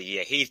Manager of the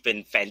Year. He's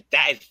been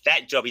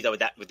that job he's done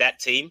with that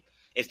team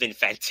has been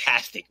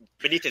fantastic.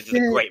 Benitez is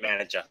a great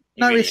manager.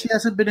 He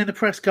hasn't been in the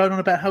press going on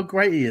about how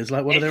great he is,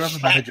 like one of their other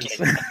managers.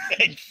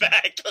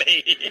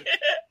 Exactly.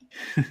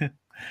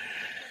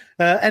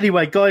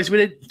 Anyway, guys, we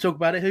didn't talk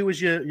about it. Who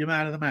was your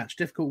man of the match?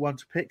 Difficult one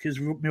to pick because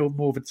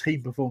more of a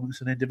team performance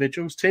than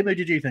individuals. Tim, who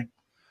did you think?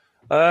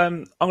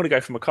 I'm going to go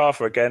for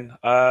MacArthur again.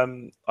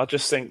 I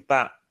just think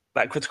that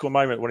critical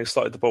moment when he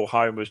started the ball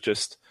home was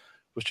just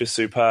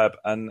superb,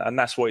 and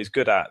that's what he's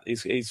good at.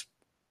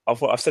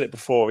 I've said it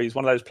before. He's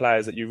one of those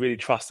players that you really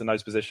trust in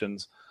those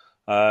positions,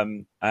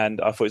 and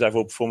I thought his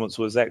overall performance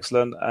was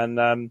excellent,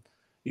 and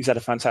he's had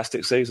a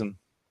fantastic season.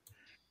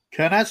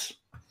 Kernaz?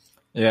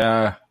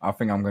 Yeah, I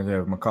think I'm going to go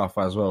with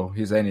MacArthur as well.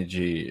 His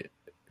energy,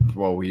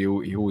 well, he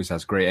always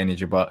has great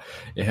energy, but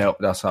it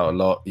helped us out a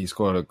lot. He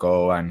scored a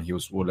goal and he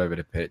was all over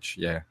the pitch.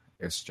 Yeah,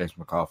 it's James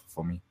MacArthur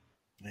for me.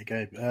 There you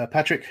go.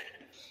 Patrick?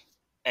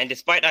 And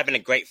despite having a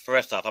great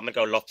first half, I'm going to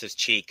go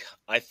Loftus-Cheek.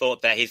 I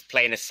thought that his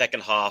play in the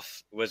second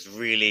half was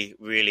really,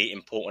 really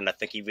important. I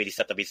think he really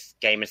stepped up his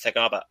game in the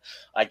second half, but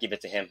I'd give it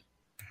to him.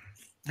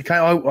 Okay,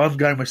 I'm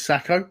going with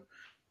Sakho.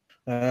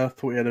 I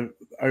thought he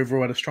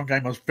overall had a strong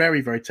game. I was very,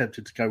 very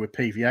tempted to go with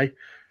PVA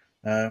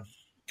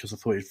because I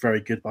thought he was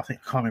very good, but I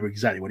can't remember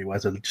exactly what he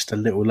was. Just a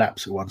little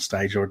lapse at one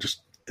stage, or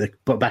just the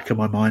back of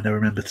my mind I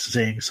remember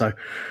seeing. So,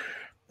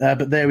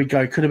 but there we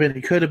go. It could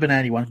have been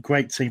anyone.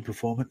 Great team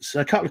performance.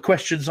 A couple of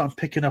questions I'm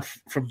picking up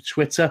from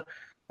Twitter.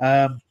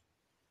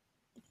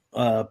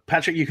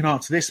 Patrick, you can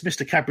answer this.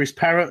 Mr. Cadbury's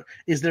Parrot,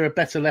 is there a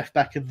better left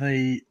back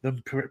than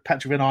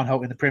Patrick Van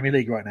Aanholt in the Premier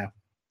League right now?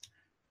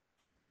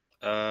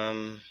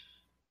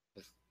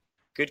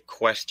 Good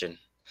question.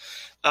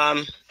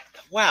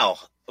 Wow.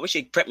 I wish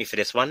you'd prep me for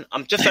this one.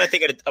 I'm just trying to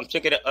think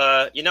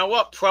you know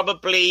what?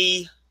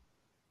 Probably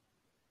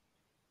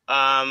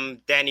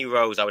Danny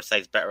Rose, I would say,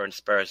 is better in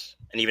Spurs,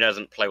 and even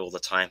doesn't play all the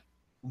time.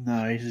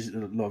 No, he's a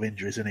lot of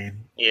injuries,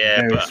 isn't he?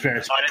 Yeah,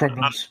 various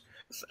problems.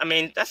 I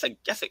mean,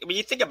 when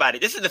you think about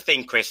it, this is the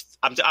thing, Chris.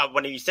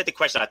 When you said the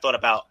question, I thought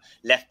about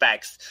left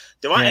backs.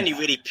 There aren't any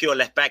really pure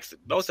left backs.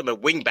 Most of them are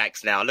wing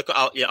backs now. Look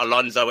at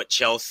Alonso at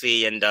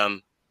Chelsea and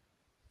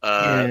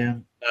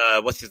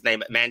what's his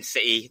name at Man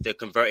City, the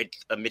converted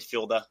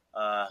midfielder.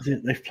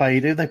 They've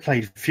played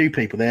a few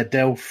people there.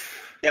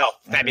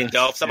 Fabian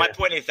Delph. So my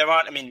point is, there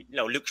aren't. I mean,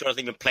 Luke Shaw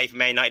doesn't even play for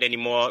Man United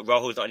anymore.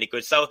 Rojo's not any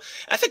good. So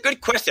that's a good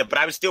question, but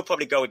I would still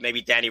probably go with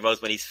maybe Danny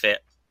Rose when he's fit.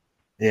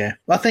 Yeah,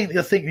 I think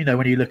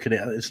when you look at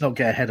it, it's not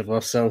get ahead of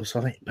ourselves.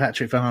 I think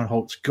Patrick Van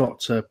Aanholt's got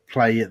to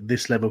play at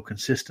this level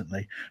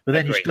consistently. But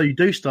then you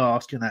do start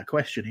asking that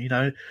question.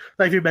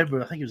 If you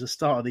remember, I think it was the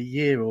start of the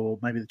year or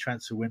maybe the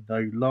transfer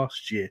window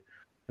last year,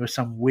 there was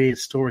some weird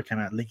story came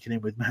out linking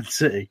him with Man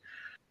City.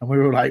 And we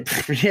were all like,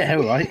 yeah,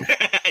 all right.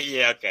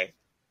 Yeah, okay.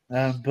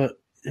 But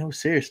in all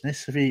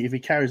seriousness, if he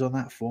carries on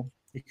that form,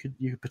 you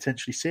could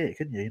potentially see it,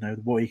 couldn't you?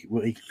 What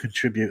he can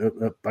contribute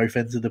at both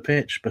ends of the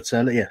pitch. But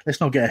let's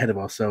not get ahead of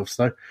ourselves,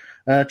 though.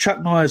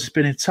 Chuck Myers has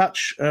been in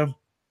touch.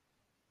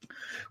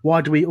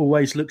 Why do we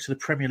always look to the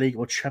Premier League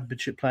or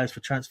Championship players for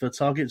transfer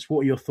targets?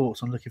 What are your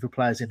thoughts on looking for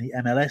players in the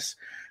MLS?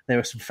 There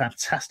are some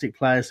fantastic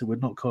players that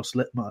would not cost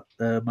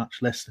much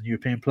less than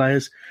European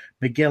players.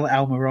 Miguel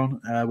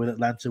Almiron with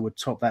Atlanta would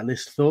top that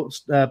list.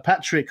 Thoughts?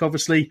 Patrick,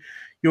 obviously,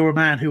 you're a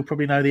man who'll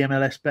probably know the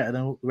MLS better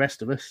than all the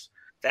rest of us.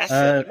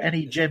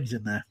 Any gems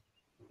in there?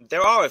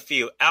 There are a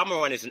few.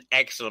 Almiron is an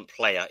excellent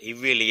player. He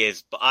really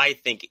is. But I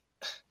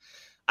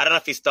don't know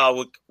if his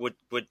style would.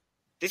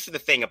 This is the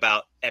thing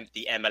about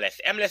the MLS.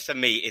 MLS for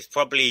me is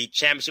probably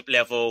Championship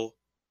level,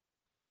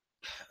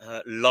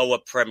 lower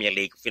Premier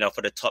League,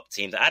 for the top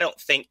teams. I don't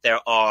think there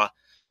are.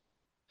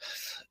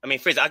 I mean,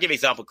 for instance, I'll give you an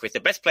example, Chris. The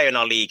best player in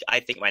our league, I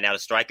think right now, the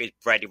striker is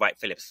Bradley Wright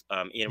Phillips,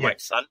 Ian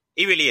Wright's son.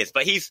 He really is.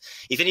 But he's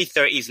in his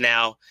 30s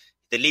now.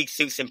 The league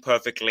suits him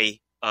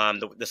perfectly.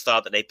 The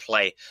style that they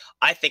play.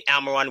 I think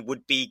Almiron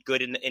would be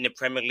good in the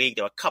Premier League.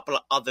 There are a couple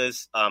of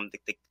others.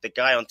 The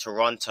guy on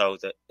Toronto,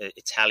 the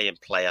Italian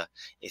player,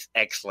 is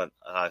excellent.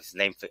 His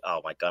name,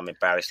 oh my God, I'm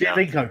embarrassed now.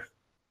 Giovinco.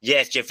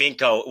 Yes,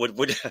 Giovinco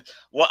would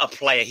what a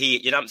player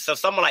so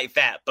someone like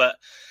that. But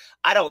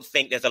I don't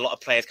think there's a lot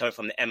of players coming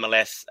from the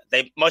MLS.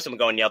 Most of them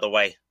are going the other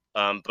way.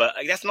 But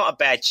that's not a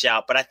bad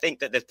shout. But I think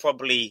that there's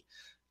probably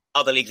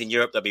other leagues in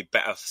Europe that'll be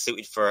better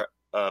suited for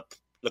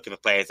looking for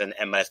players in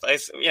MLS. But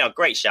it's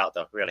great shout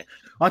though, really.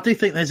 I do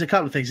think there's a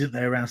couple of things, isn't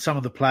there, around some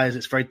of the players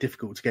it's very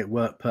difficult to get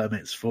work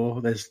permits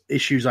for. There's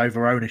issues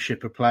over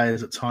ownership of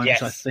players at times,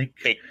 yes, I think.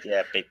 Big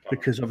problem.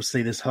 Because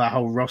obviously there's that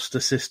whole roster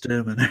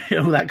system and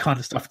all that kind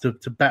of stuff to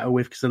battle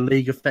with because the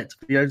league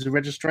effectively owns the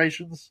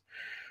registrations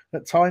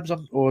at times.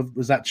 Or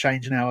was that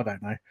changed now? I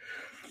don't know.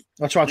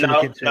 I tried to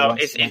look into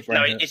it.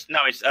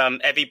 It's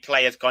every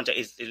player's contract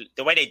is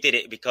the way they did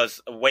it because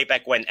way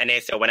back when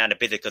NASL went out of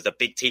business because the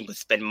big team would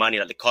spend money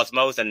like the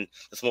Cosmos and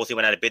the small team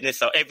went out of business.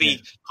 So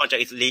every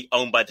contract is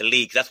owned by the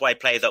leagues. That's why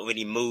players don't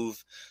really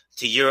move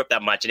to Europe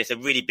that much, and it's a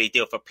really big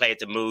deal for a player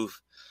to move.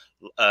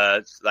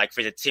 Like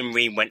for instance, Tim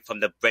Ream went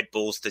from the Red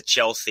Bulls to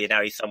Chelsea, and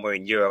now he's somewhere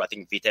in Europe. I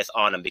think Vitesse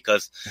Arnhem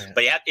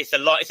but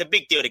it's a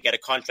big deal to get a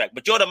contract.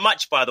 But Jordan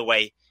Much, by the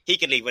way, he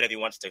can leave whenever he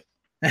wants to.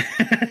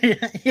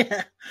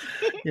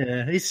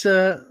 yeah. He's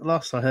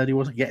last I heard he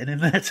wasn't getting in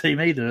their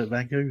team either at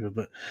Vancouver,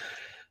 but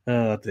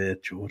oh dear,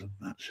 Jordan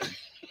Much.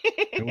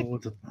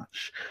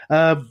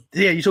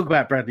 You talk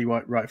about Bradley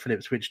Wright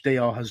Phillips, which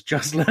DR has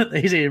just learnt.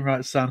 He's Ian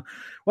Wright's son.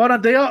 Well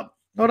done, DR.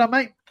 Well done,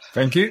 mate.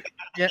 Thank you.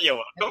 Yeah, you're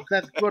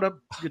welcome. Well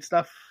done. Good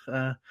stuff.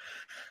 But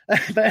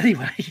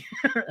anyway,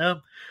 I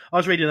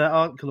was reading that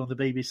article on the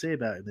BBC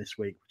about him this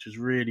week, which was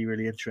really,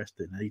 really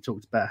interesting. And he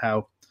talked about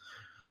how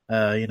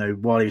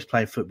while he was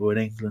playing football in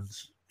England,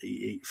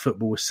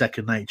 football was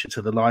second nature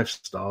to the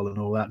lifestyle and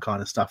all that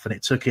kind of stuff. And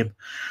it took him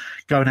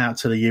going out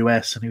to the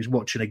US and he was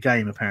watching a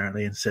game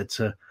apparently and said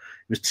it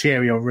was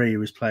Thierry Henry who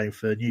was playing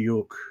for New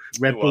York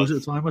Red Bulls at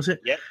the time, was it?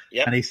 Yeah.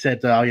 And he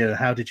said,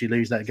 how did you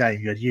lose that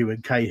game? You had you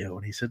and Cahill.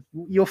 And he said,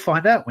 you'll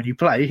find out when you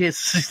play.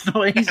 It's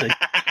not easy.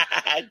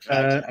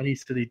 And he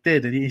said he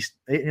did. And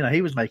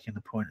he was making the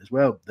point as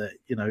well that,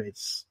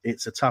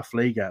 it's a tough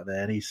league out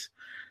there and he's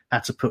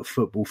had to put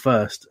football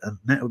first, and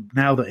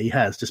now that he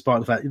has,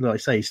 despite the fact, like I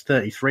say, he's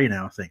 33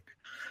 now, I think,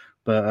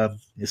 but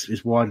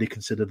is widely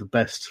considered the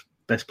best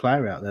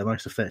player out there,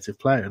 most effective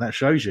player, and that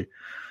shows you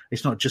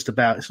it's not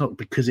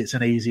because it's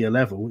an easier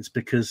level, it's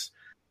because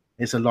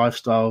it's a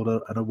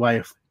lifestyle and a way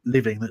of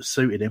living that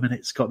suited him, and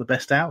it's got the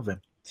best out of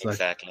him. So,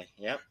 exactly,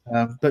 yeah.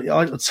 But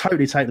I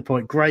totally take the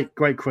point. Great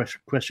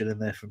question in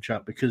there from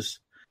Chuck because.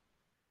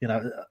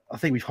 I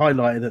think we've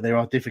highlighted that there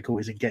are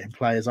difficulties in getting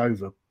players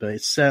over, but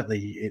it's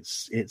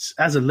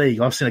as a league.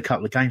 I've seen a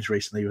couple of games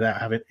recently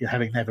without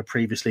having never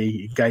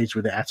previously engaged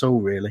with it at all,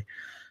 really,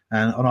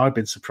 and I've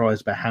been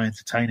surprised about how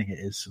entertaining it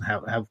is and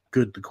how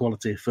good the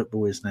quality of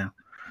football is now.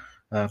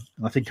 I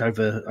think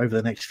over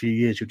the next few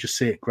years, you'll just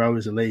see it grow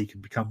as a league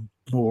and become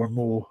more and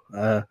more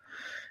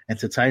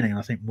entertaining. And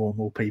I think more and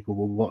more people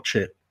will watch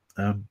it.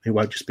 It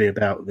won't just be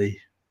about the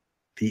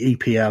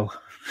EPL.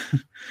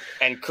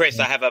 And Chris,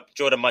 I have a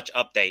Jordan Much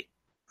update.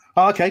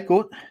 Oh, okay,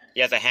 cool.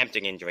 He has a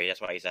hamstring injury.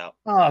 That's why he's out.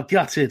 Oh,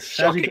 gutted.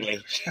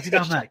 Shockingly. Has he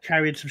done that?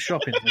 Carried some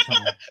shopping or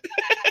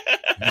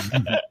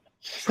something?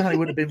 Certainly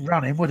wouldn't have been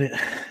running, would it?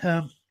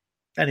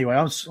 Anyway,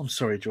 I'm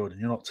sorry, Jordan.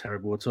 You're not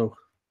terrible at all.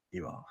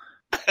 You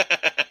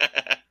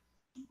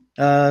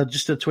are.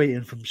 Just a tweet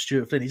in from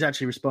Stuart Flynn. He's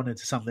actually responded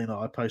to something that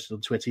I posted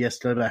on Twitter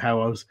yesterday about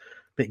how I was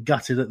a bit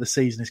gutted that the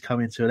season is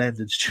coming to an end.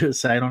 And Stuart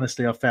saying,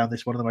 honestly, I found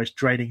this one of the most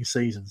draining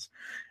seasons,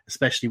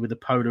 especially with the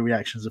polar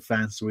reactions of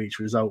fans to each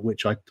result,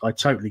 which I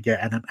totally get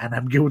and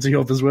am guilty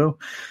of as well.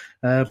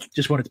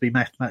 Just wanted to be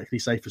mathematically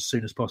safe as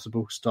soon as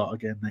possible, start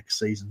again next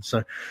season.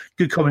 So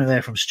good comment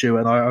there from Stuart.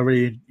 And I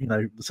really,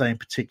 say in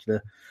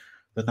particular,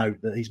 the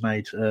note that he's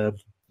made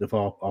of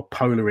our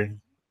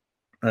polaring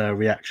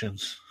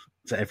reactions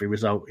to every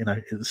result.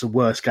 It's the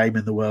worst game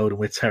in the world and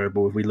we're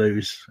terrible if we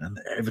lose and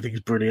everything's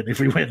brilliant if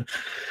we win.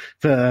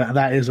 And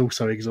that is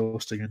also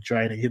exhausting and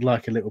draining. You'd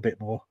like a little bit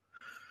more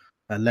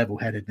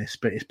level-headedness,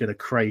 but it's been a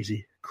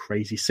crazy,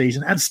 crazy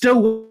season. And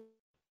still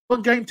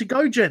one game to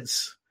go,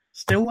 gents.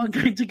 Still one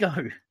game to go.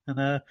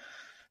 And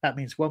that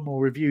means one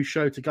more review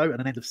show to go and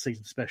an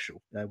end-of-season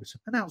special with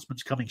some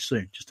announcements coming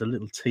soon. Just a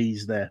little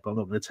tease there, but I'm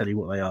not going to tell you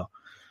what they are.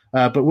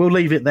 But we'll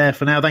leave it there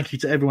for now. Thank you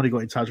to everyone who got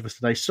in touch with us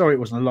today. Sorry it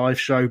wasn't a live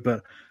show,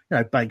 but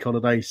bank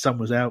holiday, sun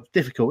was out.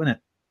 Difficult, isn't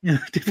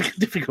it?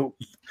 Difficult.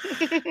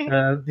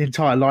 The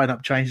entire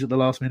lineup changed at the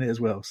last minute as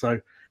well.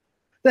 So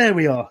there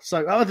we are.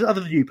 So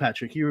other than you,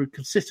 Patrick, you were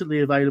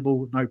consistently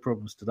available, no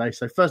problems today.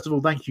 So first of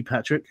all, thank you,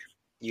 Patrick.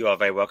 You are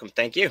very welcome.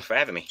 Thank you for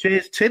having me.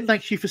 Cheers, Tim.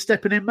 Thank you for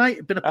stepping in, mate.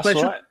 It's been a pleasure.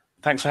 All right.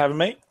 Thanks for having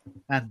me.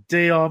 And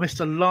DR,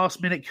 Mr.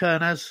 Last Minute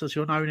Kernaz, as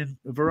you're known in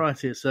a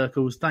variety of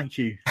circles, thank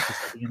you for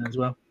stepping in as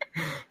well.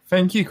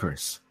 Thank you,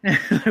 Chris.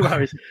 No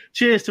worries.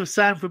 Cheers to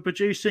Sam for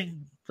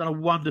producing. Done a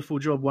wonderful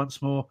job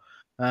once more.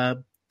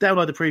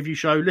 Download the preview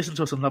show. Listen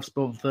to us on Love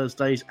Sport on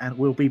Thursdays. And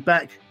we'll be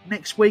back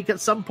next week at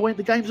some point.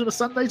 The game's on a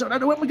Sundays. I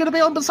don't know when we're going to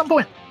be on, but at some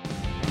point.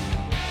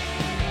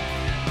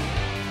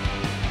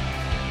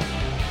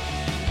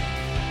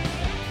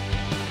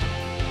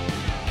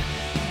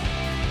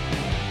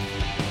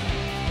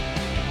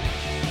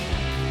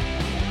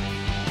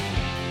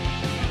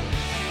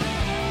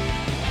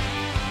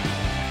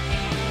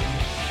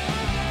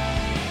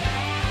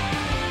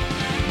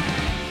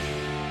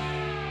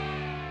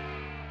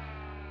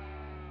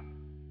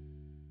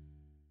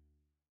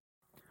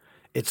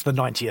 It's the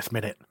 90th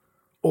minute.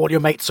 All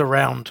your mates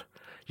around.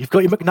 You've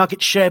got your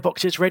McNugget share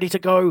boxes ready to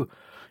go.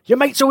 Your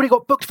mate's already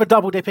got booked for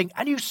double dipping,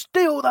 and you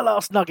steal the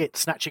last nugget,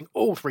 snatching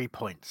all 3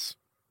 points.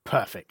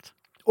 Perfect.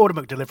 Order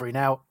McDelivery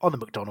now on the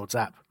McDonald's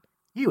app.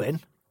 You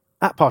in?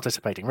 At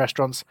participating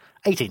restaurants,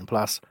 18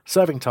 plus,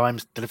 serving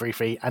times, delivery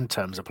fee, and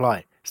terms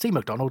apply. See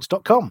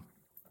mcdonalds.com.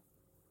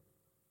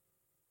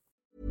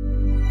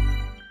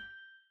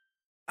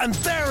 And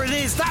there it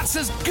is, that's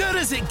as good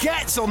as it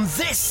gets on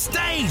this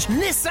stage.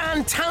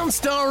 Nissan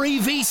Townstar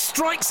EV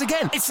strikes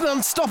again. It's an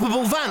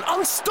unstoppable van,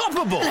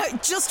 unstoppable.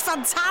 Just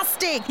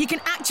fantastic. You can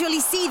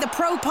actually see the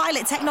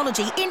ProPilot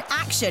technology in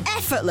action.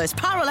 Effortless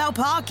parallel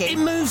parking.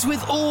 It moves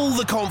with all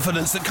the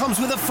confidence that comes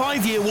with a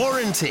 5-year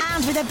warranty.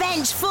 And with a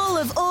bench full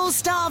of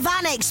all-star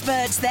van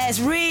experts,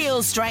 there's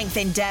real strength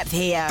in depth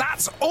here.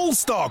 That's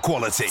all-star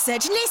quality.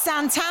 Search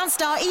Nissan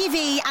Townstar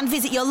EV and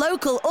visit your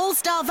local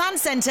all-star van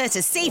centre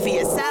to see for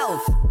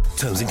yourself.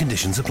 Terms and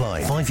conditions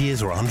apply. 5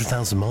 years or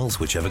 100,000 miles,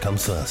 whichever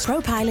comes first.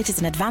 ProPilot is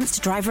an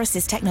advanced driver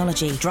assist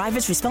technology.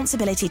 Driver's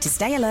responsibility to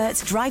stay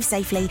alert, drive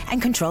safely,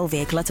 and control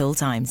vehicle at all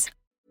times.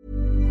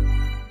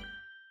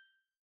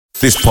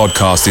 This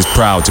podcast is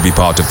proud to be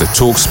part of the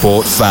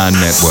TalkSport Fan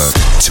Network.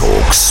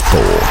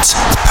 TalkSport.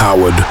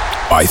 Powered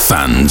by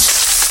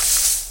fans.